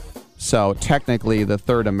 So technically the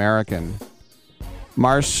third American.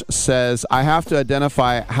 Marsch says, I have to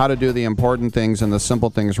identify how to do the important things and the simple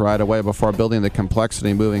things right away before building the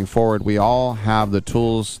complexity moving forward. We all have the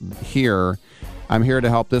tools here. I'm here to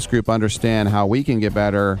help this group understand how we can get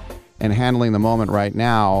better in handling the moment right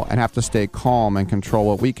now and have to stay calm and control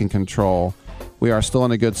what we can control. We are still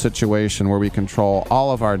in a good situation where we control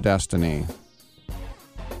all of our destiny.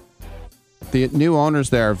 The new owners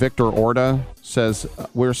there, Victor Orta, says,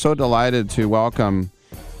 we're so delighted to welcome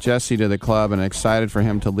Jesse to the club and excited for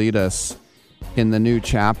him to lead us in the new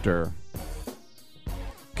chapter.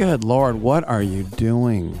 Good Lord, what are you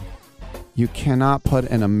doing? You cannot put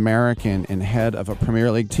an American in head of a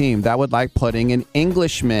Premier League team. That would like putting an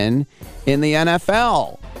Englishman in the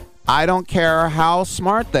NFL. I don't care how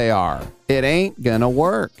smart they are. It ain't going to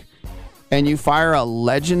work. And you fire a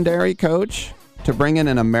legendary coach to bring in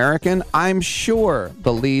an American? I'm sure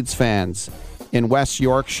the Leeds fans in West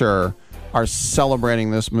Yorkshire are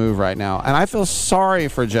celebrating this move right now. And I feel sorry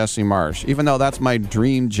for Jesse Marsch, even though that's my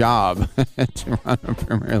dream job to run a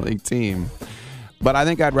Premier League team. But I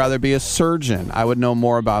think I'd rather be a surgeon. I would know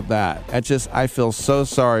more about that. I feel so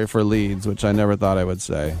sorry for Leeds, which I never thought I would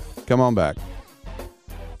say. Come on back.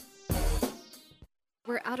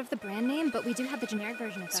 We're out of the brand name, but we do have the generic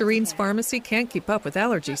version. Serene's Pharmacy can't keep up with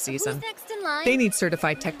allergy season. Who's next in line? They need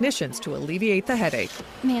certified technicians to alleviate the headache.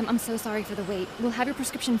 Ma'am, I'm so sorry for the wait. We'll have your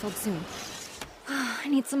prescription filled soon. I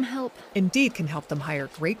need some help. Indeed can help them hire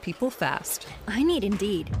great people fast. I need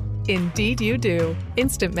Indeed. Indeed you do.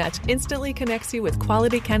 Instant Match instantly connects you with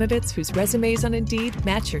quality candidates whose resumes on Indeed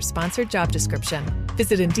match your sponsored job description.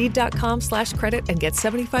 Visit Indeed.com/credit and get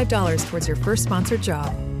 $75 towards your first sponsored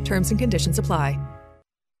job. Terms and conditions apply.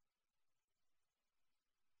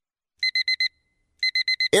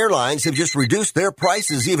 Airlines have just reduced their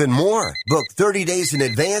prices even more. Book 30 days in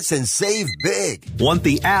advance and save big. Want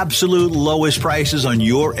the absolute lowest prices on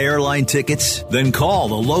your airline tickets? Then call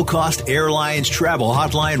the Low Cost Airlines Travel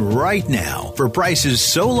Hotline right now for prices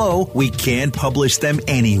so low we can't publish them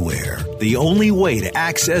anywhere. The only way to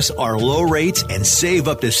access our low rates and save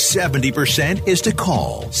up to 70% is to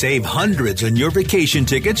call. Save hundreds on your vacation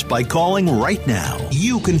tickets by calling right now.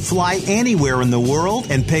 You can fly anywhere in the world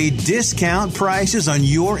and pay discount prices on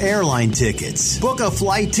your airline tickets. Book a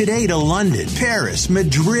flight today to London, Paris,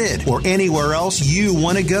 Madrid, or anywhere else you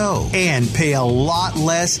want to go. And pay a lot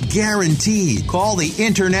less guaranteed. Call the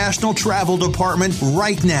International Travel Department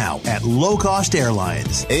right now at Low Cost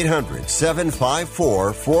Airlines.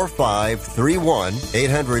 800-754-4531.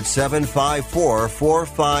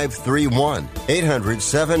 800-754-4531.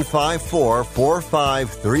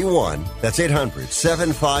 800-754-4531. That's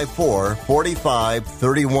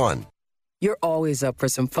 800-754-4531. You're always up for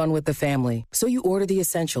some fun with the family, so you order the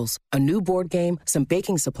essentials, a new board game, some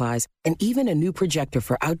baking supplies, and even a new projector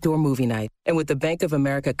for outdoor movie night. And with the Bank of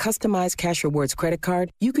America customized Cash Rewards credit card,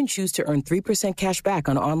 you can choose to earn 3% cash back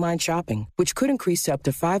on online shopping, which could increase to up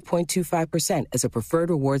to 5.25% as a preferred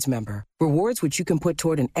rewards member. Rewards which you can put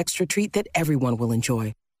toward an extra treat that everyone will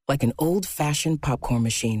enjoy, like an old-fashioned popcorn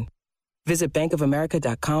machine. Visit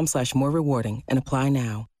bankofamerica.com/more rewarding and apply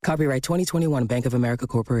now. Copyright 2021 Bank of America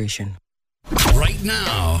Corporation. Right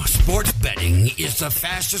now, sports betting is the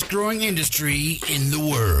fastest growing industry in the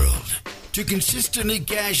world. To consistently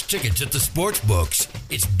cash tickets at the sports books,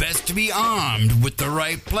 it's best to be armed with the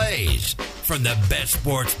right plays from the best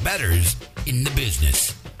sports bettors in the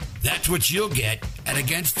business. That's what you'll get at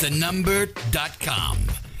AgainstTheNumber.com.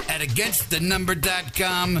 At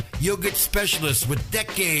AgainstTheNumber.com, you'll get specialists with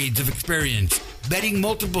decades of experience betting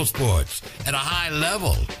multiple sports at a high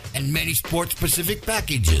level and many sports-specific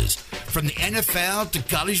packages, from the NFL to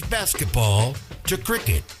college basketball to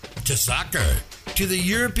cricket to soccer to the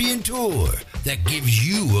European Tour, that gives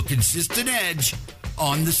you a consistent edge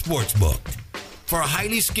on the sportsbook. For a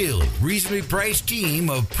highly skilled, reasonably priced team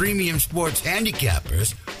of premium sports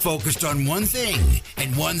handicappers focused on one thing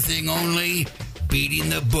and one thing only, beating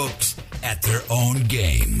the books at their own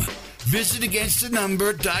game. Visit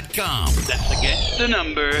AgainstTheNumber.com. That's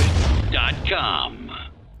AgainstTheNumber.com.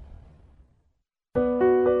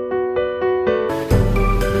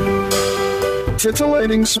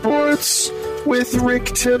 Titillating Sports with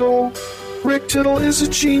Rick Tittle. Rick Tittle is a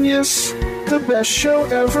genius, the best show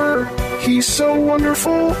ever. He's so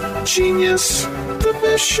wonderful, genius, the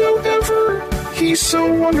best show ever. He's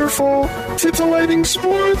so wonderful. Titillating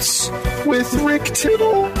Sports with Rick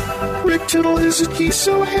Tittle. Rick Tittle he's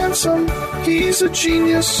so handsome, he's a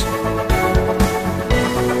genius.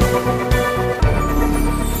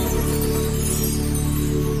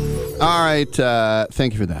 All right,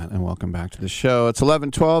 thank you for that, and welcome back to the show. It's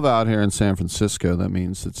 11:12 out here in San Francisco. That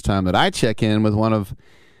means it's time that I check in with one of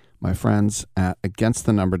my friends at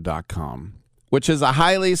AgainstTheNumber.com, which is a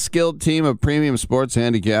highly skilled team of premium sports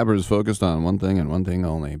handicappers focused on one thing and one thing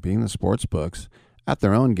only, being the sports books at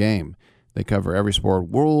their own game. They cover every sport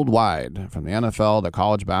worldwide, from the NFL to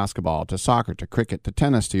college basketball to soccer to cricket to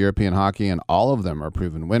tennis to European hockey, and all of them are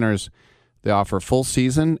proven winners. They offer full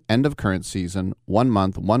season, end of current season, 1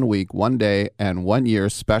 month, 1 week, 1 day, and 1 year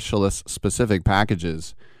specialist-specific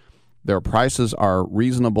packages. Their prices are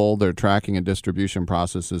reasonable, their tracking and distribution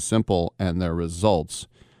process is simple, and their results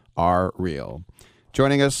are real.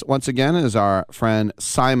 Joining us once again is our friend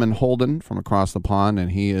Simon Holden from across the pond, and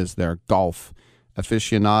he is their golf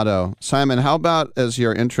aficionado. Simon, how about as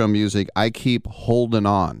your intro music, I Keep Holding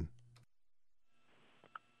On?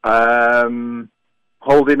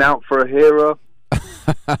 Holding out for a hero.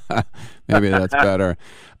 Maybe that's better.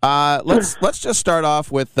 Let's just start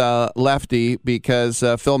off with Lefty, because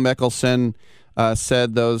Phil Mickelson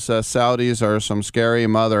said those Saudis are some scary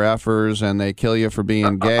mother effers and they kill you for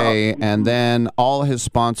being gay, and then all his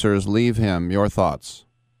sponsors leave him. Your thoughts?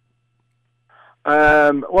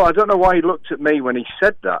 Well, I don't know why he looked at me when he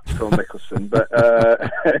said that, Phil Mickelson, but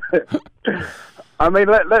I mean,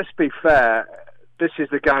 let's be fair. This is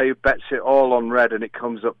the guy who bets it all on red and it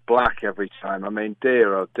comes up black every time. I mean,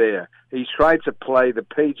 dear, oh dear. He's tried to play the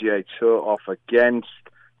PGA Tour off against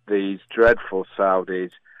these dreadful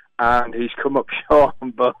Saudis, and he's come up short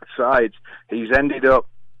on both sides. He's ended up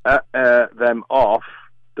them off,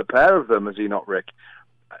 the pair of them, has he not, Rick?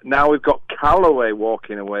 Now we've got Callaway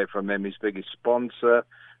walking away from him, his biggest sponsor.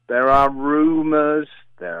 There are rumours,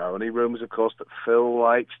 there are only rumours, of course, that Phil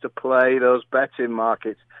likes to play those betting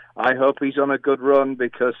markets. I hope he's on a good run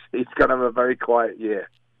because he's going to have a very quiet year.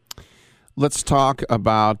 Let's talk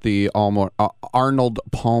about the Arnold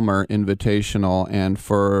Palmer Invitational. And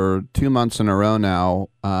for 2 months in a row now,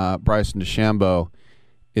 Bryson DeChambeau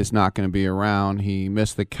is not going to be around. He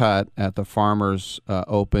missed the cut at the Farmers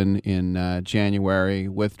Open in January,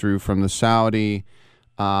 withdrew from the Saudi.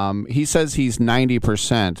 He says he's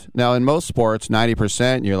 90%. Now, in most sports,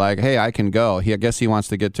 90%, you're like, hey, I can go. I guess he wants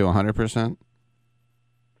to get to 100%.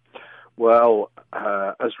 Well,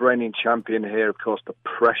 as reigning champion here, of course, the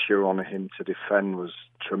pressure on him to defend was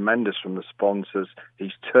tremendous from the sponsors.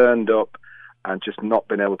 He's turned up and just not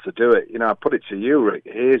been able to do it. You know, I put it to you, Rick,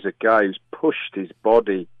 here's a guy who's pushed his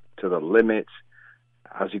body to the limit.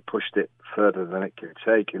 Has he pushed it further than it can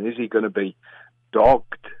take? And is he going to be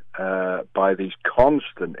dogged by these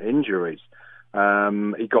constant injuries?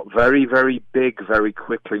 He got very, very big very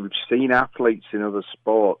quickly. We've seen athletes in other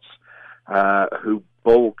sports who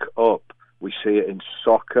bulk up. We see it in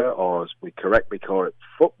soccer, or as we correctly call it,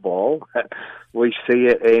 football. We see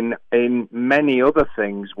it in many other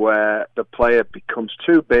things where the player becomes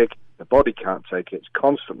too big, the body can't take it, it's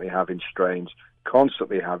constantly having strains,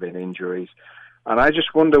 constantly having injuries. And I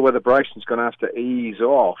just wonder whether Bryson's going to have to ease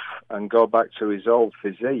off and go back to his old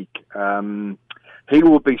physique. He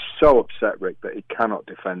will be so upset, Rick, that he cannot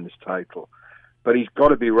defend this title. But he's got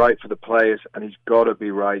to be right for the players, and he's got to be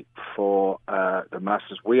right for the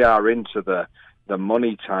Masters. We are into the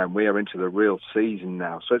money time. We are into the real season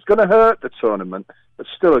now. So it's going to hurt the tournament, but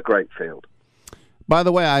still a great field. By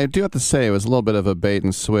the way, I do have to say it was a little bit of a bait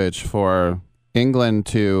and switch for England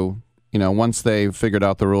to, once they figured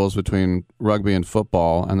out the rules between rugby and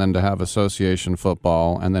football, and then to have association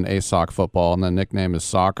football, and then ASOC football, and the nickname is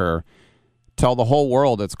soccer, tell the whole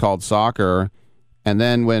world it's called soccer, and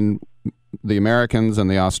then when the Americans and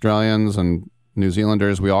the Australians and New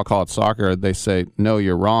Zealanders, we all call it soccer, they say, no,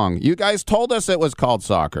 you're wrong. You guys told us it was called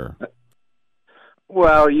soccer.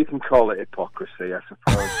 Well, you can call it hypocrisy, I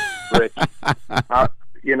suppose, Rich.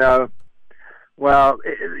 What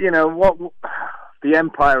the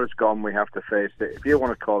empire has gone, we have to face it. If you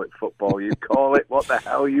want to call it football, you call it what the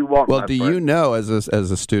hell you want. Well, do you know, as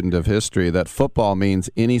a student of history, that football means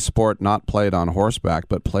any sport not played on horseback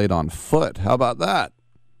but played on foot? How about that?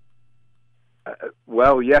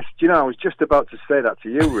 Well, yes. I was just about to say that to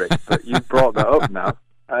you, Rick, but you brought that up now.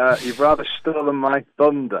 You've rather stolen my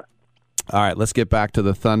thunder. All right, let's get back to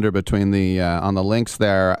the thunder between the on the links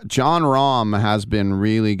there. John Rahm has been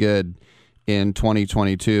really good in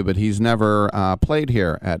 2022, but he's never played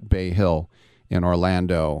here at Bay Hill in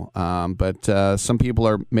Orlando. But some people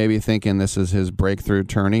are maybe thinking this is his breakthrough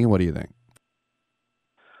tourney. What do you think?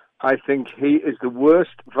 I think he is the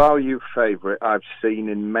worst value favourite I've seen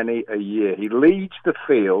in many a year. He leads the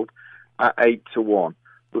field at 8-1.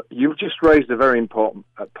 You've just raised a very important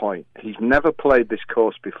point. He's never played this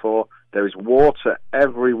course before. There is water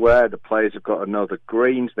everywhere. The players have got to know the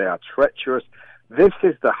greens. They are treacherous. This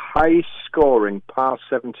is the highest scoring par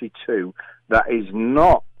 72 that is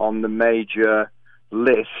not on the major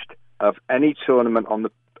list of any tournament on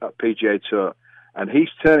the PGA Tour. And he's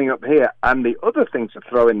turning up here. And the other thing to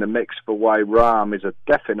throw in the mix for why Rahm is a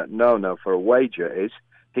definite no-no for a wager is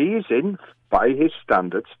he is in, by his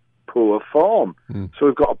standards, poor form. So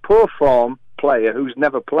we've got a poor form player who's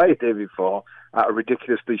never played here before at a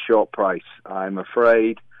ridiculously short price. I'm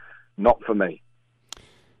afraid not for me.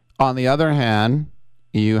 On the other hand,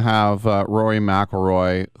 you have Rory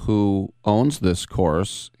McIlroy, who owns this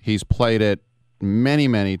course. He's played it many,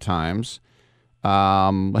 many times.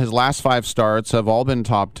 His last 5 starts have all been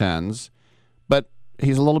top 10s, but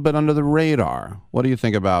he's a little bit under the radar. What do you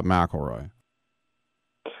think about McIlroy?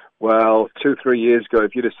 Well, 2-3 years ago,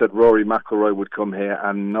 if you'd have said Rory McIlroy would come here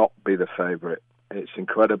and not be the favourite, it's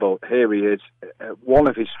incredible. Here he is, one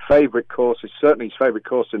of his favourite courses, certainly his favourite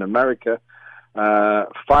course in America. 5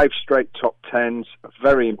 straight top tens, a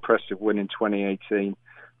very impressive win in 2018.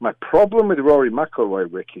 My problem with Rory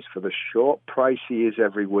McIlroy, Rick, is for the short price he is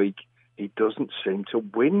every week, he doesn't seem to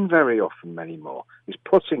win very often anymore. His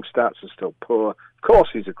putting stats are still poor. Of course,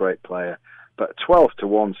 he's a great player, but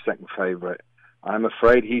 12-1 second favourite. I'm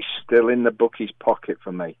afraid he's still in the bookie's pocket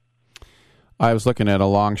for me. I was looking at a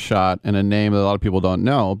long shot and a name that a lot of people don't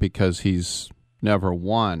know because he's never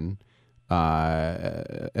won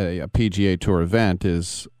a PGA Tour event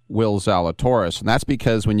is Will Zalatoris. And that's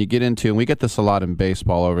because when you get into, and we get this a lot in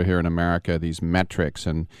baseball over here in America, these metrics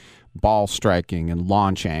and ball striking and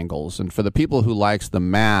launch angles. And for the people who likes the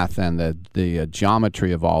math and the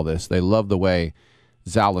geometry of all this, they love the way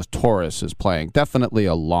Zalatoris is playing. Definitely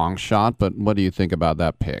a long shot, but what do you think about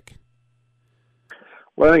that pick?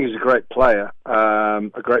 Well, I think he's a great player, a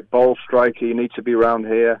great ball striker. You need to be around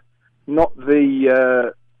here. Not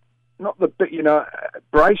the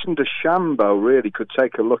Bryson DeChambeau really could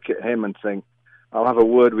take a look at him and think, I'll have a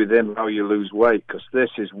word with him how you lose weight, because this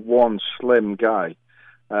is one slim guy.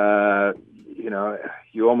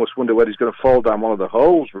 You almost wonder whether he's going to fall down one of the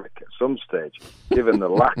holes, Rick, at some stage, given the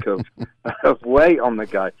lack of weight on the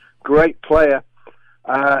guy. Great player.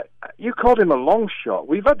 You called him a long shot.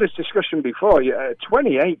 We've had this discussion before.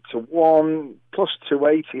 28-1 plus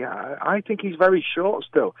 280. I think he's very short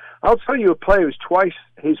still. I'll tell you a player who's twice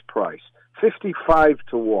his price,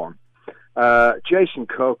 55-1. Jason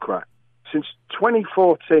Kokrak. Since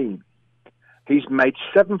 2014, he's made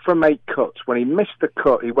 7 from 8 cuts. When he missed the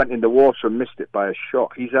cut, he went in the water and missed it by a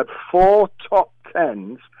shot. He's had 4 top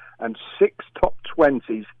 10s and 6 top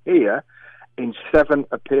 20s here in 8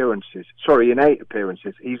 appearances.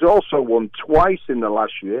 He's also won twice in the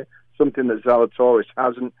last year, something that Zalatoris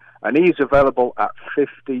hasn't, and he's available at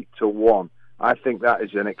 50-1. I think that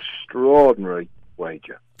is an extraordinary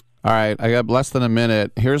wager. All right, I got less than a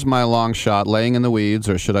minute. Here's my long shot, laying in the weeds,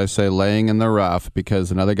 or should I say laying in the rough,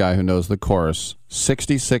 because another guy who knows the course,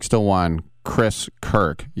 66-1, Chris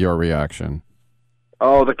Kirk. Your reaction?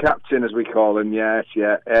 Oh, the captain, as we call him, yes,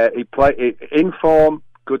 yeah. He played in form,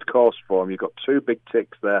 good course form. You've got 2 big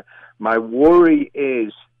ticks there. My worry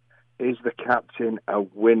is the captain a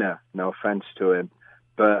winner? No offence to him,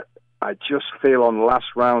 but I just feel on his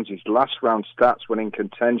last round stats when in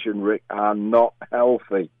contention, Rick, are not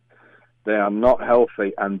healthy. They are not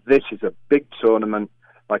healthy, and this is a big tournament.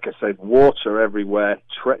 Like I said, water everywhere,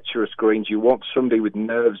 treacherous greens. You want somebody with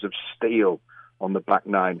nerves of steel on the back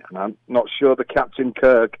nine, and I'm not sure the Captain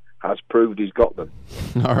Kirk has proved he's got them.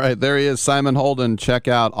 All right, there he is, Simon Holden. Check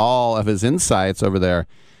out all of his insights over there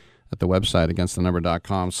at the website,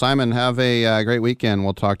 againstthenumber.com. Simon, have a great weekend.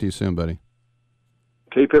 We'll talk to you soon, buddy.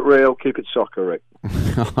 Keep it real. Keep it soccer, Rick.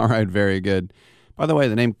 All right, very good. By the way,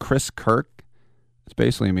 the name Chris Kirk, it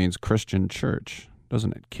basically means Christian church,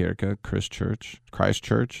 doesn't it? Kirke,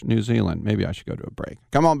 Christchurch, New Zealand. Maybe I should go to a break.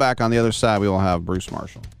 Come on back. On the other side, we will have Bruce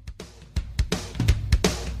Marshall.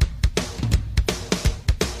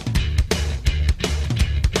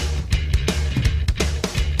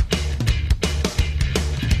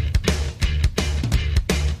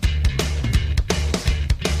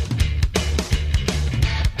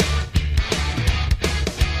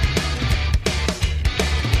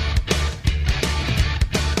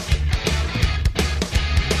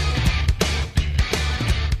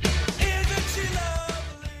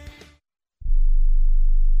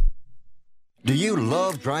 Do you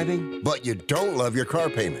love driving, but you don't love your car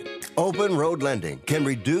payment? Open Road Lending can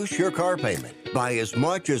reduce your car payment by as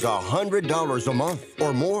much as $100 a month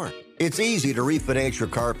or more. It's easy to refinance your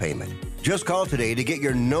car payment. Just call today to get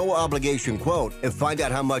your no-obligation quote and find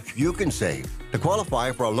out how much you can save. To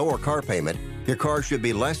qualify for a lower car payment, your car should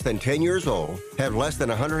be less than 10 years old, have less than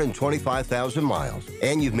 125,000 miles,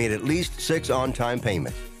 and you've made at least 6 on-time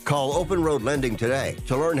payments. Call Open Road Lending today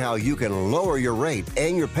to learn how you can lower your rate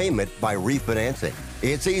and your payment by refinancing.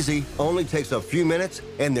 It's easy, only takes a few minutes,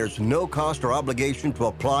 and there's no cost or obligation to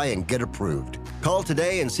apply and get approved. Call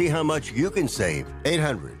today and see how much you can save.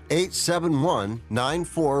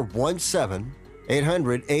 800-871-9417.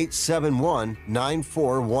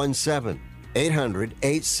 800-871-9417.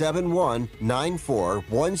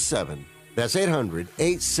 800-871-9417. That's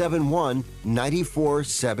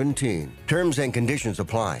 800-871-9417. Terms and conditions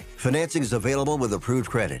apply. Financing is available with approved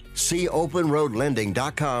credit. See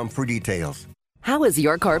openroadlending.com for details. How is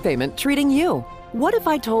your car payment treating you? What if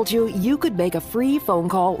I told you you could make a free phone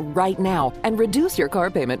call right now and reduce your car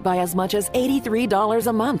payment by as much as $83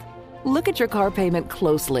 a month? Look at your car payment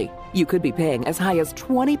closely. You could be paying as high as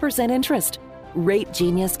 20% interest. Rate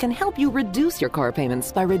Genius can help you reduce your car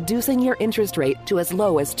payments by reducing your interest rate to as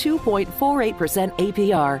low as 2.48%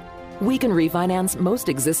 APR. We can refinance most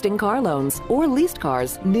existing car loans or leased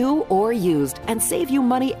cars, new or used, and save you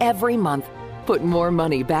money every month. Put more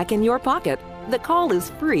money back in your pocket. The call is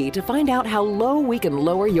free to find out how low we can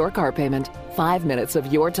lower your car payment. 5 minutes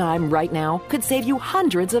of your time right now could save you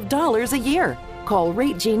hundreds of dollars a year. Call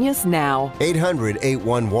Rate Genius now.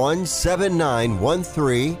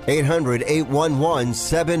 800-811-7913.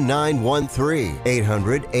 800-811-7913.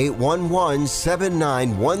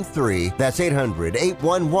 800-811-7913. That's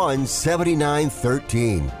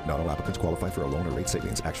 800-811-7913. Not all applicants qualify for a loan or rate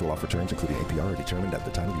savings. Actual offer terms, including APR, are determined at the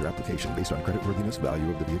time of your application based on creditworthiness, value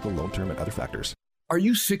of the vehicle, loan term, and other factors. Are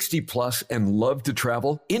you 60 plus and love to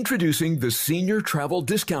travel? Introducing the Senior Travel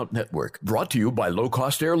Discount Network, brought to you by Low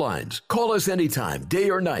Cost Airlines. Call us anytime, day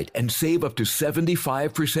or night, and save up to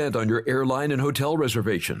 75% on your airline and hotel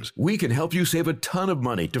reservations. We can help you save a ton of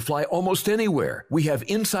money to fly almost anywhere. We have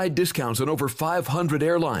inside discounts on over 500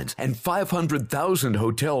 airlines and 500,000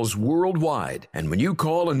 hotels worldwide. And when you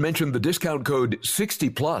call and mention the discount code 60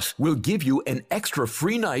 plus, we'll give you an extra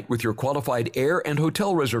free night with your qualified air and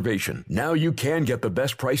hotel reservation. Now you can get the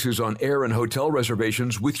best prices on air and hotel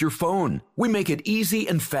reservations with your phone. We make it easy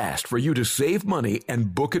and fast for you to save money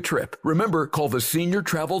and book a trip. Remember, call the Senior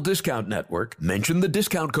Travel Discount Network, mention the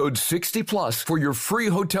discount code 60 plus for your free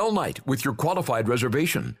hotel night with your qualified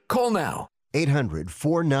reservation. Call now.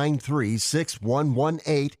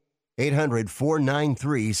 800-493-6118.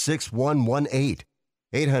 800-493-6118.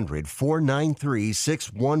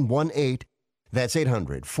 800-493-6118. That's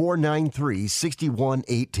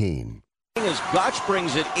 800-493-6118. As Gotch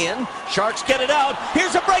brings it in, Sharks get it out.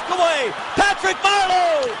 Here's a breakaway. Patrick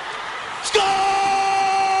Marleau scores!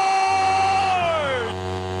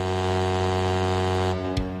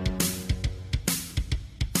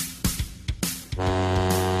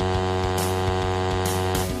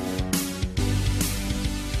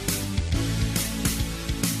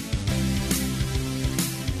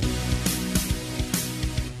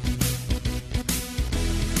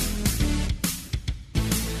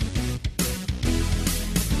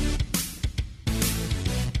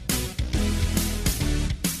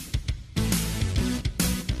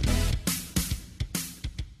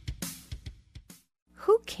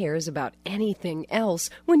 Cares about anything else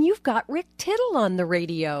when you've got Rick Tittle on the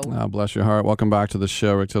radio. Oh, bless your heart. Welcome back to the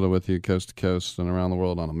show. Rick Tittle with you coast to coast and around the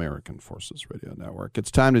world on American Forces Radio Network. It's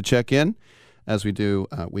time to check in, as we do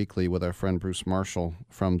weekly, with our friend Bruce Marshall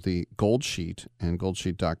from the Gold Sheet and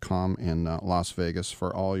goldsheet.com in Las Vegas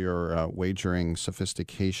for all your wagering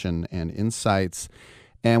sophistication and insights.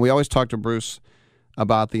 And we always talk to Bruce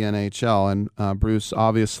about the NHL. And Bruce,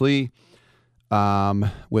 obviously,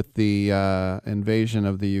 with the invasion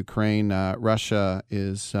of the Ukraine, Russia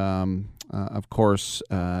is, of course,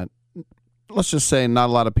 let's just say not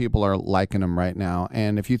a lot of people are liking him right now.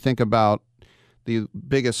 And if you think about the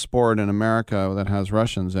biggest sport in America that has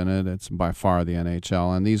Russians in it, it's by far the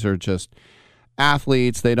NHL. And these are just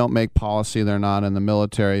athletes. They don't make policy. They're not in the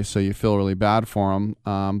military, so you feel really bad for them.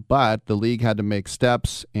 But the league had to make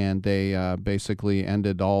steps, and they basically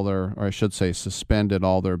ended all their, or I should say suspended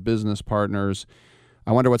all their business partners.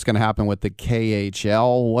 I wonder what's going to happen with the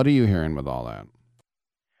KHL. What are you hearing with all that?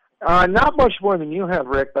 Not much more than you have,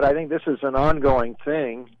 Rick, but I think this is an ongoing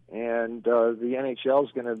thing, and the NHL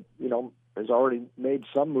is going to, has already made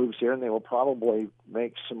some moves here, and they will probably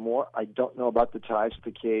make some more. I don't know about the ties to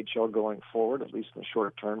the KHL going forward, at least in the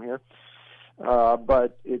short term here.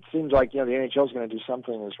 But it seems like, the NHL is going to do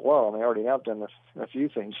something as well, and they already have done a few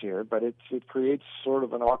things here. But it creates sort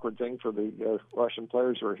of an awkward thing for the Russian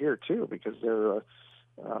players who are here too, because they're,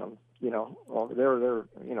 they're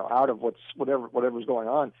out of whatever's going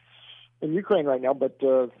on in Ukraine right now. But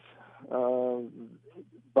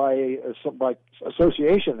by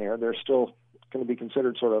association they're still going to be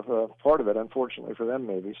considered sort of part of it, unfortunately for them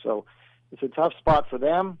maybe. So it's a tough spot for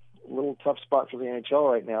them, a little tough spot for the NHL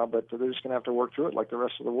right now, but they're just going to have to work through it like the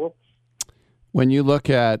rest of the world. When you look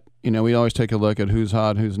at, we always take a look at who's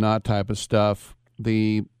hot, who's not type of stuff.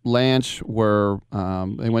 The Lanch were,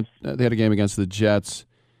 they had a game against the Jets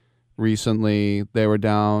recently. They were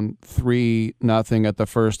down 3-0 at the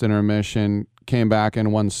first intermission, came back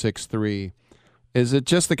and won 6-3. Is it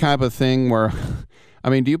just the kind of thing where,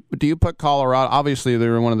 do you put Colorado, obviously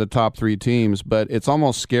they're one of the top 3 teams, but it's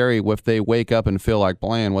almost scary if they wake up and feel like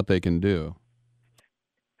playing what they can do.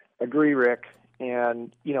 Agree, Rick.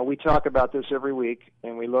 And, we talk about this every week,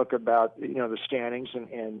 and we look about, the standings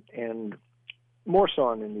and more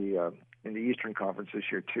so in the in the Eastern Conference this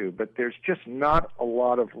year too. But there's just not a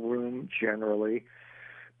lot of room generally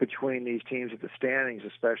between these teams at the standings,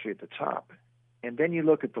 especially at the top. And then you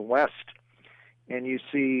look at the West, and you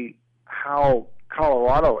see how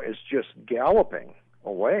Colorado is just galloping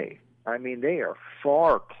away. I mean, they are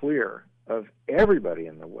far clear of everybody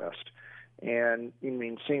in the West. And I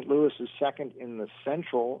mean, St. Louis is second in the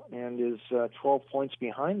Central and is 12 points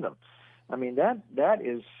behind them. I mean,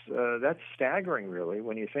 that's staggering, really,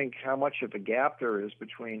 when you think how much of a gap there is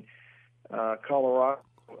between Colorado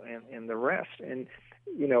and the rest. And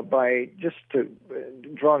by just to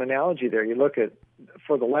draw an analogy there, you look at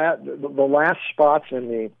for the last spots in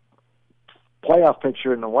the playoff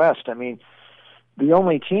picture in the West. I mean, the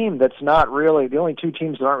only two teams that aren't really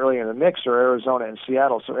in the mix are Arizona and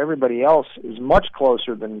Seattle. So everybody else is much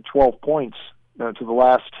closer than 12 points to the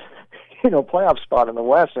last playoff spot in the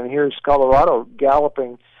West. And here's Colorado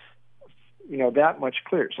galloping, that much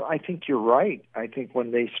clearer. So I think you're right. I think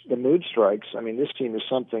when the mood strikes, I mean, this team is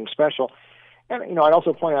something special. And, I'd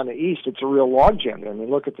also point on the East, it's a real logjam. I mean,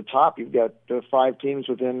 look at the top. You've got 5 teams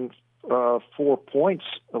within 4 points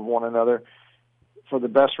of one another for the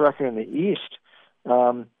best record in the East.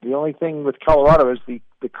 The only thing with Colorado is the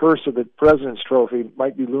curse of the President's Trophy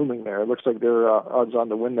might be looming there. It looks like they're odds on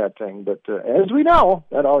to win that thing. But as we know,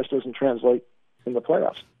 that always doesn't translate in the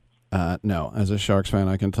playoffs. No, as a Sharks fan,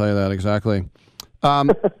 I can tell you that exactly.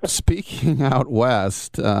 Speaking out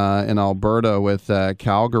west in Alberta with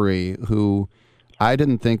Calgary, who I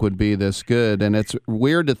didn't think would be this good. And it's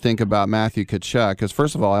weird to think about Matthew Tkachuk, because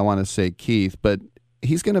first of all, I want to say Keith, but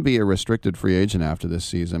he's going to be a restricted free agent after this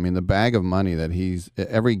season. I mean, the bag of money that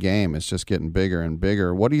every game is just getting bigger and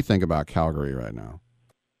bigger. What do you think about Calgary right now?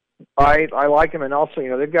 I like him, and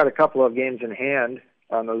also, they've got a couple of games in hand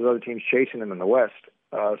on those other teams chasing them in the West.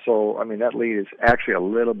 So, I mean, that lead is actually a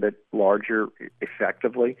little bit larger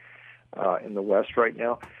effectively in the West right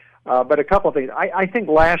now. But a couple of things. I think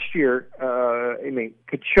last year,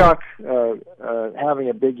 Tkachuk having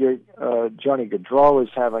a big year, Johnny Gaudreau is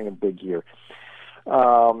having a big year.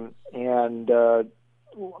 And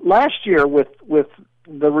last year, with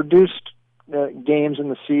the reduced games in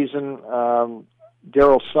the season,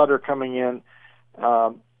 Daryl Sutter coming in,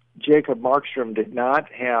 Jacob Markstrom did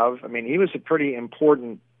not have. I mean, he was a pretty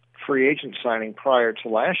important free agent signing prior to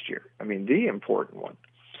last year. I mean, the important one,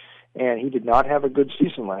 and he did not have a good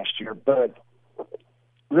season last year. But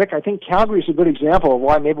Rick, I think Calgary is a good example of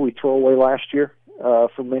why maybe we throw away last year.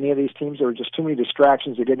 For many of these teams, there were just too many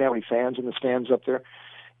distractions. They didn't have any fans in the stands up there.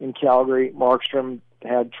 In Calgary, Markstrom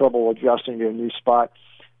had trouble adjusting to a new spot.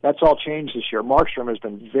 That's all changed this year. Markstrom has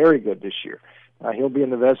been very good this year. He'll be in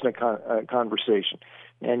the Vezina conversation.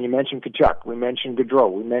 And you mentioned Tkachuk. We mentioned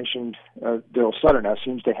Gaudreau. We mentioned Daryl Sutter. Now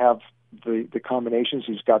seems to have the combinations.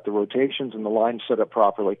 He's got the rotations and the line set up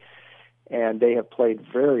properly. And they have played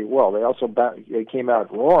very well. They also they came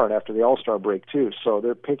out roaring after the All-Star break, too. So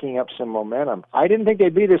they're picking up some momentum. I didn't think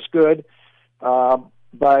they'd be this good,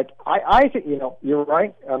 but I think, you're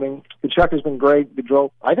right. I mean, Tkachuk has been great.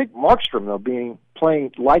 Gaudreau. I think Markstrom, though,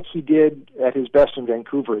 playing like he did at his best in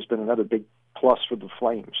Vancouver has been another big plus for the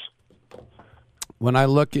Flames. When I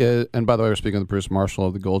look at, and by the way, we're speaking with Bruce Marshall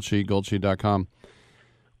of the Gold Sheet, goldsheet.com.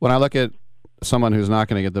 When I look at someone who's not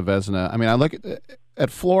going to get the Vezina, I mean, I look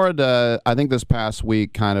at Florida. I think this past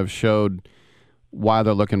week kind of showed why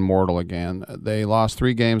they're looking mortal again. They lost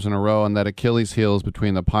 3 games in a row, and that Achilles heel is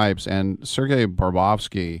between the pipes. And Sergei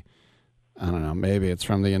Bobrovsky, I don't know, maybe it's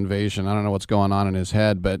from the invasion. I don't know what's going on in his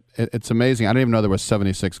head, but it's amazing. I didn't even know there was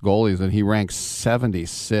 76 goalies, and he ranks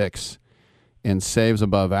 76 in saves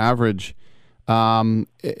above average.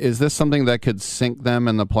 Is this something that could sink them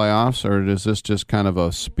in the playoffs, or is this just kind of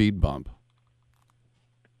a speed bump?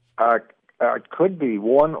 It could be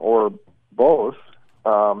one or both.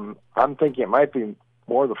 I'm thinking it might be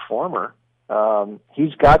more the former.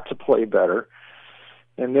 He's got to play better,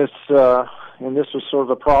 and this was sort of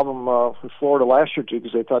a problem with Florida last year too,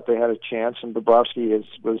 because they thought they had a chance, and Bobrovsky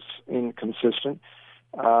was inconsistent.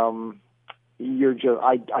 I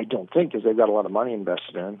don't think, because they've got a lot of money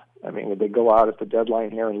invested in. I mean, would they go out at the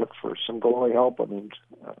deadline here and look for some goalie help? I mean,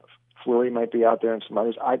 Fleury might be out there and some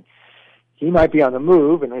others. He might be on the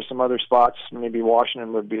move, and there's some other spots. Maybe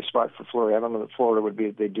Washington would be a spot for Fleury. I don't know that Florida would be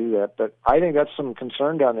if they do that. But I think that's some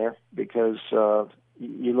concern down there, because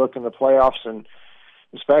you look in the playoffs, and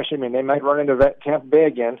especially, I mean, they might run into Tampa Bay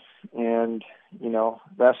again. And,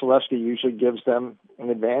 Vasilevsky usually gives them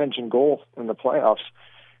an advantage in goal in the playoffs.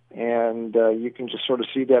 And you can just sort of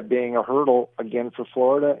see that being a hurdle again for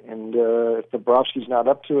Florida. And if Bobrovsky's not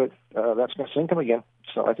up to it, that's going to sink him again.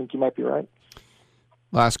 So I think you might be right.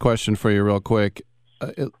 Last question for you real quick.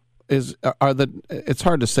 It's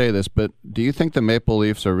hard to say this, but do you think the Maple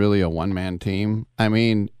Leafs are really a one-man team? I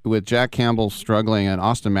mean, with Jack Campbell struggling and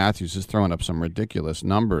Austin Matthews is throwing up some ridiculous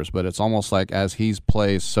numbers, but it's almost like as he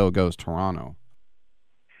plays, so goes Toronto.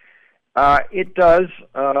 It does,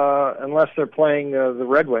 unless they're playing the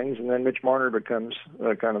Red Wings, and then Mitch Marner becomes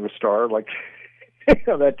kind of a star, like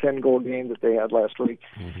that 10-goal game that they had last week.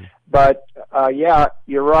 Mm-hmm. But, yeah,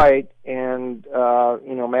 you're right. And,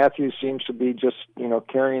 Matthews seems to be just,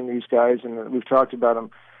 carrying these guys. And we've talked about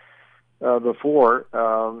them before.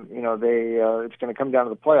 It's going to come down to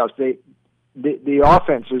the playoffs. The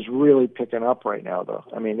offense is really picking up right now, though.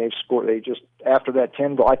 I mean, they've scored. After that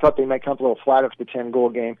 10-goal, I thought they might come a little flat after the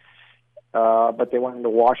 10-goal game. But they went into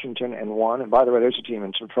Washington and won. And by the way, there's a team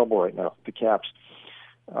in some trouble right now, the Caps.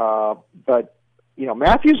 But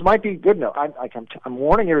Matthews might be good now. I'm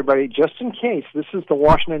warning everybody, just in case. This is the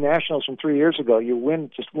Washington Nationals from 3 years ago. You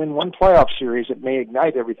win one playoff series, it may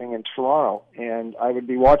ignite everything in Toronto. And I would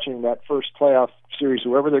be watching that first playoff series,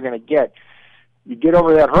 whoever they're going to get. You get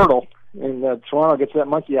over that hurdle, and Toronto gets that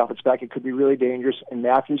monkey off its back. It could be really dangerous. And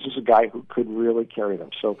Matthews is a guy who could really carry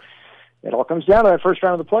them. So it all comes down to that first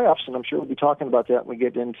round of the playoffs, and I'm sure we'll be talking about that when we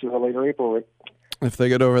get into later April, Rick. If they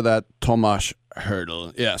get over that Tomasz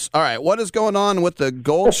hurdle, yes. All right, what is going on with the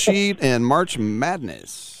Gold Sheet and March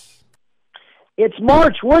Madness? It's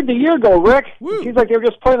March. Where'd the year go, Rick? It seems like they were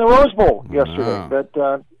just playing the Rose Bowl yesterday. But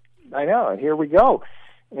I know, here we go.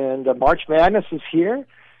 And March Madness is here.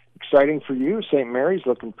 Exciting for you. St. Mary's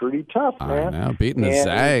looking pretty tough, man. I know, beating the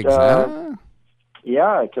Zags, huh?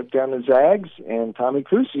 Yeah, I took down the Zags and Tommy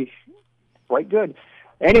Kusi. Quite good.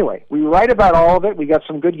 Anyway, we write about all of it. We got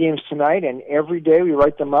some good games tonight, and every day we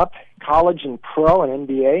write them up, college and pro and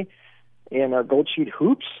NBA, in our Gold Sheet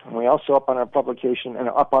Hoops. And we also up on our publication and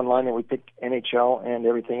up online, and we pick NHL and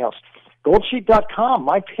everything else. Goldsheet.com.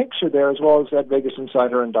 My picks are there, as well as at Vegas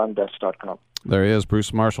Insider and DonBest.com. There he is,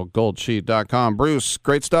 Bruce Marshall, Goldsheet.com. Bruce,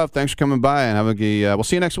 great stuff. Thanks for coming by, and we'll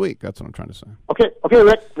see you next week. That's what I'm trying to say. Okay,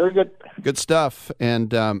 Rick. Very good. Good stuff.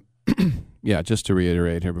 And, yeah, just to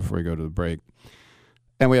reiterate here before we go to the break,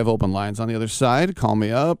 and we have open lines on the other side. Call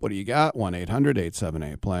me up. What do you got?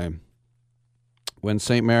 1-800-878-PLAY. When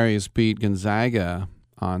St. Mary's beat Gonzaga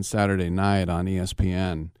on Saturday night on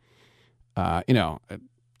ESPN,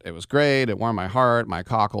 it was great. It warmed my heart, my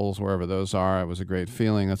cockles, wherever those are. It was a great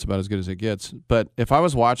feeling. That's about as good as it gets. But if I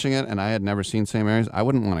was watching it and I had never seen St. Mary's, I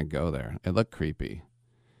wouldn't want to go there. It looked creepy.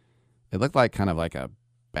 It looked like kind of like a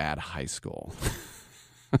bad high school.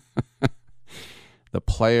 The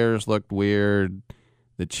players looked weird.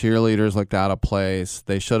 The cheerleaders looked out of place.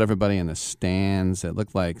 They showed everybody in the stands. It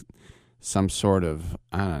looked like some sort of,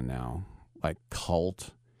 I don't know, like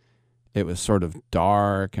cult. It was sort of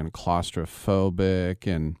dark and claustrophobic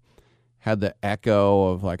and had the echo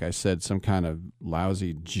of, like I said, some kind of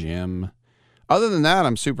lousy gym. Other than that,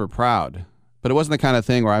 I'm super proud. But it wasn't the kind of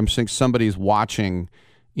thing where I'm thinking somebody's watching,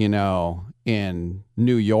 in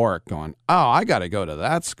New York going, oh, I got to go to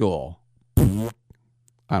that school.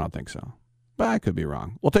 I don't think so. But I could be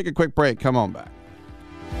wrong. We'll take a quick break. Come on back.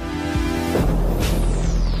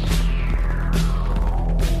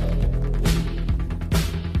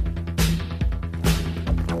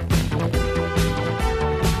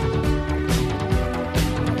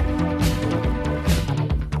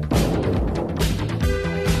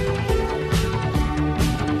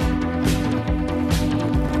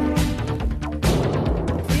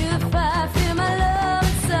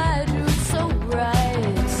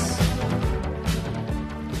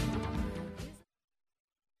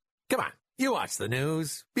 You watch the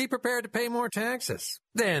news. Be prepared to pay more taxes.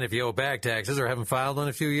 Then if you owe back taxes or haven't filed in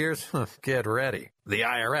a few years, get ready. The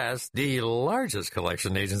IRS, the largest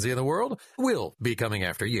collection agency in the world, will be coming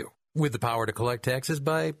after you with the power to collect taxes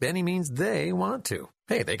by any means they want to.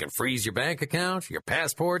 Hey, they can freeze your bank account, your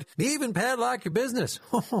passport, even padlock your business.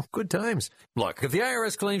 Oh, good times. Look, if the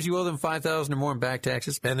IRS claims you owe them $5,000 or more in back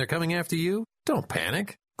taxes and they're coming after you, don't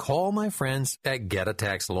panic. Call my friends at Get a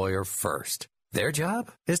Tax Lawyer first. Their job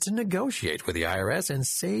is to negotiate with the IRS and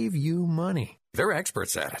save you money. They're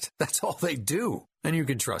experts at it. That's all they do, and you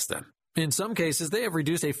can trust them. In some cases, they have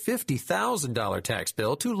reduced a $50,000 tax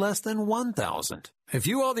bill to less than $1,000. If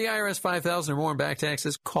you owe the IRS $5,000 or more in back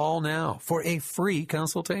taxes, call now for a free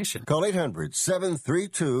consultation. Call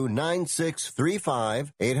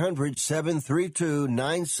 800-732-9635.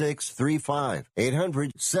 800-732-9635.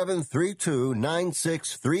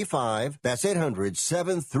 800-732-9635. That's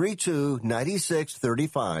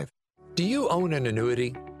 800-732-9635. Do you own an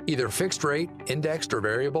annuity, either fixed rate, indexed, or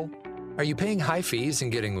variable? Are you paying high fees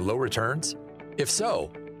and getting low returns? If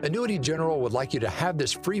so, Annuity General would like you to have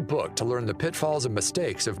this free book to learn the pitfalls and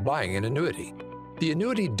mistakes of buying an annuity. The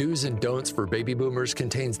Annuity Do's and Don'ts for Baby Boomers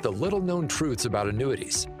contains the little-known truths about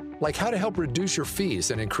annuities, like how to help reduce your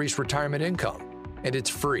fees and increase retirement income. And it's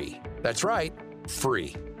free. That's right,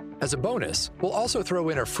 free. As a bonus, we'll also throw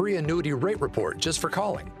in a free annuity rate report just for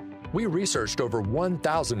calling. We researched over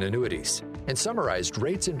 1,000 annuities and summarized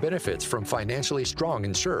rates and benefits from financially strong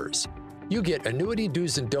insurers. You get Annuity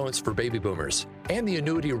Do's and Don'ts for Baby Boomers and the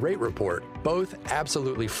Annuity Rate Report, both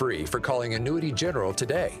absolutely free for calling Annuity General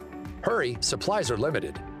today. Hurry, supplies are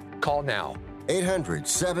limited. Call now.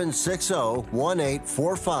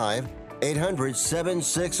 800-760-1845.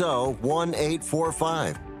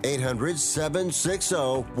 800-760-1845.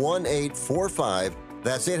 800-760-1845.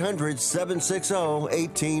 That's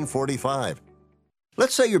 800-760-1845.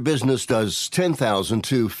 Let's say your business does $10,000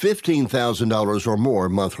 to $15,000 or more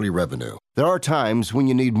monthly revenue. There are times when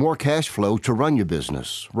you need more cash flow to run your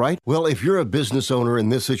business, right? Well, if you're a business owner in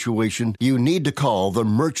this situation, you need to call the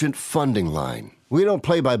Merchant Funding Line. We don't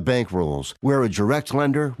play by bank rules. We're a direct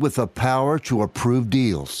lender with the power to approve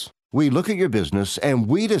deals. We look at your business and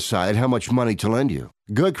we decide how much money to lend you.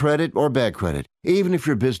 Good credit or bad credit, even if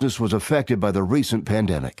your business was affected by the recent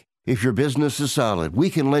pandemic. If your business is solid,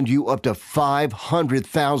 we can lend you up to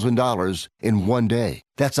 $500,000 in one day.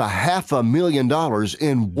 That's $500,000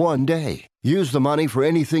 in one day. Use the money for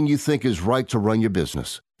anything you think is right to run your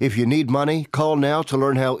business. If you need money, call now to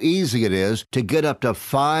learn how easy it is to get up to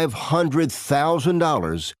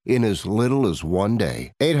 $500,000 in as little as one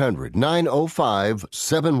day.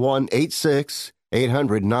 800-905-7186.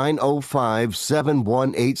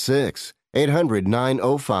 800-905-7186.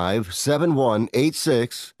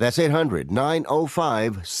 800-905-7186. That's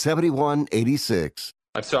 800-905-7186.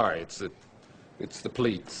 I'm sorry, it's the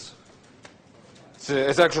pleats.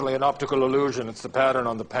 It's actually an optical illusion. It's the pattern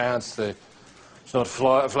on the pants. It's not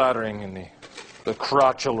flattering in the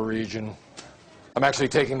crotchal region. I'm actually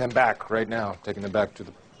taking them back right now, taking them back to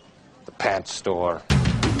the pants store.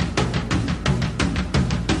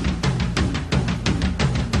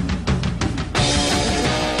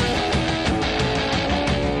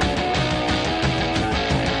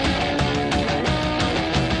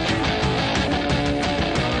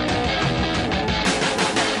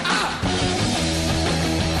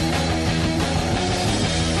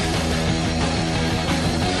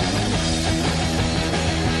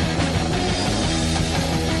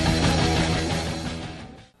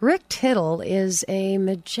 Rick Tittle is a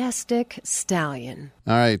majestic stallion.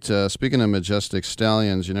 All right, speaking of majestic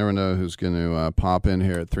stallions, you never know who's going to pop in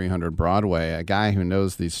here at 300 Broadway. A guy who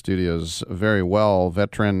knows these studios very well,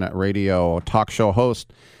 veteran radio talk show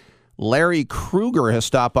host Larry Krueger has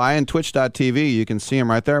stopped by on Twitch.tv. You can see him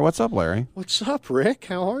right there. What's up, Larry? What's up, Rick?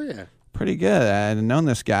 How are you? Pretty good. I've known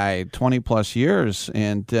this guy 20-plus years,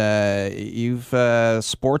 and you've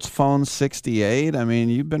Sports Phone 68. I mean,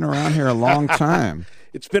 you've been around here a long time.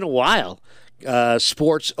 It's been a while.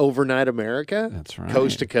 Sports Overnight America. That's right.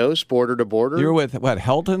 Coast to coast, border to border. You were with, what,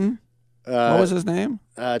 Helton? What was his name?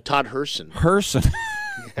 Todd Herson. Herson.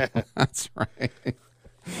 That's right.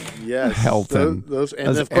 Yes. Helton. Those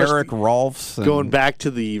and of course, Eric Rolfs. Going back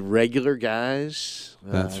to the regular guys.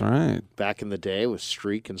 That's right. Back in the day with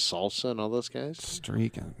Streak and Salsa and all those guys.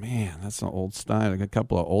 Streak, man, that's an old style. I got a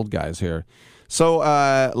couple of old guys here. So,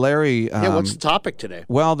 Larry... what's the topic today?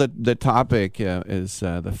 Well, the topic is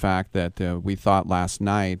the fact that we thought last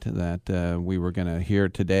night that we were going to hear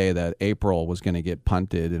today that April was going to get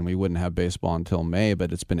punted and we wouldn't have baseball until May,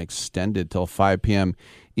 but it's been extended till 5 p.m.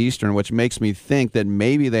 Eastern, which makes me think that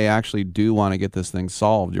maybe they actually do want to get this thing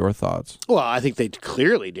solved. Your thoughts? Well, I think they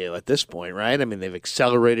clearly do at this point, right? I mean, they've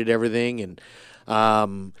accelerated everything and...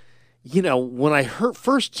 when I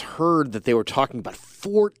first heard that they were talking about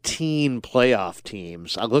 14 playoff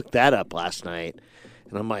teams, I looked that up last night,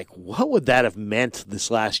 and I'm like, what would that have meant this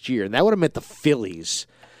last year? And that would have meant the Phillies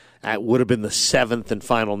would have been the 7th and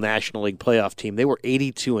final National League playoff team. They were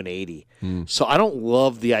 82-80. So I don't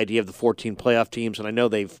love the idea of the 14 playoff teams, and I know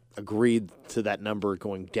they've agreed to that number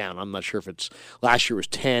going down. I'm not sure if it's last year was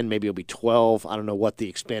 10, maybe it'll be 12. I don't know what the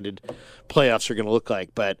expanded playoffs are going to look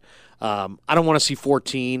like, but I don't want to see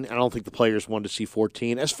 14. I don't think the players wanted to see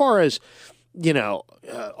 14. As far as,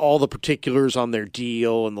 all the particulars on their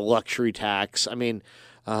deal and the luxury tax, I mean,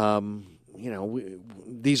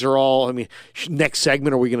 these are all, next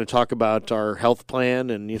segment, are we going to talk about our health plan?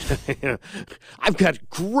 And, I've got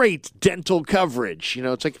great dental coverage.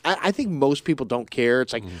 It's like, I think most people don't care.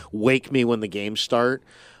 It's like, wake me when the games start.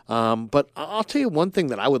 But I'll tell you one thing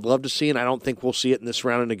that I would love to see, and I don't think we'll see it in this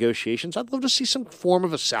round of negotiations. I'd love to see some form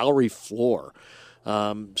of a salary floor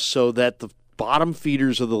so that the bottom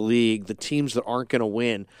feeders of the league, the teams that aren't going to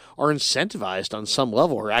win, are incentivized on some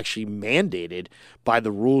level, or actually mandated by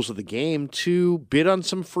the rules of the game to bid on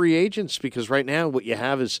some free agents. Because right now what you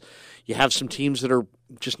have is you have some teams that are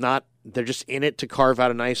just not, they're just in it to carve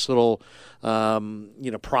out a nice little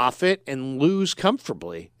profit and lose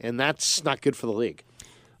comfortably. And that's not good for the league.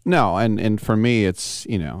 No, and for me, it's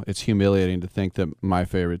humiliating to think that my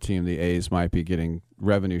favorite team, the A's, might be getting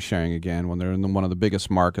revenue sharing again when they're in one of the biggest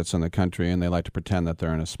markets in the country, and they like to pretend that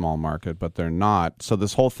they're in a small market, but they're not. So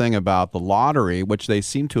this whole thing about the lottery, which they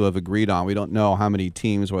seem to have agreed on, we don't know how many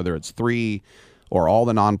teams, whether it's 3 or all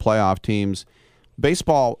the non-playoff teams.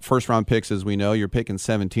 Baseball first-round picks, as we know, you're picking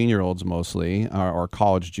 17-year-olds mostly, or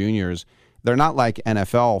college juniors. They're not like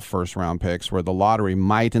NFL first-round picks where the lottery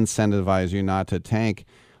might incentivize you not to tank.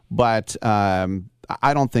 But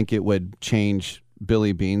I don't think it would change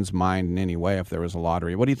Billy Beane's mind in any way if there was a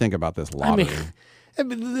lottery. What do you think about this lottery? I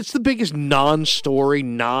mean, it's the biggest non-story,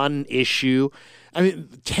 non-issue. I mean,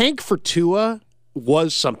 tank for Tua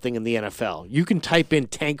was something in the NFL. You can type in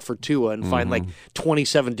tank for Tua and find like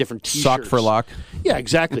 27 different T-shirts. Suck for luck. Yeah,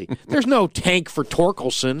 exactly. There's no tank for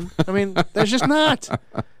Torkelson. I mean, there's just not.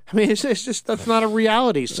 I mean, it's just that's not a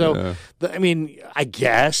reality. So, I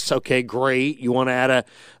guess, okay, great. You want to add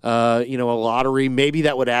a lottery. Maybe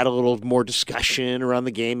that would add a little more discussion around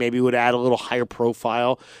the game. Maybe it would add a little higher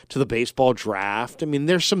profile to the baseball draft. I mean,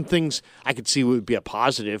 there's some things I could see would be a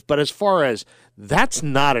positive. But as far as that's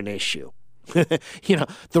not an issue.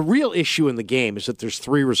 The real issue in the game is that there's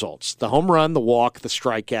 3 results: the home run, the walk, the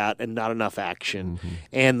strikeout, and not enough action. Mm-hmm.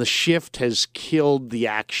 And the shift has killed the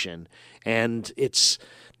action. And it's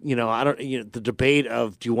the debate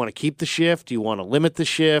of, do you want to keep the shift? Do you want to limit the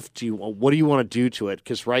shift? What do you want to do to it?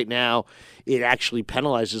 Because right now it actually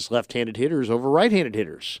penalizes left-handed hitters over right-handed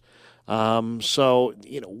hitters. What's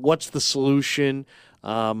the solution?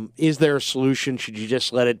 Is there a solution? Should you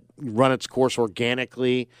just let it run its course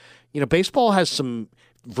organically? Baseball has some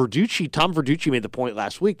Tom Verducci made the point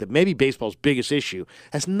last week that maybe baseball's biggest issue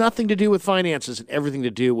has nothing to do with finances and everything to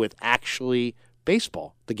do with actually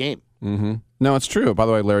baseball, the game. Mm-hmm. No, it's true. By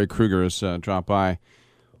the way, Larry Krueger has dropped by.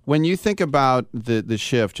 When you think about the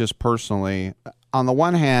shift, just personally, on the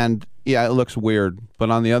one hand, yeah, it looks weird. But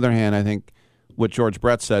on the other hand, I think what George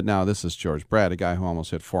Brett said, now this is George Brett, a guy who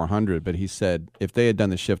almost hit 400, but he said, if they had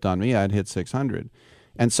done the shift on me, I'd hit 600.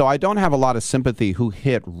 And so I don't have a lot of sympathy who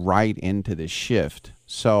hit right into the shift.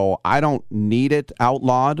 So I don't need it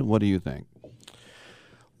outlawed. What do you think?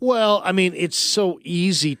 Well, I mean, it's so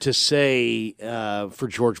easy to say for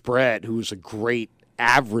George Brett, who's a great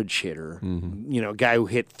average hitter, a guy who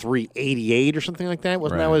hit 388 or something like that.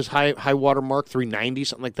 Wasn't that his high water mark, 390,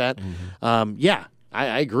 something like that? Mm-hmm.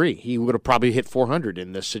 I agree. He would have probably hit 400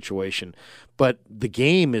 in this situation. But the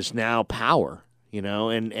game is now power,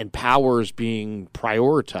 and power is being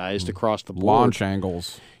prioritized across the board. Launch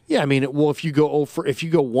angles. Yeah, I mean, if you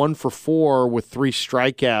go 1 for 4 with 3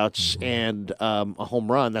 strikeouts and a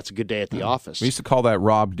home run, that's a good day at the office. We used to call that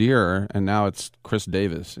Rob Deere, and now it's Chris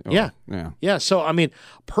Davis. Yeah. So, I mean,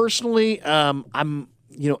 personally,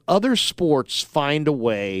 other sports find a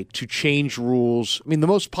way to change rules. I mean, the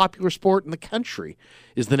most popular sport in the country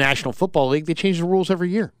is the National Football League. They change the rules every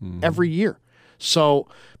year. So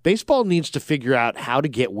baseball needs to figure out how to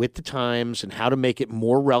get with the times and how to make it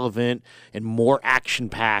more relevant and more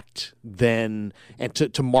action-packed and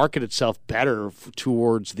to market itself better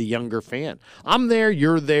towards the younger fan. I'm there,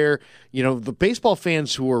 you're there. The baseball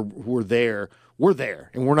fans who are there, we're there,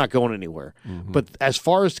 and we're not going anywhere. Mm-hmm. But as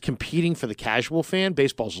far as competing for the casual fan,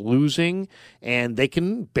 baseball's losing, and they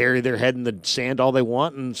can bury their head in the sand all they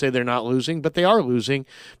want and say they're not losing, but they are losing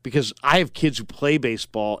because I have kids who play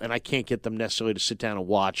baseball, and I can't get them necessarily to sit down and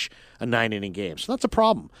watch a 9-inning game. So that's a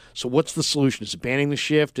problem. So what's the solution? Is it banning the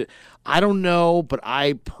shift? I don't know, but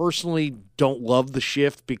I personally don't love the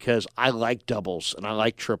shift because I like doubles and I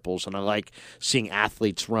like triples and I like seeing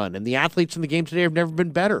athletes run. And the athletes in the game today have never been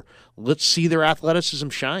better. Let's see their athleticism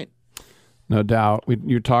shine. No doubt.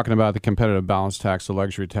 You're talking about the competitive balance tax, the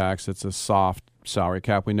luxury tax. It's a soft salary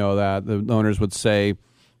cap. We know that. The owners would say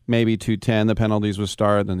maybe 210, the penalties would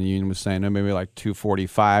start. Then the union was saying maybe like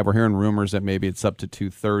 245. We're hearing rumors that maybe it's up to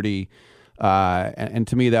 230. And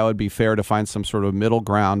to me, that would be fair to find some sort of middle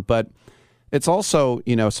ground. But it's also,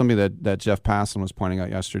 something that Jeff Passan was pointing out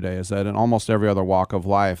yesterday is that in almost every other walk of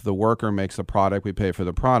life, the worker makes the product, we pay for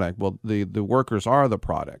the product. Well, the workers are the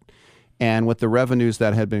product. And with the revenues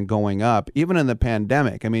that had been going up, even in the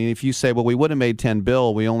pandemic, I mean, if you say, well, we would have made 10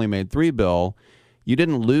 bill, we only made 3 bill, you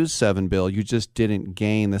didn't lose 7 bill, you just didn't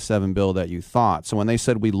gain the 7 bill that you thought. So when they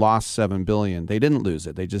said we lost $7 billion, they didn't lose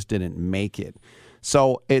it, they just didn't make it.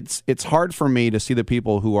 So it's hard for me to see the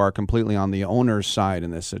people who are completely on the owner's side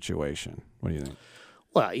in this situation. What do you think?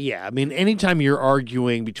 Well, yeah. I mean, anytime you're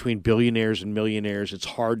arguing between billionaires and millionaires, it's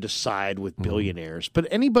hard to side with billionaires. But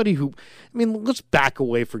anybody who, I mean, let's back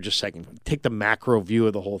away for just a second. Take the macro view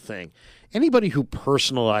of the whole thing. Anybody who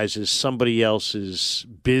personalizes somebody else's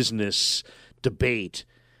business debate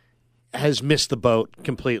has missed the boat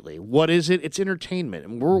completely. What is it? It's entertainment.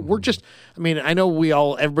 And we're just, I mean, I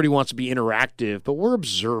know everybody wants to be interactive, but we're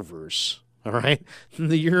observers. All right,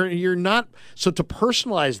 you're not. So to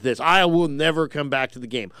personalize this, I will never come back to the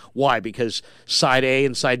game. Why? Because side A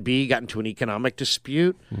and side B got into an economic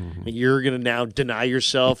dispute. And you're going to now deny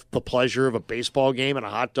yourself the pleasure of a baseball game and a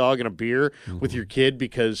hot dog and a beer with your kid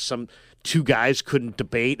because some two guys couldn't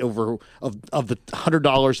debate over of the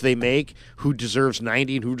 $100 they make who deserves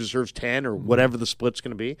 90 and who deserves 10 or whatever the split's going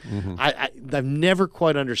to be. I've never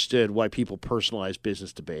quite understood why people personalize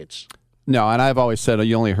business debates. No, and I've always said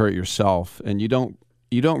you only hurt yourself, and you don't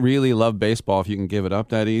really love baseball if you can give it up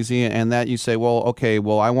that easy. And that you say, well, okay,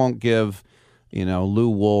 I won't give, Lou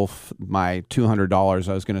Wolf my $200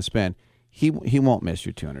 I was going to spend. He won't miss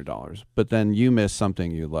your $200, but then you miss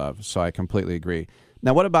something you love. So I completely agree.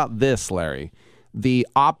 Now, what about this, Larry? The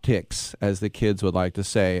optics, as the kids would like to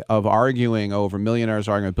say, of arguing over millionaires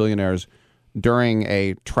arguing with billionaires during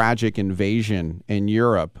a tragic invasion in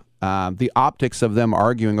Europe. The optics of them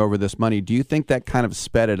arguing over this money, do you think that kind of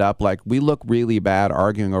sped it up? Like, we look really bad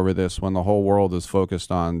arguing over this when the whole world is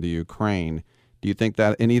focused on the Ukraine. Do you think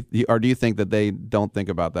that or do you think that they don't think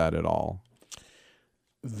about that at all?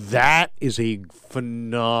 That is a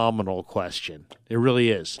phenomenal question. It really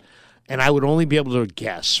is. And I would only be able to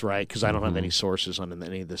guess, right, because I don't have any sources on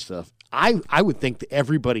any of this stuff. I would think that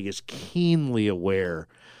everybody is keenly aware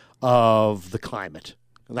of the climate.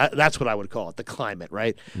 That's what I would call it, the climate,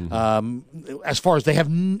 right? As far as they have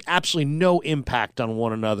absolutely no impact on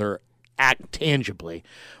one another tangibly,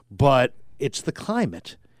 but it's the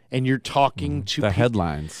climate. And you're talking to the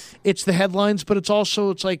headlines. It's the headlines, but it's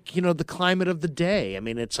like, the climate of the day. I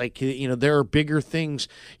mean, it's like, there are bigger things.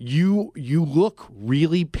 You look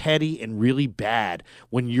really petty and really bad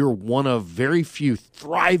when you're one of very few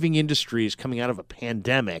thriving industries coming out of a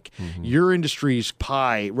pandemic. Your industry's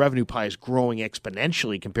revenue pie is growing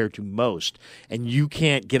exponentially compared to most, and you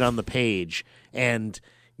can't get on the page and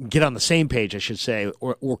get on the same page, I should say,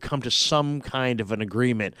 or come to some kind of an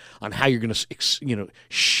agreement on how you're going to,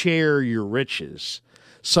 share your riches.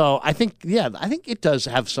 So I think it does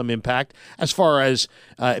have some impact as far as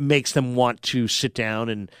it makes them want to sit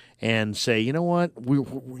down and say, you know what,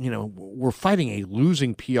 we're fighting a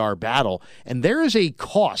losing PR battle, and there is a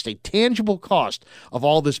tangible cost of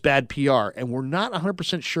all this bad PR, and we're not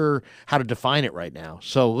 100% sure how to define it right now.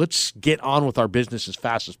 So let's get on with our business as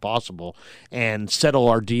fast as possible and settle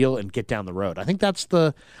our deal and get down the road. I think that's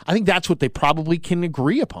what they probably can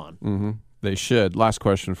agree upon. They should. Last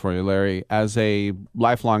question for you, Larry. As a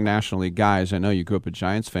lifelong National League guy, as I know you grew up a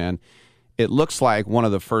Giants fan, it looks like one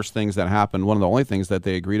of the first things that happened, one of the only things that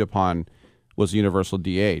they agreed upon was universal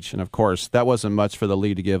DH. And, of course, that wasn't much for the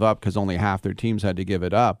league to give up because only half their teams had to give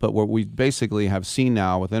it up. But what we basically have seen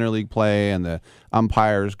now with interleague play and the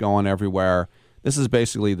umpires going everywhere, this is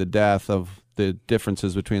basically the death of the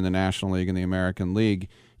differences between the National League and the American League.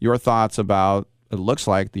 Your thoughts about, it looks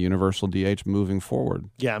like, the universal DH moving forward?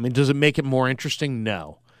 Yeah, I mean, does it make it more interesting?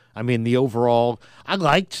 No. I mean, the overall, I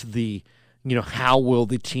liked the, how will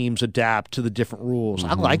the teams adapt to the different rules?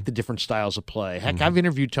 I like the different styles of play. Heck, I've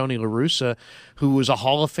interviewed Tony La Russa, who was a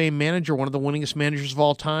Hall of Fame manager, one of the winningest managers of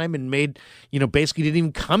all time, and made, basically didn't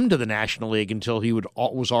even come to the National League until he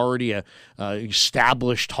was already a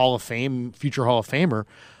established Hall of Fame, future Hall of Famer.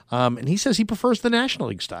 And he says he prefers the National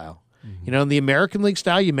League style. In the American League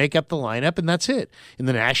style, you make up the lineup, and that's it. In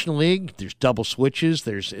the National League, there's double switches.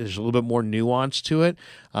 There's a little bit more nuance to it.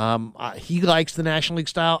 He likes the National League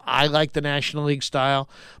style. I like the National League style.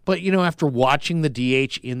 But, after watching the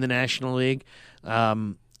DH in the National League,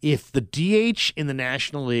 if the DH in the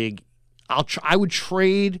National League, I would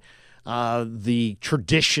trade the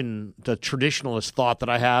traditionalist thought that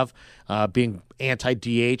I have, being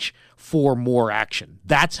anti-DH, for more action.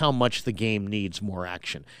 That's how much the game needs more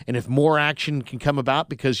action. And if more action can come about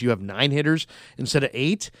because you have 9 hitters instead of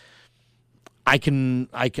 8, I can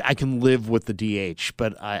live with the DH.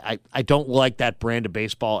 But I don't like that brand of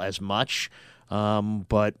baseball as much.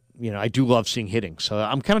 But I do love seeing hitting. So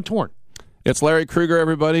I'm kind of torn. It's Larry Krueger,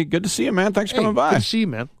 everybody. Good to see you, man. Thanks for coming by. Good to see you,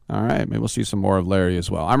 man. All right. Maybe we'll see some more of Larry as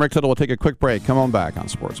well. I'm Rick Tittle. We'll take a quick break. Come on back on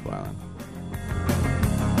Sports Byline.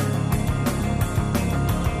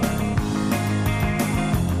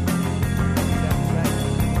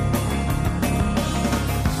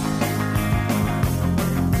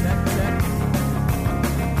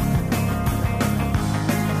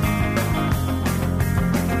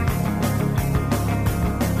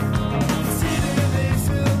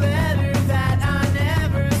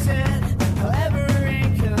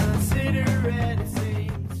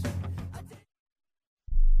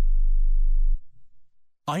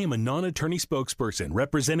 I am a non-attorney spokesperson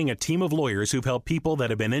representing a team of lawyers who've helped people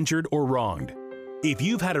that have been injured or wronged. If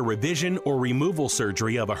you've had a revision or removal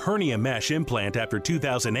surgery of a hernia mesh implant after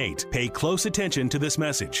 2008, pay close attention to this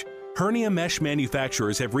message. Hernia mesh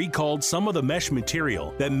manufacturers have recalled some of the mesh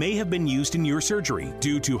material that may have been used in your surgery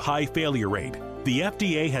due to high failure rate. The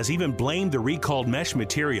FDA has even blamed the recalled mesh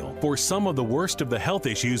material for some of the worst of the health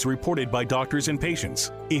issues reported by doctors and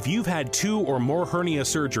patients. If you've had 2 or more hernia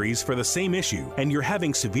surgeries for the same issue and you're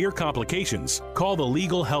having severe complications, call the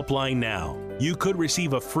legal helpline now. You could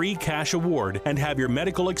receive a free cash award and have your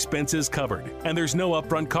medical expenses covered. And there's no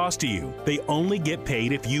upfront cost to you. They only get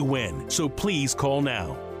paid if you win. So please call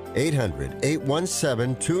now.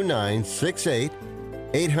 800-817-2968.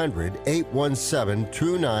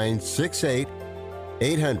 800-817-2968.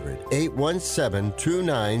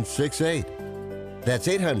 800-817-2968. That's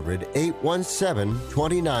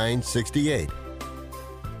 800-817-2968.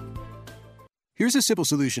 Here's a simple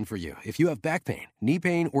solution for you. If you have back pain, knee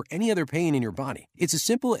pain, or any other pain in your body, it's as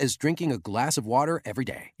simple as drinking a glass of water every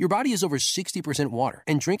day. Your body is over 60% water,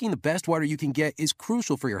 and drinking the best water you can get is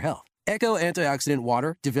crucial for your health. Echo Antioxidant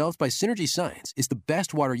Water, developed by Synergy Science, is the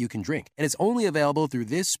best water you can drink, and it's only available through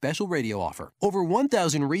this special radio offer. Over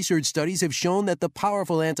 1,000 research studies have shown that the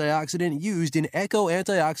powerful antioxidant used in Echo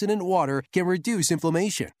Antioxidant Water can reduce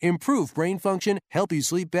inflammation, improve brain function, help you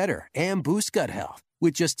sleep better, and boost gut health.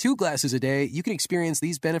 With just 2 glasses a day, you can experience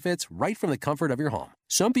these benefits right from the comfort of your home.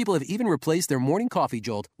 Some people have even replaced their morning coffee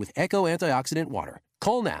jolt with Echo Antioxidant Water.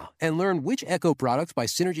 Call now and learn which Echo product by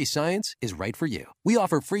Synergy Science is right for you. We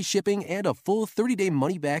offer free shipping and a full 30-day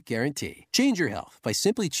money-back guarantee. Change your health by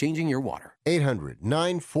simply changing your water.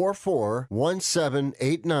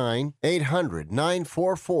 800-944-1789.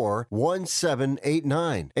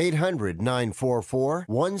 800-944-1789.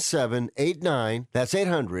 800-944-1789. That's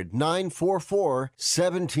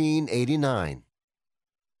 800-944-1789.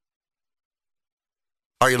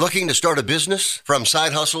 Are you looking to start a business? From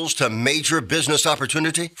side hustles to major business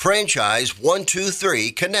opportunity? Franchise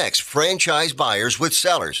 123 connects franchise buyers with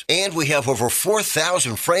sellers. And we have over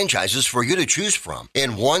 4,000 franchises for you to choose from.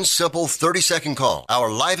 In one simple 30-second call,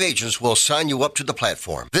 our live agents will sign you up to the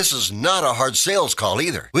platform. This is not a hard sales call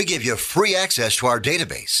either. We give you free access to our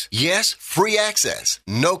database. Yes, free access.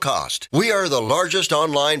 No cost. We are the largest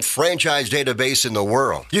online franchise database in the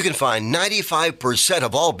world. You can find 95%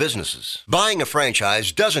 of all businesses. Buying a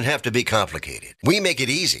franchise doesn't have to be complicated. We make it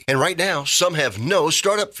easy. And right now, some have no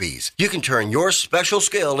startup fees. You can turn your special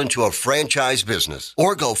skill into a franchise business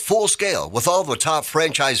or go full scale with all the top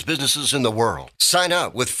franchise businesses in the world. Sign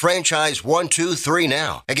up with Franchise 123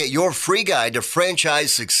 now and get your free guide to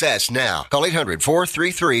franchise success now. Call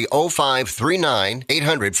 800-433-0539,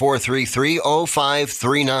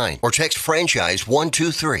 800-433-0539, or text Franchise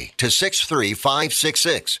 123 to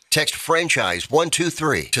 63566. Text Franchise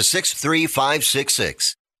 123 to 63566.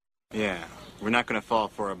 Yeah, we're not going to fall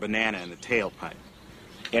for a banana in the tailpipe.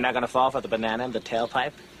 You're not going to fall for the banana in the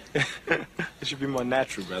tailpipe? It should be more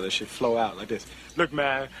natural, brother. It should flow out like this. Look,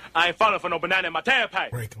 man, I ain't falling for no banana in my tailpipe.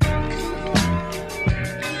 Break 'em.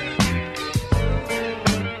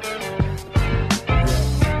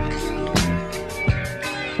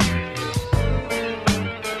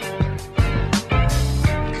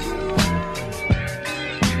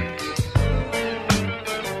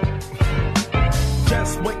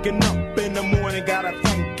 Waking up in the morning, gotta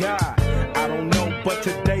thank God. I don't know, but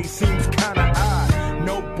today seems kinda odd.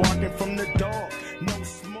 No barking from the dog, no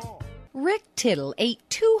small. Rick Tittle ate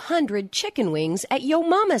 200 chicken wings at Yo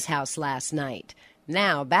Mama's house last night.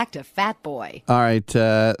 Now back to Fat Boy. All right,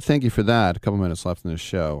 thank you for that. A couple minutes left in the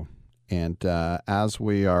show. And as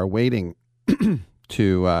we are waiting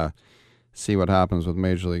to see what happens with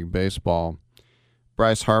Major League Baseball,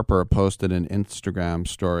 Bryce Harper posted an Instagram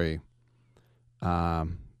story.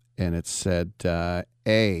 And it said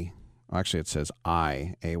actually it says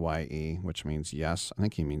A-Y-E, which means yes. I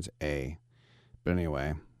think he means A. But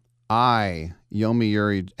anyway,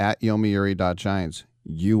 Yomiuri, at Yomiuri.Giants,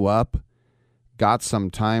 you up? Got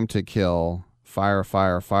some time to kill, fire,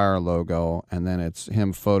 fire, fire logo, and then it's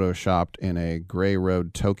him photoshopped in a Gray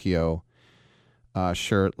Road Tokyo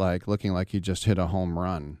shirt, like looking like he just hit a home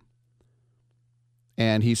run.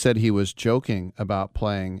 And he said he was joking about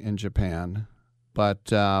playing in Japan.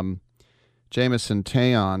 But Jameson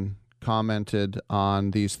Taillon commented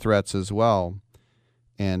on these threats as well.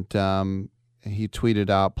 And he tweeted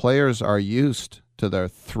out, players are used to their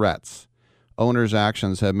threats. Owners'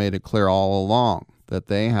 actions have made it clear all along that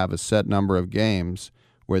they have a set number of games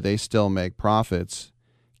where they still make profits,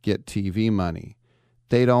 get TV money.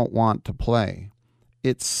 They don't want to play.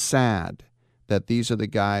 It's sad that these are the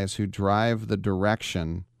guys who drive the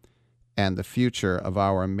direction and the future of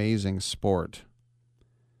our amazing sport.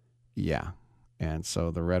 Yeah. And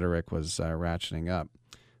so the rhetoric was ratcheting up.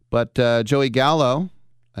 But Joey Gallo,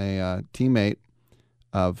 a teammate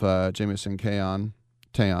of Jamison Teon,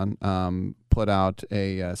 put out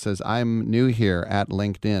says, I'm new here at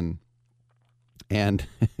LinkedIn. And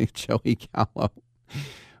Joey Gallo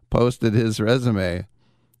posted his resume. It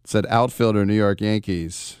said, outfielder, New York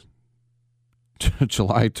Yankees,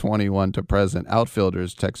 July 21 to present.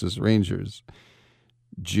 Outfielders, Texas Rangers,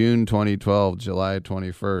 June 2012, July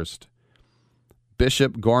 21st.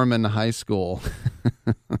 Bishop Gorman High School.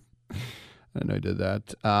 I know he did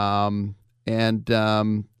that. And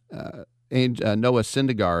Noah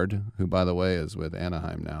Syndergaard, who, by the way, is with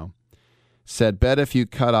Anaheim now, said, bet if you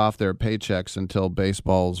cut off their paychecks until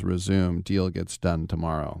baseballs resume, deal gets done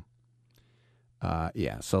tomorrow.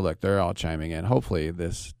 So look, they're all chiming in. Hopefully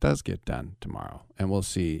this does get done tomorrow. And we'll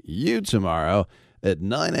see you tomorrow at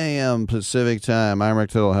 9 a.m. Pacific time. I'm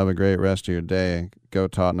Rick Tittle. Have a great rest of your day. Go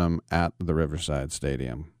Tottenham at the Riverside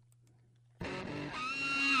Stadium.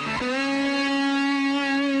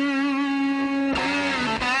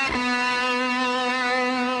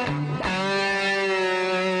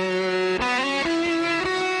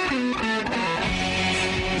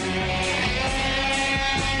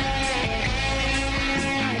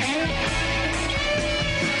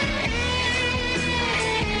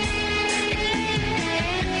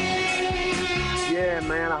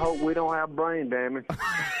 Man, I hope we don't have brain damage.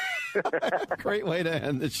 Great way to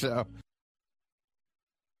end the show.